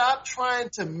stop trying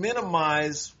to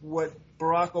minimize what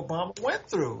Barack Obama went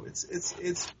through.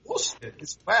 It's bullshit.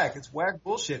 It's whack. It's whack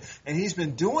bullshit. And he's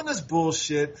been doing this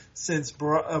bullshit since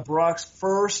Barack's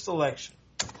first election.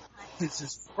 It's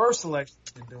his first election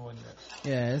he's been doing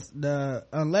this. Yeah,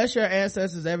 unless your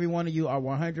ancestors, every one of you, are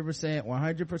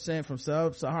 100% from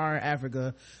sub-Saharan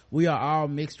Africa, we are all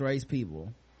mixed race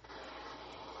people.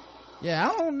 Yeah,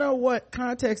 I don't know what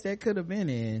context that could have been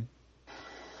in.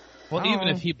 Well, even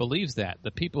if he believes that,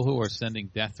 the people who are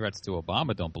sending death threats to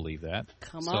Obama don't believe that.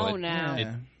 Come on now.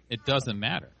 It doesn't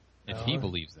matter if he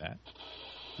believes that.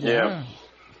 Yeah.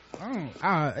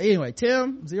 Anyway,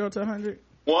 Tim, 0 to 100.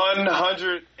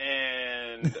 100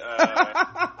 and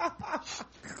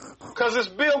because it's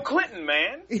Bill Clinton,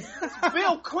 man. It's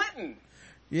Bill Clinton.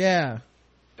 Yeah.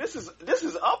 This is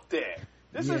up there.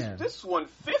 This is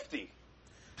 150.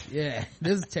 Yeah,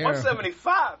 this is terrible.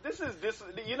 175. This.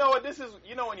 You know what this is?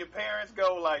 You know when your parents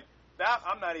go like,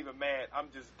 I'm not even mad. I'm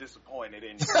just disappointed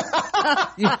in you.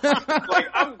 Like,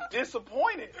 I'm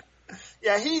disappointed.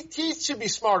 Yeah, he should be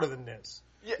smarter than this.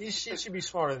 Yeah. He should be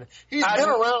smarter than this. He's been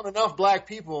around enough black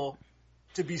people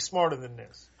to be smarter than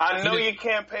this. I know you're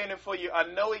campaigning for you. I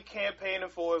know he's campaigning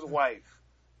for his wife.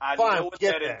 I know what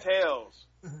that entails.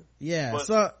 Yeah.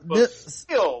 But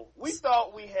still, we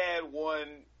thought we had one.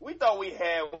 We thought we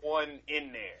had one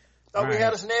in there. Thought we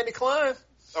had us Nandy Klein.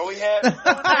 So we had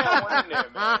one in there,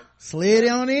 man. Slid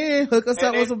on in, hook us And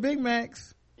up with then- some Big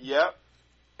Macs. Yep.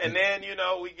 And then,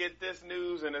 we get this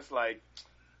news and it's like,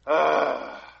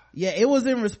 Yeah, it was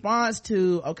in response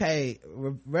to,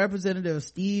 Representative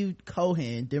Steve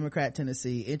Cohen, Democrat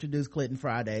Tennessee, introduced Clinton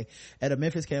Friday at a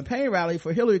Memphis campaign rally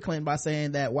for Hillary Clinton by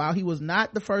saying that while he was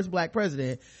not the first black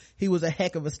president, he was a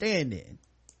heck of a stand-in.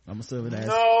 I'm assuming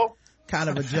that's kind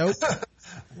of a joke.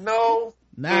 No.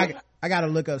 Now I gotta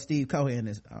look up Steve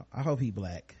Cohen. I hope he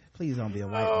black. Please don't be a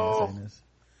white man saying this.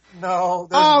 No.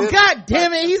 Oh, God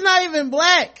damn it. He's not even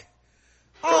black.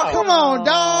 Oh, come on,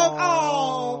 dog.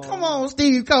 Oh, come on,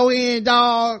 Steve Cohen,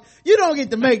 dog. You don't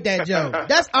get to make that joke.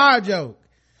 That's our joke.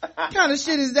 What kind of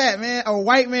shit is that, man? A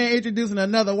white man introducing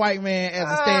another white man as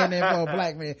a stand-in for a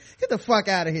black man. Get the fuck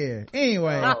out of here.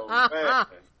 Anyway,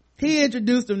 he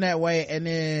introduced him that way, and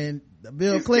then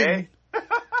Bill Clinton.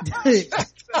 Gay?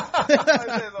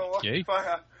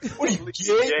 What are you,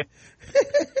 gay?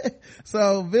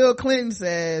 So Bill Clinton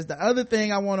says, the other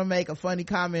thing I want to make a funny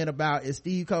comment about is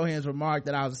Steve Cohen's remark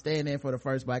that I was a stand-in for the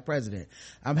first black president.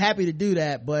 I'm happy to do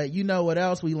that, but you know what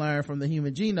else we learned from the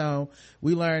human genome?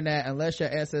 We learned that unless your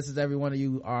ancestors, every one of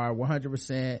you, are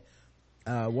 100%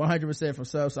 from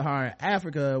sub-Saharan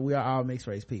Africa, we are all mixed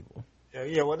race people.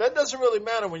 Yeah, well, that doesn't really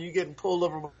matter when you're getting pulled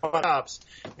over by cops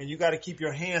and you got to keep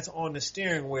your hands on the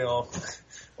steering wheel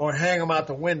or hang them out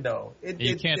the window.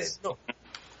 You can't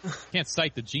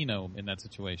cite the genome in that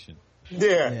situation.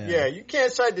 Yeah, you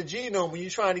can't cite the genome when you're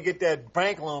trying to get that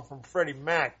bank loan from Freddie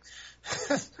Mac,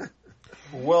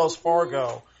 Wells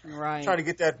Fargo. Right. Trying to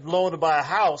get that loan to buy a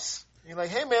house. You're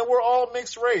like, hey man, we're all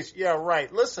mixed race. Yeah, right.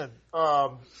 Listen,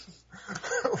 we're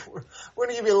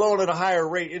gonna give you a loan at a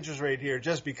higher interest rate here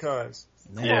just because.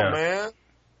 Come on, man.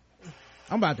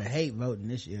 I'm about to hate voting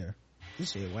this year.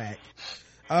 This shit whack.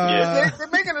 They're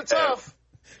making it tough.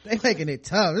 They making it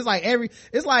tough.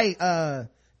 It's like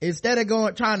instead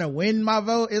of trying to win my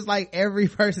vote, it's like every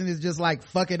person is just like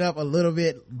fucking up a little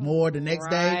bit more the next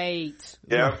day.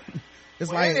 Yeah.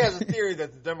 It's Andy has a theory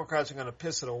that the Democrats are going to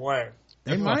piss it away.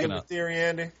 They might. Give a theory,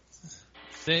 Andy.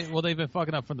 They've been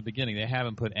fucking up from the beginning. They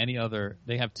haven't put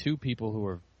they have two people who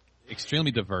are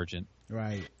extremely divergent.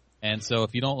 Right. And so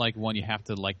if you don't like one, you have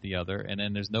to like the other. And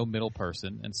then there's no middle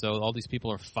person. And so all these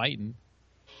people are fighting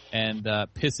and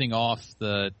pissing off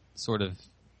the sort of,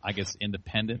 I guess,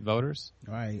 independent voters.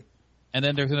 Right. And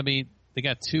then they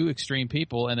got two extreme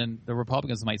people, and then the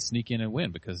Republicans might sneak in and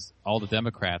win because all the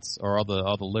Democrats or all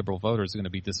the liberal voters are going to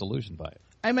be disillusioned by it.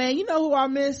 Hey man, you know who I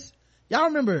miss? Y'all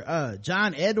remember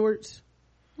John Edwards?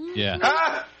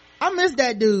 Yeah. I miss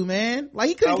that dude, man. Like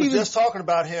he couldn't keep I was just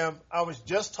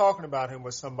talking about him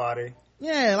with somebody.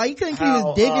 Yeah, like he couldn't keep his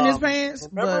dick in his pants.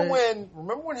 Remember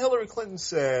when Hillary Clinton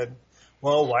said,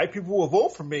 well, white people will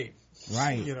vote for me.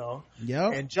 Right.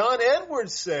 Yep. And John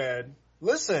Edwards said,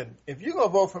 listen, if you're going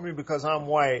to vote for me because I'm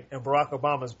white and Barack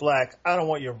Obama's black, I don't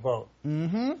want your vote.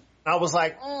 Mm-hmm. I was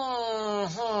like,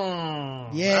 yeah,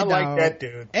 I like that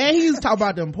dude. And he used to talk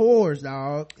about them poors,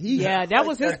 dog. That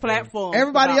was his platform.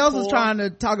 Everybody else was trying to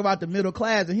talk about the middle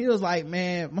class, and he was like,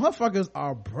 man, motherfuckers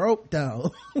are broke,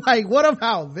 though. Like, what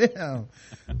about them?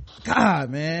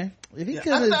 God, man. If he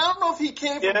could, I don't know if he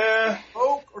came from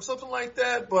broke or something like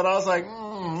that, but I was like,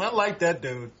 I like that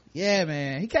dude. Yeah,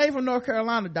 man. He came from North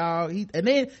Carolina, dog. And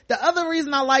then the other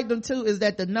reason I liked him too is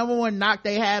that the number one knock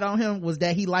they had on him was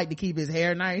that he liked to keep his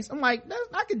hair nice. I'm like,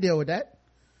 I can deal with that.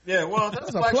 Yeah, well, that's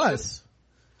a black plus.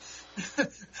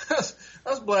 Shit. that's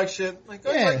black shit. Like,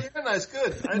 oh, yeah, you're nice,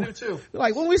 good. I do too.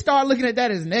 Like when we start looking at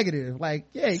that as negative, like,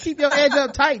 yeah, keep your edge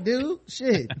up tight, dude.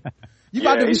 Shit. He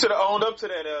should have owned up to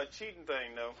that cheating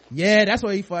thing, though. Yeah, that's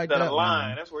where he fucked up. That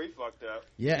line, that's where he fucked up.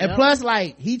 Yeah, and plus,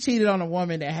 like, he cheated on a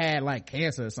woman that had like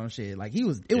cancer or some shit. Like, it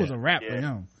was a rap for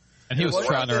him. And he was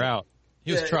trotting her out.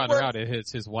 He was trotting her out.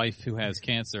 It's his wife who has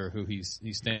cancer, who he's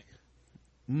staying.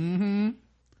 Mm-hmm.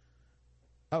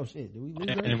 Oh shit! Did we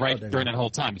lose and right during that whole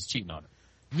time, he's cheating on her.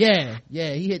 Yeah,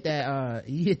 he hit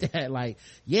that. Like,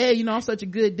 yeah, I'm such a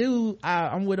good dude.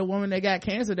 I'm with a woman that got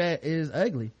cancer that is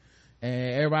ugly.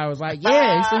 And everybody was like,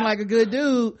 yeah, he seemed like a good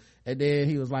dude. And then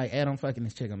he was like, I'm fucking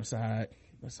this chick on the side.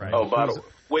 That's right. Oh, by the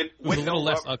way, with a little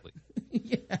less ugly.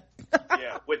 Yeah,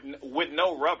 with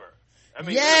no rubber. I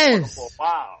mean, yes. For a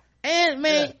while. And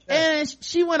man, and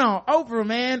she went on Oprah,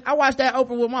 man. I watched that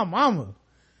Oprah with my mama.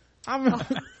 We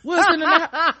were sitting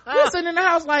in the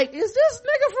house like, is this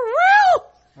nigga for real?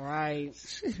 Right.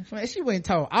 Man, she went and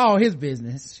told all his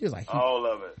business. She was like, all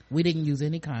of it. We didn't use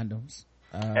any condoms.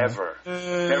 Ever.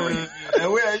 And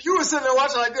you were sitting there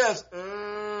watching like this.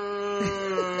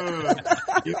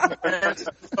 You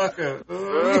motherfucker.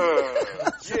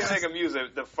 You didn't make him use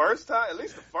it the first time, at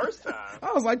least the first time.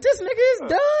 I was like, this nigga is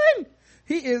done.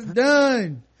 He is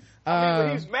done.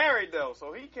 But he's married though,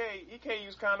 so he can't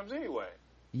use condoms anyway.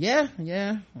 Yeah.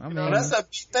 I mean, That's a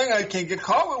thing. I can't get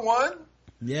caught with one.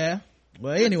 Yeah.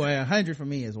 Well, anyway, 100 for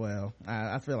me as well.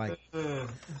 I feel like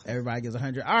everybody gets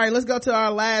 100. All right, let's go to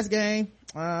our last game.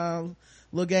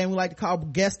 Little game we like to call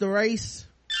Guess the Race.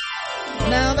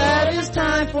 Now that is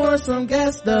time for some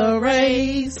Guess the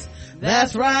Race.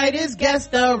 That's right, it's Guess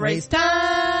the Race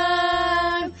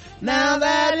time. Now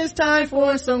that is time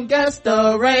for some Guess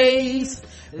the Race.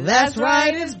 That's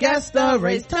right, it's Guess the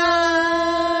Race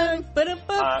time.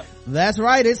 That's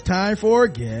right, it's time for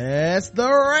Guess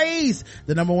the Race,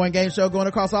 the #1 game show going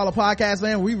across all the podcast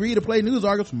land. We read and play news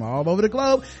articles from all over the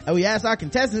globe, and we ask our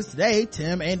contestants today,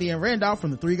 Tim, Andy, and Randolph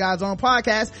from the Three Guys On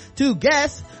podcast, to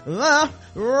guess the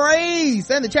race.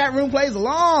 And the chat room plays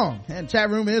along, and the chat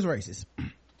room is racist.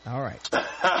 All right.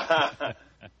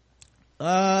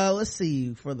 Let's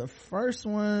see. For the first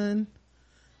one,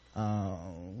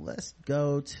 let's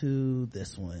go to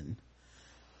this one.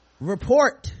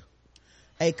 Report: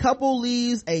 a couple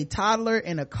leaves a toddler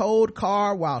in a cold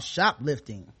car while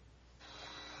shoplifting.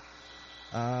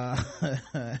 Hey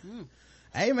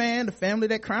man, the family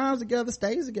that crimes together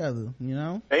stays together, you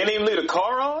know. They didn't even leave the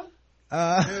car on?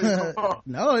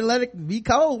 No, they let it be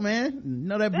cold, man. You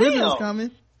know that business coming.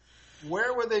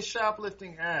 Where were they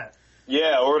shoplifting at?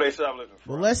 Yeah, or were they shoplifting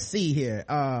from? Well, let's see here.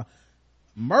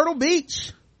 Myrtle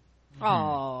Beach.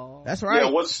 Oh, that's right.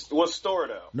 Yeah, what store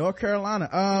though? North Carolina.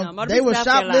 No, they were South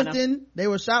shoplifting. Carolina. They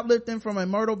were shoplifting from a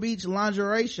Myrtle Beach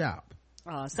lingerie shop.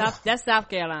 That's South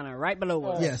Carolina, right below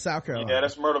us. Yeah, South Carolina. Yeah,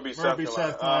 that's Myrtle Beach, South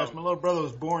Carolina. My little brother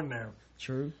was born there.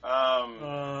 True.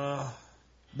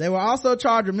 They were also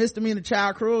charged with misdemeanor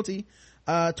child cruelty.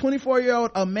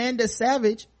 24-year-old Amanda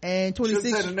Savage and 26.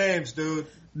 Should say the names, dude.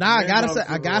 Nah, I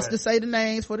got to say the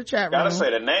names for the chat room. Gotta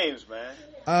say the names, man.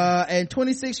 And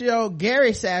 26-year-old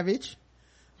Gary Savage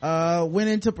went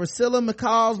into Priscilla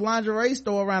McCall's lingerie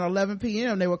store around 11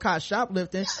 p.m. They were caught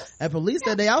shoplifting, and police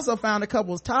said they also found the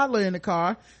couple's toddler in the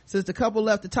car. Since the couple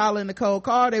left the toddler in the cold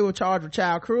car, they were charged with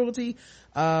child cruelty.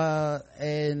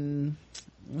 And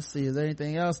let's see, is there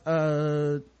anything else?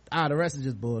 The rest is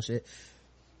just bullshit.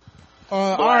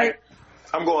 All right,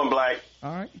 I'm going black.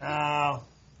 All right.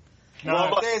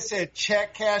 No, if they had said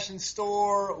check cashing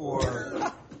store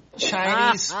or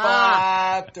Chinese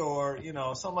spot or,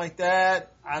 something like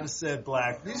that, I'd have said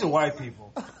black. These are white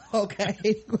people. Okay.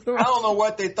 I don't know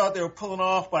what they thought they were pulling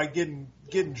off by getting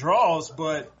draws,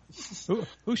 but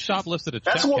who shoplifted a check?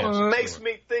 That's what makes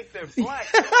me think they're black.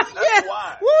 That's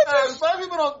why.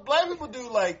 Black people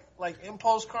do like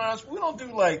impulse crimes. We don't do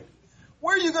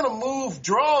where are you gonna move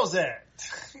draws at?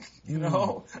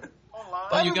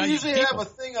 Black people usually have a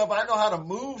thing of I know how to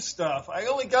move stuff. I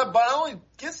only get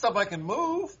stuff I can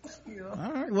move.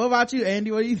 All right. What about you,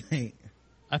 Andy? What do you think?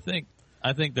 I think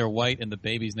they're white, and the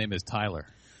baby's name is Tyler.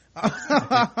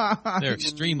 They're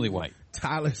extremely white.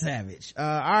 Tyler Savage. All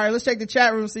right, let's check the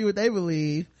chat room, see what they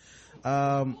believe.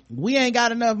 We ain't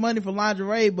got enough money for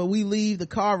lingerie, but we leave the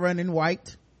car running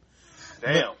white.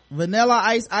 Damn. Vanilla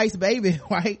Ice Baby,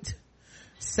 white.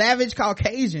 Savage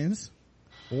Caucasians,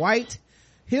 white.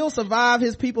 He'll survive.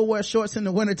 His people wear shorts in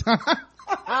the wintertime.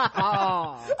 White.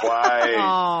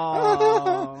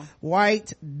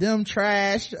 White. Them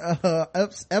trash.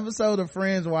 Episode of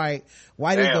Friends, white.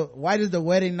 White is the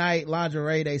wedding night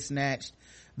lingerie they snatched.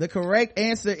 The correct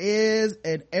answer is,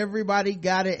 and everybody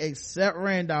got it except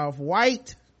Randolph,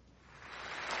 white.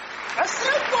 I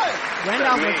said white.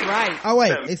 Randolph was right. Oh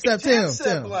wait, except Tim.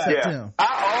 Tim.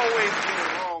 I always get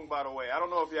it wrong, by the way. I don't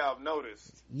know if y'all have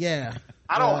noticed. Yeah.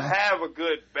 I don't have a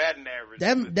good batting average.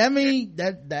 That mean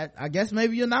that I guess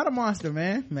maybe you're not a monster,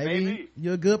 man. Maybe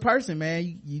you're a good person,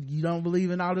 man. You don't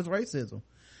believe in all this racism.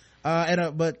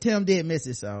 But Tim did miss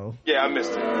it, so. Yeah, I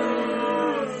missed it. Damn.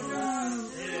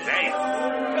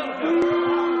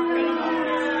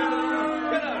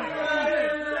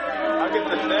 I get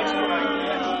the next one,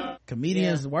 I guess.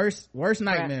 Comedian's worst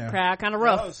nightmare. Crowd kind of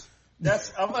rough.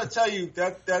 I'm gonna tell you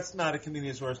that's not a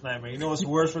comedian's worst nightmare. You know what's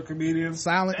worse for comedians?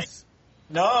 Silence.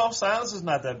 No, silence is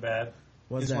not that bad.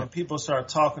 What's it's that? when people start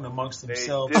talking amongst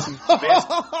themselves. Yes,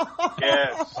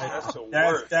 that's the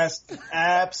worst. That's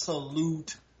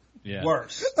absolute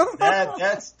worst.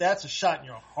 That's a shot in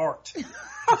your heart.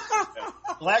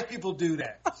 Black people do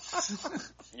that.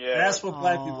 Yeah, that's what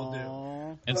black people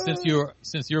do. And since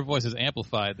your voice is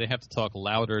amplified, they have to talk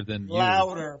louder than you.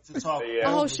 Louder to talk.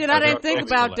 Oh shit! I didn't think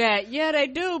about that. Yeah, they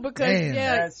do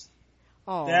because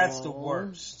that's the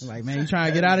worst. Like, man, you trying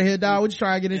to get out of here, dog? What you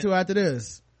trying to get into after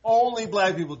this? Only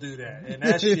black people do that, and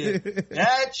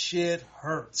that shit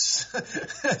hurts.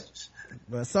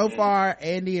 But so far,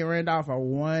 Andy and Randolph are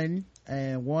 1-1,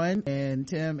 and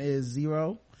Tim is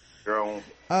 0. Girl.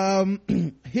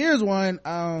 Here's one.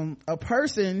 A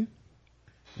person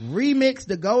remixed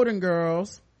the Golden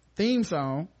Girls theme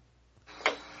song.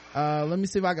 Let me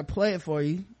see if I can play it for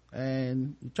you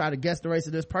and try to guess the race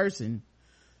of this person.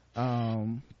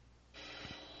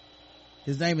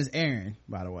 His name is Aaron,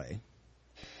 by the way.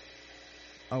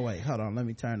 Oh wait, hold on. Let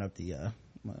me turn up the,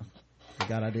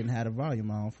 forgot I didn't have the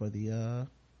volume on for the,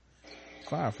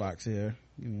 Firefox here.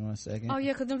 Give me 1 second. Oh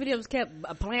yeah, cause them videos kept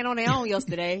playing on their own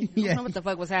yesterday. I Yeah. don't know what the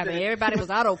fuck was happening. Everybody was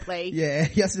autoplay. Yeah,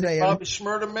 yesterday. Bobby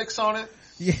Shmurda mix on it.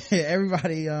 Yeah,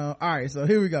 everybody, alright, so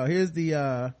here we go. Here's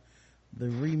the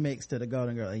remix to the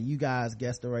Golden Girl, and you guys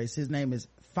guess the race. His name is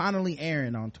Finally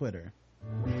Aaron on Twitter.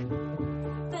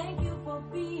 Thank you for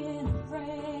being a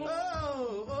friend.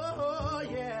 Oh,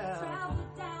 yeah. Travel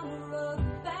down the road,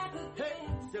 back again. Hey,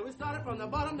 so we started from the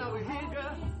bottom, now we're here,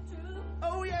 girl. It's true.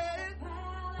 Oh, yeah.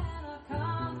 Pal and a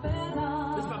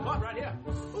confidant. This is my part right here.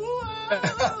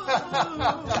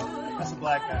 That's a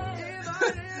black guy.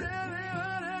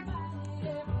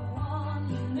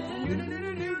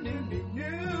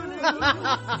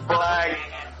 Black.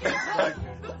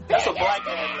 That's a black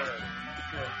man lyric.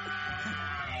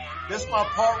 This my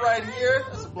part right here.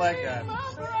 That's a black guy.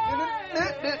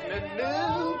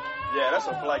 Yeah, that's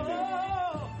a black dude.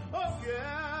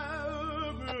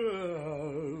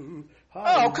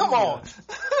 Oh, come on.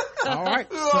 All right.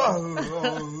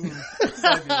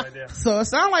 Right there. So it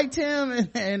sounds like Tim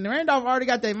and Randolph already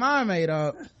got their mind made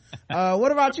up.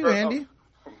 What about you, Andy?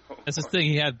 That's the thing.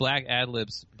 He had black ad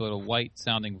libs, but a white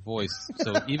sounding voice.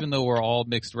 So even though we're all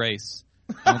mixed race,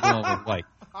 I'm going with white.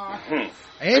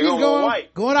 Andy's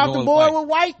going off the board with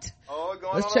white. Oh,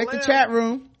 going Let's on check a the limb. chat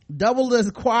room. Doubled as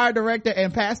choir director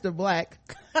and Pastor Black.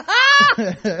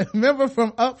 Member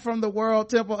from Up from the World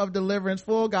Temple of Deliverance,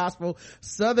 Full Gospel,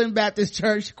 Southern Baptist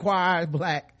Church Choir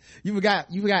Black. You forgot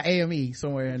AME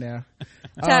somewhere in there.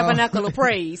 Tabernacle of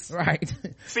Praise. Right.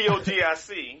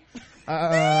 COGIC.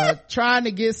 Trying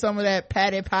to get some of that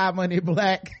Patty Pie money,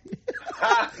 Black.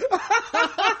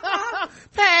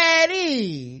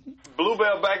 Patty.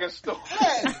 Bluebell back in store.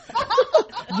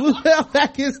 Bluebell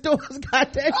back in stores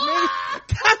got that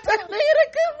nigga to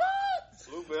come on.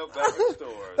 Bluebell back in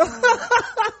stores.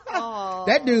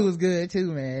 That dude was good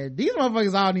too, man. These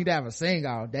motherfuckers all need to have a sing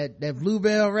off. That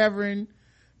Bluebell Reverend,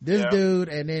 this dude,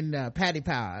 and then Patty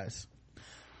Pies.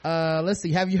 Let's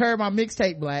see. Have you heard my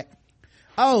mixtape, Black?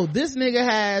 Oh, this nigga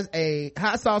has a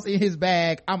hot sauce in his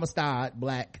bag. I'm a star,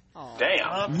 Black.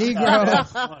 Damn. Negro.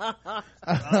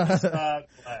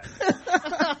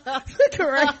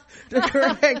 The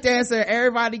correct answer.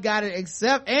 Everybody got it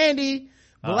except Andy.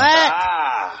 Black.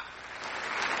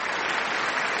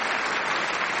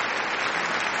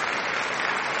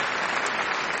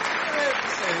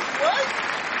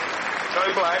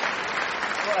 Tony Black.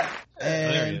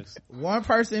 And one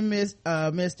person missed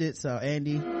it, so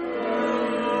Andy.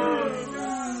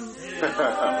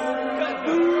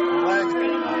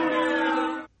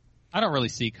 I don't really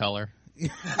see color. No,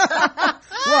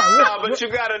 but you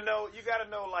gotta know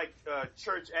like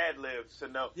church ad libs to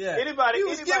know. Yeah. Anybody he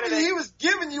was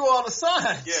giving you all the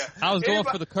signs. Yeah. I was going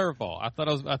for the curveball. I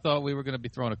thought we were going to be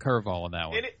throwing a curveball on that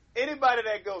one. Anybody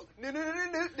that goes no.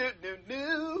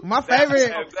 My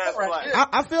favorite. That's Black.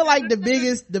 I feel like the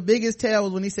biggest tell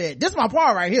was when he said, "This is my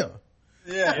part right here."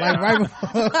 Yeah. Like right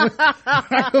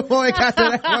before he got to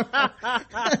that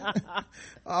one.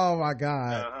 Oh my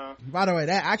God. By the way,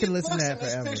 that I can listen to that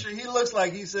forever. This picture, he looks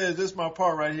like he says, "This is my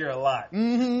part right here" a lot.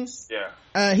 Mm-hmm.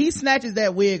 Yeah. He snatches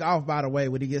that wig off, by the way,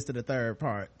 when he gets to the third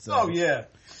part. So. Oh yeah.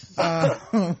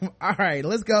 All right,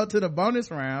 let's go to the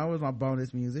bonus round. Where's my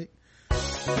bonus music?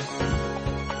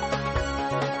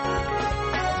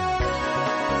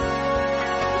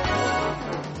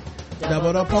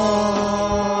 Double the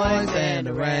points and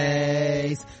the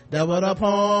race. Double the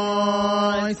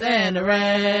points and the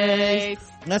race.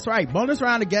 That's right. Bonus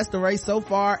round to guess the race. So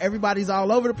far, everybody's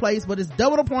all over the place, but it's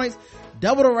double the points,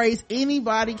 double the race.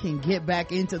 Anybody can get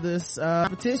back into this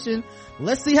competition.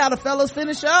 Let's see how the fellas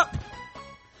finish up.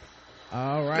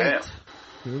 All right.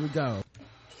 Here we go.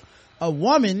 A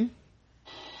woman.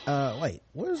 Wait,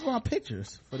 where's my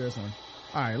pictures for this one?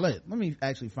 All right, let me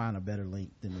actually find a better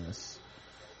link than this.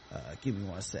 Give me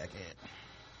 1 second.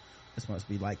 This must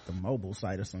be like the mobile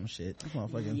site or some shit. This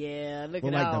motherfucking Look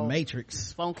at like all the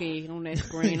Matrix. funky on that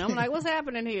screen. I'm like, what's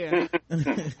happening here?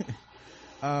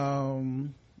 All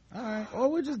right, or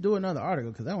we'll just do another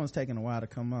article because that one's taking a while to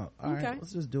come up. All right,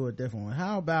 let's just do a different one.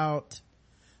 How about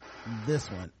this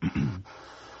one?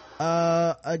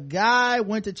 A guy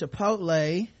went to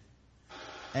Chipotle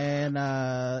and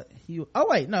all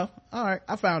right,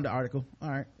 I found the article. All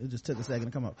right, it just took a second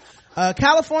to come up. A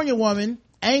California woman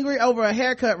angry over a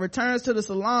haircut returns to the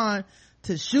salon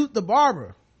to shoot the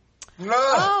barber. No.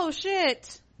 Oh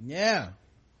shit. Yeah,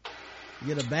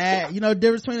 get a bad, the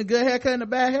difference between a good haircut and a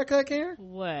bad haircut, Karen?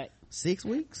 What? 6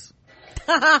 weeks.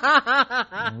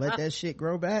 Let that shit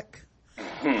grow back.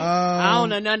 I don't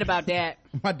know nothing about that.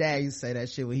 My dad used to say that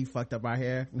shit when he fucked up our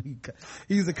hair.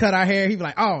 He used to cut our hair. He'd be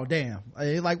like, "Oh damn!"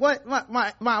 He's like, "What?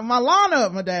 My lawn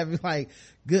up." My dad be like,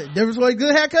 "Good difference between a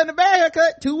good haircut and a bad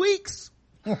haircut. 2 weeks."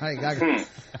 Like, I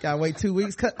gotta wait 2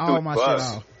 weeks. Cut all my shit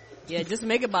off. Yeah, just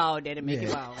make it bald. Then make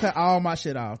it bald. Cut all my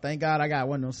shit off. Thank God I got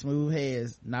one of them smooth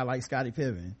heads, not like Scottie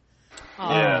Pippen.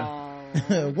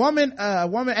 Yeah. woman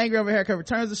angry over haircut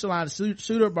returns to salon to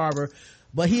shoot her barber,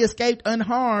 but he escaped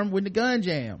unharmed when the gun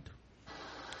jammed.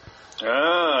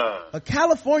 A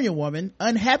California woman,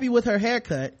 unhappy with her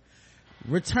haircut,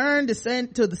 returned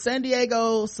to the San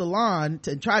Diego salon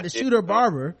to try to shoot her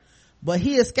barber, but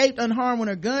he escaped unharmed when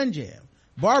her gun jammed.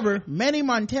 Barber Manny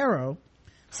Montero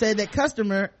said that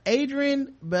customer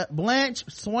Adrian Blanche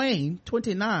Swain,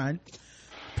 29,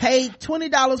 paid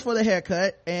 $20 for the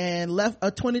haircut and left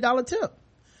a $20 tip.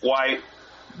 White.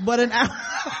 But an hour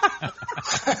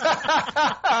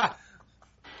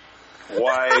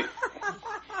White.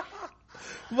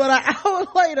 But an hour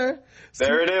later,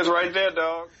 there it is right there,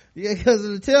 dog. yeah, because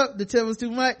of the tip was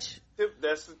too much.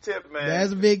 That's the tip, man.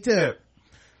 That's a big tip.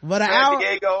 But an San hour,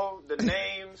 Diego, the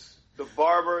names, the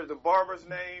barber's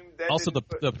name. Also,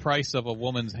 the price of a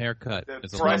woman's haircut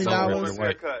is a price lot of a over woman's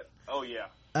everywhere. haircut. Oh yeah.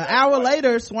 an hour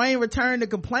later, Swain returned to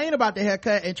complain about the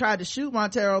haircut and tried to shoot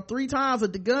Montero 3 times,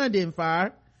 but the gun didn't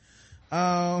fire.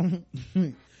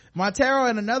 Montero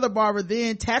and another barber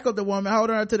then tackled the woman,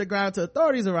 holding her to the ground until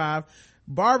authorities arrived.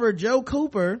 Barber Joe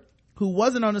Cooper, who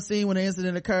wasn't on the scene when the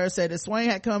incident occurred, said that Swain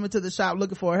had come into the shop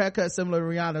looking for a haircut similar to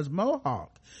Rihanna's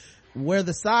mohawk, where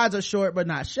the sides are short but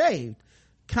not shaved.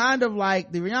 Kind of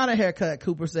like the Rihanna haircut,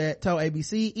 Cooper told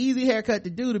ABC. Easy haircut to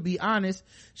do, to be honest.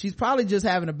 She's probably just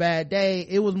having a bad day.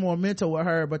 It was more mental with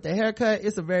her, but the haircut,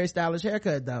 it's a very stylish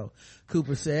haircut though,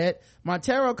 Cooper said.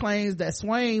 Montero claims that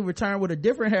Swain returned with a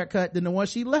different haircut than the one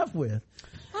she left with.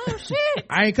 Oh shit.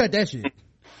 I ain't cut that shit.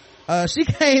 She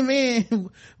came in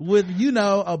with,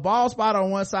 a bald spot on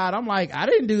one side. I'm like, I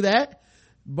didn't do that.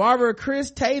 Barber Chris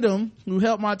Tatum, who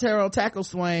helped Montero tackle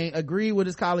Swain, agreed with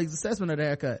his colleague's assessment of the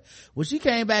haircut. When she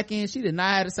came back in, she did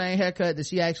not have the same haircut that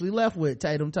she actually left with,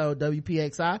 Tatum told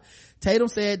WPXI. Tatum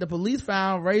said the police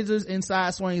found razors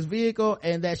inside Swain's vehicle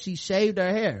and that she shaved her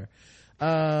hair.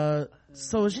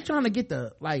 So is she trying to get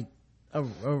a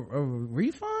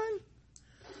refund?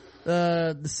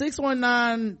 The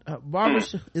 619 barber,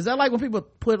 is that like when people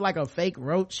put like a fake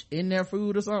roach in their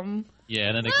food or something? Yeah,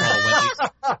 and then they call Wendy's.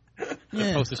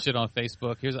 They post this shit on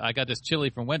Facebook. I got this chili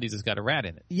from Wendy's. It's got a rat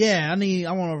in it. Yeah,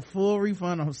 I want a full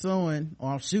refund. I'm suing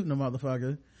or I'm shooting a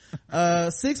motherfucker.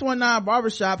 619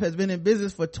 Barbershop has been in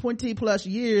business for 20 plus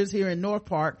years here in North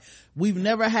Park. We've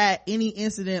never had any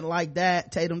incident like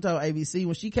that, Tatum told ABC.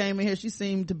 When she came in here, she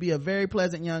seemed to be a very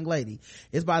pleasant young lady.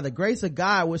 It's by the grace of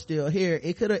God we're still here.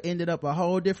 It could have ended up a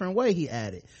whole different way, he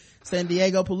added. San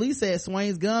Diego police said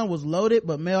Swain's gun was loaded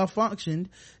but malfunctioned.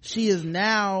 She is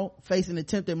now facing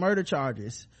attempted murder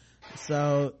charges.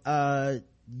 So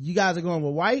you guys are going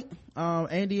with White,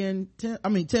 Andy and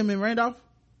Tim and Randolph?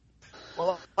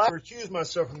 Well, I recuse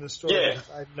myself from this story. Yeah.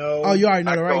 I know. Oh, you already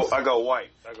know the race? I go White.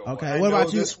 Okay. White. What about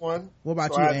know you? This one. What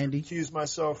about so you, I have Andy? to recuse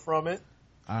myself from it.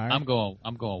 All right. I'm going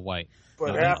White.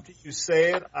 But No. after you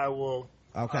say it, I will.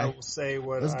 Okay. I will say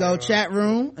what. Let's go chat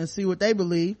room and see what they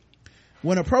believe.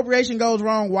 When appropriation goes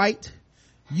wrong, White,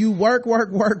 you work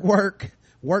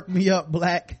me up,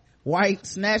 Black. White,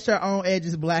 snatch her own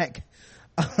edges, Black.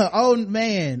 Oh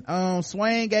man,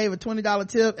 Swain gave a $20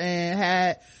 tip and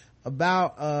had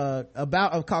about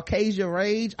of Caucasia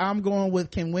rage. I'm going with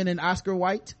can win an Oscar,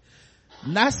 White.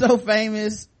 Not so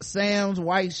famous Sam's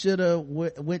White shoulda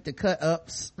went to cut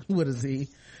ups with a Z.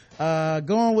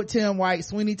 Going with Tim White,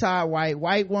 Sweeney Todd White,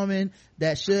 white woman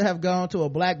that should have gone to a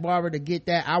black barber to get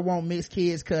that I want mixed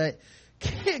kids cut.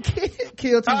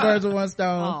 Kill 2 birds with 1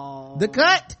 stone. Aww. The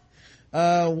cut.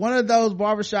 One of those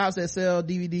barbershops that sell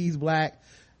DVDs black.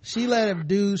 She let a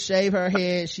dude shave her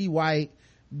head. She white.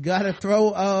 Gotta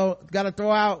throw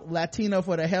out Latino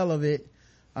for the hell of it.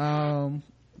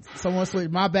 Someone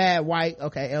switched, my bad, White.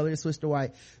 Okay, Elliot switched to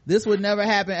White. This would never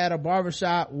happen at a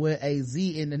barbershop with a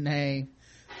Z in the name.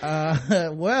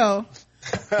 Well,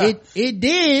 it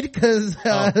did, cause,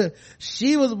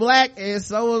 she was black and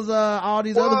so was, all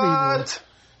these other people.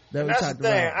 That's the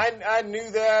thing. I knew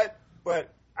that,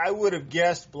 but I would have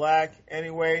guessed black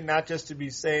anyway, not just to be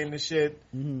saying the shit,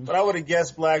 but I would have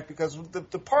guessed black because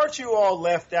the part you all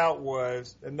left out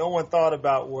was, and no one thought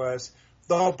about was,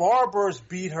 the barbers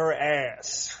beat her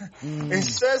ass. It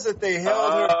says that they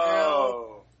held her down.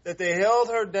 That they held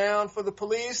her down for the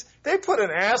police. They put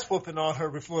an ass whooping on her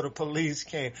before the police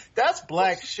came. That's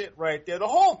black shit right there. The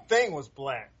whole thing was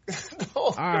black.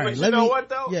 All right, But you know what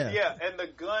though? Yeah, and the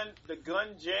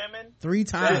gun jamming 3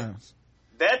 times.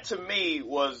 That to me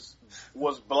was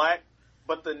black,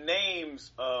 but the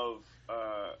names of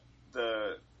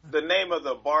the name of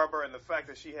the barber and the fact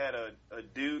that she had a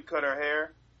dude cut her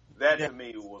hair, that to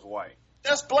me was white.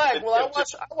 That's black. Well, I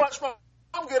watched my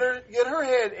mom get her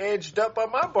head edged up by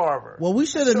my barber. Well, we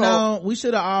should have known. We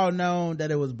should have all known that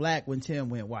it was black when Tim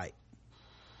went white.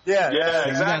 Yeah,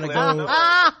 exactly. Go.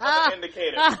 That's an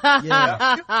indicator.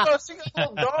 Yeah.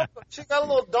 She got a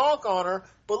little donk on her,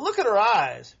 but look at her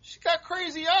eyes. She got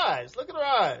crazy eyes. Look at her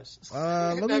eyes.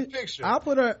 Look at that picture. I'll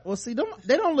put her. Well, see,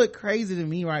 they don't look crazy to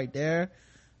me right there.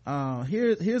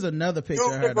 Here's another picture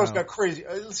of her. That girl's got crazy.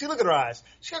 See, look at her eyes.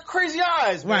 She got crazy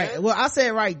eyes, man. Right. Well, I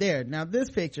said right there. Now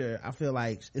this picture, I feel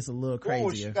like it's a little crazier.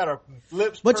 Ooh, she got her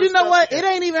lips. But you know what? It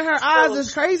ain't even her eyes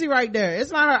that's crazy right there.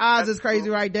 It's not her eyes that's crazy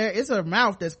right there. It's her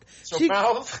mouth that's. She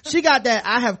got that.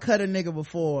 I have cut a nigga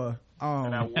before.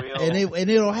 And I will. And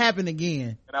it'll happen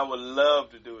again. And I would love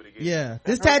to do it again. Yeah.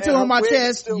 This tattoo on my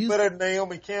chest. Still better than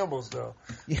Naomi Campbell's though.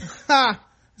 Yeah.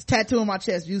 This tattoo on my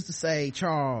chest used to say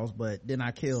Charles, but then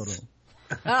I killed him.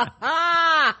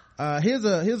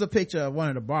 Here's a picture of one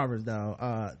of the barbers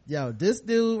though. This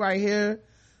dude right here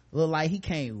look like he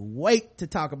can't wait to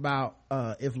talk about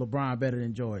if LeBron better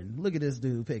than Jordan. Look at this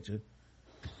dude picture.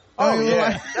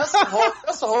 That's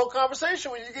the whole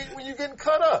conversation when you getting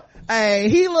cut up. Hey,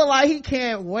 he look like he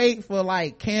can't wait for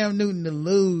like Cam Newton to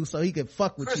lose so he can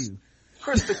fuck with you.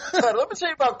 Chris the cutter. Let me tell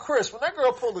you about Chris. When that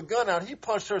girl pulled the gun out, he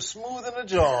punched her smooth in the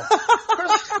jaw.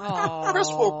 Chris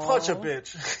will punch a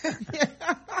bitch.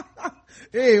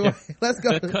 Anyway, let's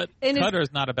go. Cutter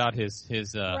is not about his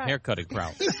hair cutting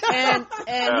prowess. And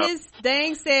his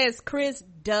thing says Chris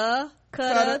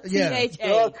Cutter, yeah.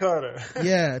 THA. Cutter.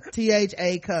 Yeah,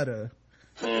 THA Cutter.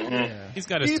 Mm-hmm. Yeah. He's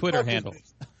got his Twitter handle.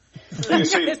 You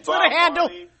see His Bob Twitter handle.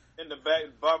 Marley in the back,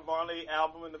 Bob Marley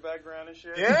album in the background and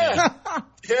shit. Yeah.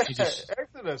 Exodus.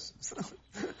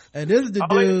 And this is the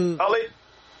dude.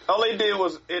 All they did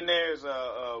was in there is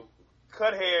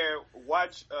cut hair,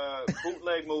 watch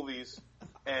bootleg movies,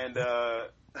 and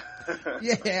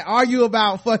yeah, argue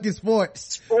about fucking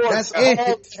sports. That's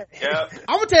it. Yeah.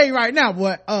 I'm gonna tell you right now,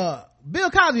 boy.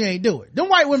 Bill Cosby ain't do it. Them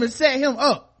white women set him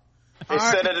up. They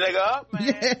set that nigga up, man.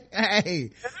 Yeah, hey.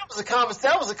 That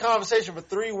was a conversation for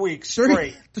 3 weeks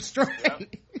straight.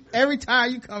 Straight. Every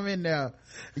time you come in there.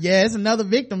 Yeah, it's another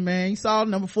victim, man. You saw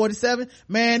number 47?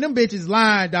 Man, them bitches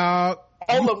lying, dog.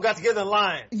 All of them got together in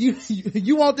line.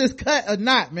 You want this cut or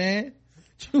not, man?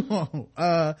 You want.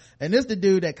 And this the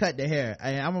dude that cut the hair.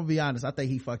 I'm gonna be honest, I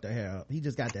think he fucked her hair up. He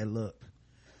just got that look.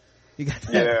 He got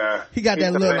that. Yeah. He got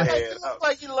that look.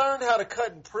 Like he learned how to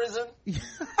cut in prison.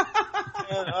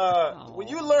 And when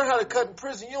you learn how to cut in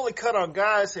prison, you only cut on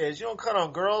guys' heads. You don't cut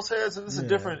on girls' heads, and it's a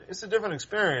different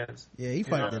experience. Yeah, he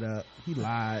fucked it up. He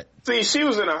lied. See, she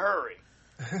was in a hurry,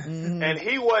 and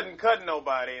he wasn't cutting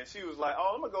nobody, and she was like,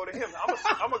 "Oh, I'm gonna go to him.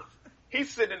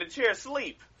 He's sitting in the chair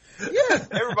asleep. Yeah.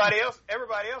 Everybody else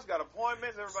got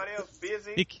appointments. Everybody else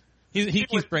busy." He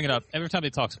keeps bringing up every time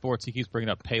they talk sports. He keeps bringing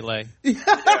up Pele.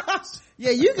 Yeah,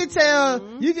 you can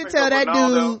tell. You can tell that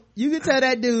dude. You can tell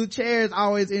that dude chair is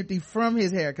always empty from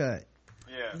his haircut.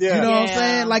 Yeah. You know what I'm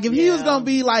saying? Like if he was gonna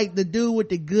be like the dude with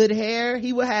the good hair,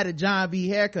 he would have had a John B.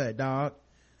 haircut, dog.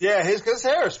 Yeah, his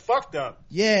hair is fucked up.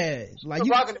 Yeah, like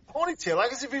you rocking the ponytail.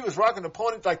 Like as if he was rocking the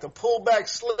ponytail, like the pullback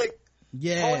slick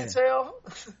ponytail.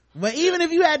 But even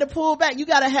if you had to pull back, you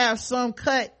gotta have some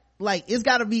cut. Like it's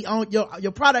gotta be on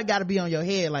your product gotta be on your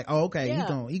head. Like, oh, okay,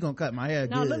 he gonna cut my hair.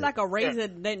 No, good. look like a razor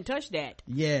didn't touch that.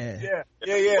 Yeah.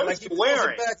 Like he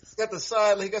wearing. He got the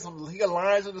side. He got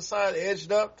lines on the side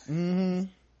edged up. Mm-hmm.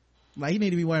 Like he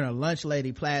need to be wearing a lunch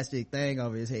lady plastic thing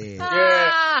over his head.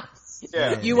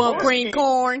 Yeah. You want green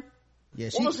corn?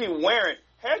 Yeah. What was he wearing?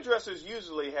 Hairdressers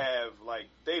usually have like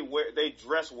they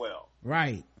dress well.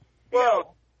 Right.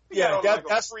 Well. Yeah,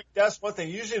 that's one thing.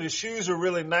 Usually the shoes are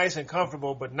really nice and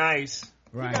comfortable, but nice.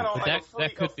 Right. You got on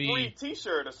that could be a free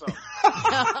T-shirt or something.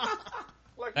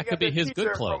 That could be his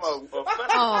good clothes. From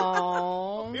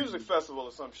a music festival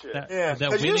or some shit.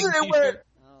 Because usually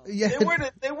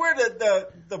they wear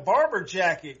the barber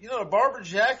jacket. You know the barber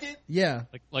jacket? Yeah.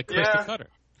 Like Chris the Cutter.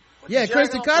 Yeah, Chris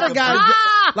the Cutter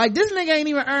got like this nigga ain't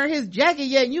even earned his jacket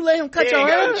yet. And you let him cut your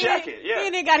hair. Jacket, yeah.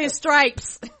 He ain't got his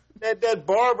stripes. that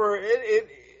barber, it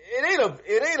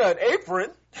ain't an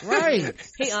apron. Right.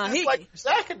 It's like the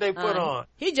jacket they put on.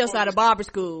 He just out of barber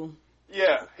school.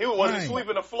 Yeah, he was Right.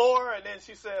 sweeping the floor, and then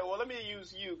she said, "Well, let me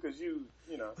use you because you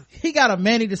know." He got a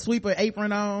Manny the Sweeper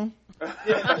apron on.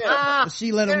 Yeah.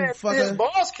 She let him And fuck his her.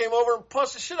 boss came over and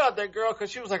punched the shit out of that girl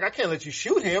because she was like, "I can't let you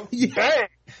shoot him." Yeah. Bang.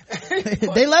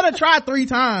 They let her try 3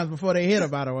 times before they hit her,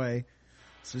 by the way.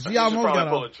 So she She almost probably got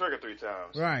pulled off. the trigger 3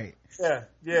 times. Right.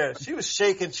 Yeah. She was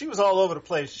shaking. She was all over the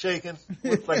place shaking.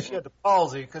 Looked like she had the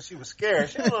palsy because she was scared.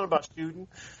 She didn't know about shooting.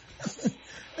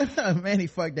 Manny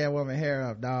fucked that woman hair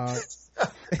up, dog.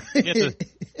 You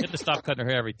have to stop cutting her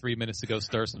hair every 3 minutes to go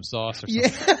stir some sauce or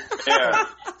something. Yeah. Yeah.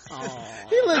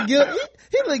 He looked guilty.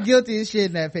 He looked guilty as shit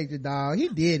in that picture, dog. He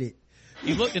did it.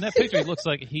 He look in that picture. He looks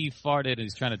like he farted and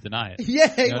he's trying to deny it.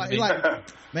 Yeah, You know what I mean? like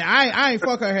man, I ain't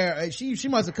fuck her hair. She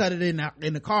must have cut it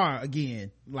in the car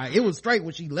again. Like it was straight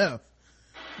when she left.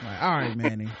 Like, all right,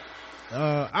 Manny.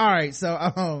 All right,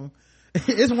 so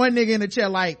it's one nigga in the chair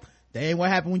like, that ain't what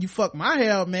happened when you fucked my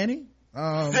hair up, Manny.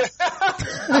 You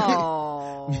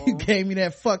gave me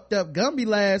that fucked up Gumby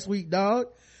last week, dog.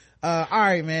 All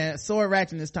right, man. Sword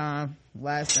ratchet this time.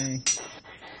 Last thing.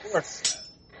 Of course.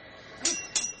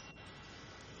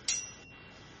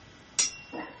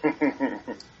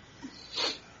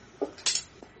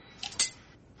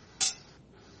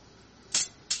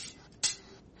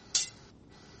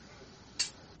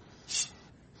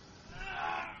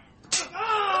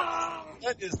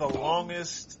 That is the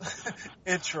longest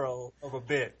intro of a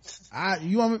bit.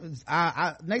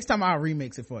 Next time I'll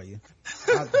remix it for you.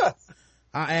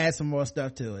 I'll add some more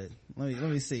stuff to it. Let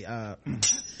me see. No. The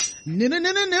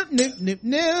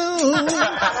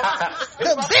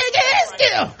biggest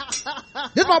deal.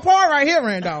 This is my part right here,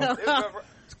 Randolph.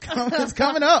 It's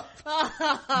coming up.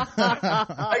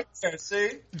 Right there,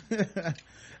 see?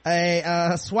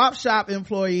 A swap shop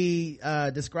employee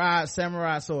described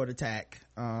samurai sword attack.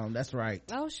 That's right.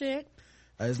 Oh shit.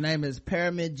 His name is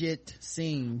Paramjit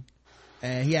Singh,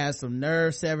 and he has some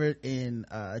nerve severed in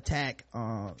attack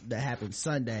that happened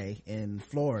Sunday in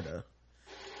Florida.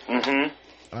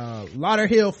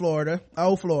 Lauderhill, Florida.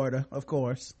 Florida, of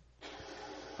course.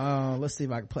 Let's see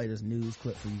if I can play this news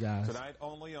clip for you guys. Tonight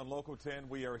only on Local 10,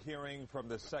 we are hearing from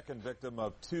the second victim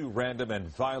of 2 random and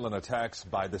violent attacks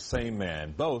by the same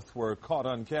man. Both were caught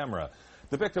on camera.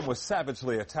 The victim was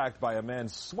savagely attacked by a man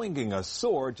swinging a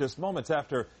sword just moments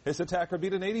after his attacker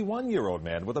beat an 81-year-old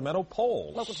man with a metal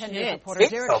pole. Local 10 News reporter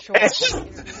Derek Shore is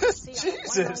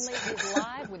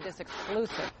live with this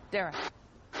exclusive. Derek.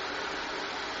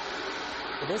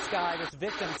 This guy, this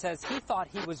victim, says he thought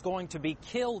he was going to be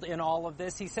killed in all of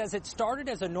this. He says it started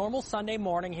as a normal Sunday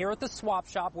morning here at the swap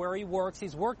shop where he works.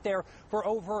 He's worked there for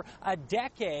over a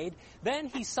decade. Then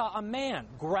he saw a man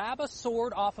grab a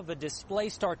sword off of a display,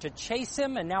 start to chase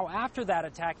him, and now after that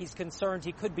attack, he's concerned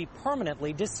he could be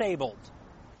permanently disabled.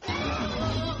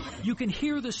 You can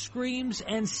hear the screams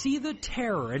and see the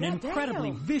terror, an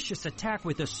incredibly vicious attack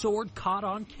with a sword caught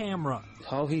on camera.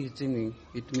 How he hitting me,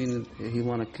 it means he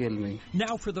want to kill me.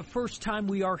 Now for the first time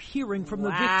we are hearing from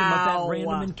the victim of that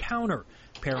random encounter.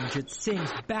 Paramjit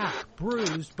Singh's back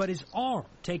bruised, but his arm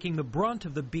taking the brunt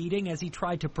of the beating as he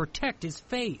tried to protect his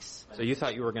face. So you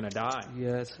thought you were going to die?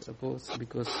 Yes, of course,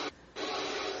 because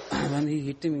when he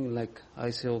hit me, like,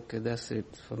 I say, okay, that's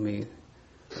it for me.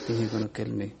 I think he's going to kill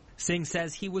me. Singh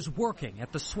says he was working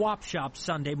at the swap shop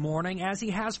Sunday morning, as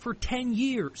he has for 10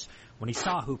 years, when he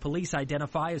saw who police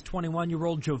identify as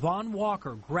 21-year-old Javon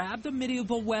Walker grab the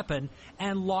medieval weapon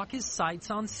and lock his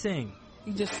sights on Singh.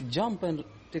 He just jump and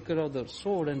take out the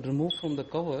sword and remove from the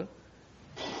cover.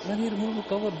 When he removed the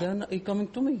cover, then he coming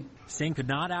to me. Singh could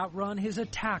not outrun his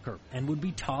attacker and would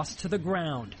be tossed to the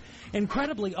ground.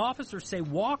 Incredibly, officers say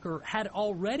Walker had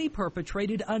already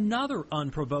perpetrated another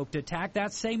unprovoked attack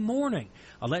that same morning,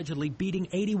 allegedly beating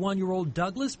 81-year-old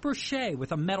Douglas Burchett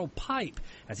with a metal pipe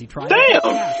as he tried to get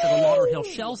gas at a Lauderhill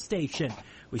Shell station.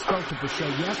 We spoke to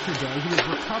Burchett yesterday. He is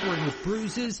recovering with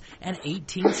bruises and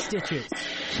 18 stitches.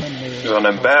 He's on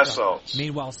them bath salts.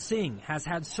 Meanwhile, Singh has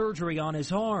had surgery on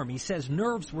his arm. He says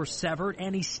nerves were severed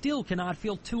and he still cannot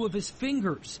feel 2 of his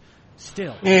fingers.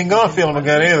 Still, he ain't gonna feel them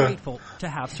again either. Grateful to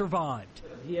have survived.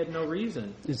 He had no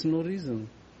reason. There's no reason.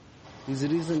 His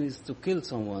reason is to kill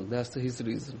someone. That's his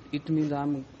reason. It means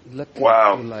I'm lucky to be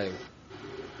alive.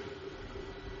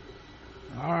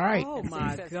 All right. Oh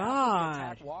my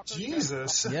God.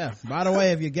 Jesus. Yeah. By the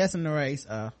way, if you're guessing the race,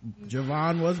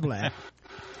 Javon was black.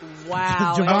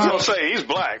 Wow. I was gonna say he's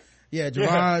black. Yeah,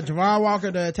 Javon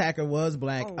Walker, the attacker, was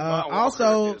black.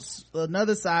 Also,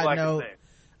 another side note,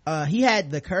 he had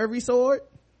the curvy sword.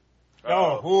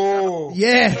 Oh,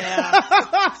 yeah.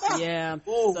 Yeah.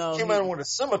 Ooh, So came in with a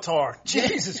scimitar.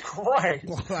 Jesus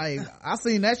Christ. Like, I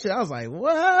seen that shit. I was like,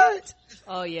 what?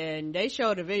 Oh yeah, and they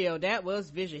showed the video. That was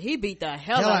vicious. He beat the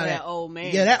hell out of that old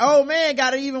man. Yeah, that old man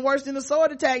got it even worse than the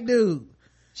sword attack dude.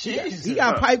 Jesus. He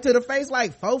got piped to the face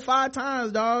like 4-5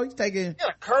 times, dog. He's taking. You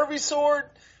got a curvy sword.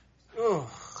 Ugh.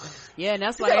 Yeah, and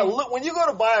that's You like gotta look when you go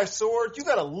to buy a sword. You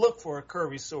gotta look for a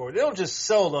curvy sword. They don't just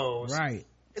sell those. Right.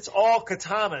 It's all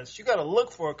katanas. You gotta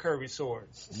look for a curvy sword.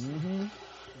 Mm-hmm.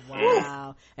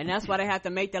 wow. And that's why they have to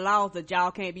make the laws that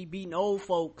y'all can't be beating old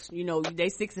folks. You know, they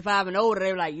 65 and older.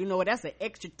 They're like, you know what? That's an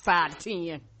extra 5 to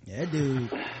 10. Yeah, dude.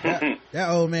 That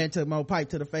old man took more pipe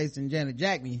to the face than Janet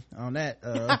Jackson on that.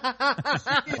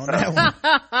 On that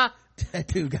one. That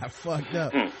dude got fucked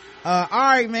up. All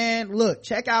right, man. Look,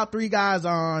 check out Three Guys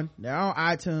On. They're on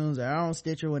iTunes. They're on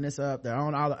Stitcher when it's up. They're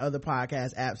on all the other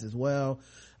podcast apps as well.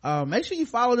 Make sure you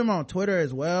follow them on Twitter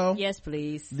as well. Yes,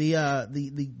 please.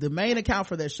 The main account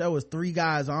for their show is Three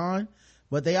Guys On,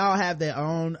 but they all have their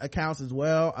own accounts as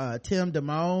well. Tim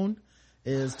Damone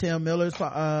is Tim Miller's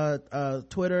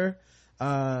Twitter.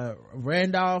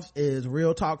 Randolph is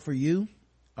Real Talk for You.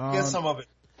 Get some of it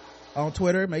on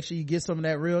Twitter. Make sure you get some of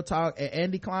that real talk. And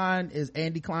Andy Klein is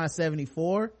Andy Klein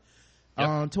 74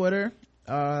 on Twitter.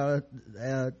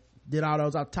 Did all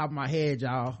those off the top of my head,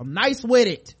 y'all. I'm nice with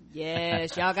it.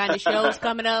 Yes, y'all got any shows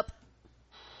coming up?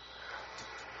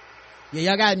 Yeah,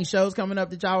 y'all got any shows coming up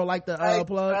that y'all would like to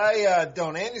plug? I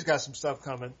don't. Andy's got some stuff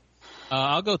coming.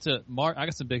 I'll go to March. I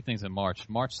got some big things in March.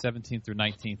 March 17th through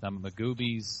 19th, I'm at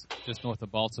Magoobies, just north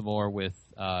of Baltimore, with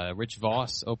Rich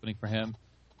Voss opening for him.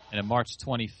 And on March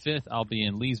 25th, I'll be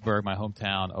in Leesburg, my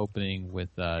hometown, opening with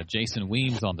Jason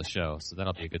Weems on the show. So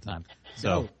that'll be a good time.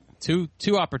 So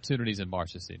two opportunities in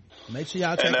March this evening. Make sure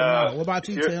y'all check them out. What about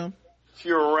you, Tim? If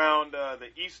you're around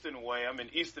the Easton way, I'm in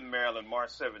Easton, Maryland,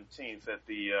 March 17th at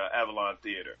the Avalon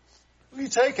Theater. Who are you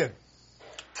taking?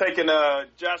 Taking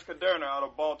Josh Caderna out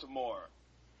of Baltimore.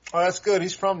 Oh, that's good.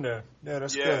 He's from there. Yeah,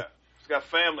 that's good. He's got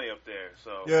family up there,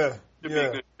 so yeah, should be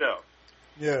a good show.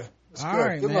 Yeah, that's all good.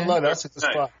 Right, good man. luck. That's a good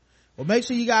spot. Well, make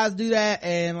sure you guys do that,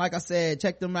 and like I said,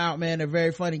 check them out, man. They're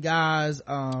very funny guys.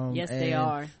 Yes, they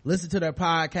are. Listen to their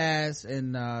podcast,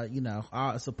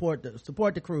 and support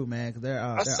the crew, man. Cause they're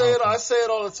I say it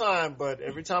all the time, but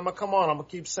every time I come on, I'm gonna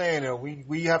keep saying it.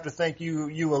 We have to thank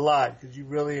you a lot, because you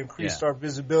really increased our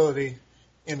visibility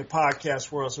in the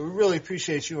podcast world. So we really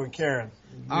appreciate you and Karen.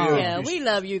 We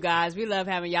love you guys. We love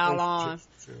having y'all on.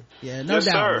 Sure. Yeah, no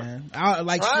doubt, man. I'd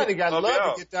love to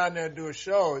get down there and do a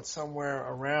show. It's somewhere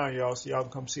around y'all, so y'all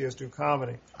can come see us do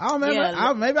comedy. I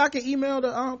remember. Maybe I can email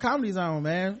the Comedy Zone,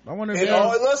 man. I wonder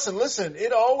if listen.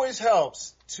 It always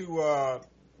helps to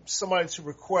somebody to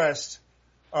request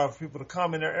for people to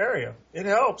come in their area. It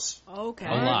helps. Okay.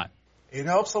 A lot. It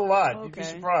helps a lot. Okay. You'd be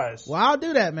surprised. Well, I'll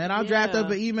do that, man. I'll draft up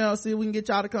an email, see if we can get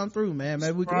y'all to come through, man.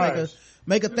 Maybe we can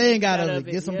make a thing out of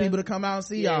it. Get some people to come out and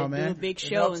see y'all, man. Do a big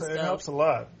show and stuff. It helps a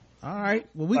lot. All right.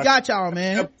 Well, we got y'all,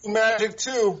 man. Blue Magic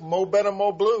too. Mo better,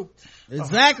 Mo blue.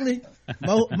 Exactly.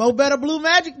 Mo better blue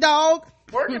magic, dog.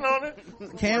 Working on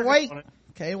it.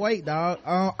 Can't wait, dog.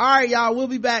 All right, y'all. We'll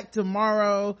be back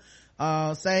tomorrow.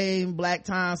 Same black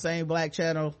time, same black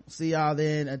channel. See y'all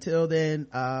then. Until then,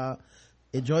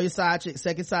 enjoy your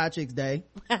second side chicks day.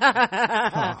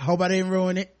 Hope I didn't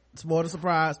ruin it. It's more the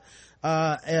surprise.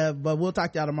 But we'll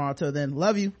talk to y'all tomorrow. Till then,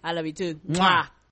 love you. I love you too. Mwah.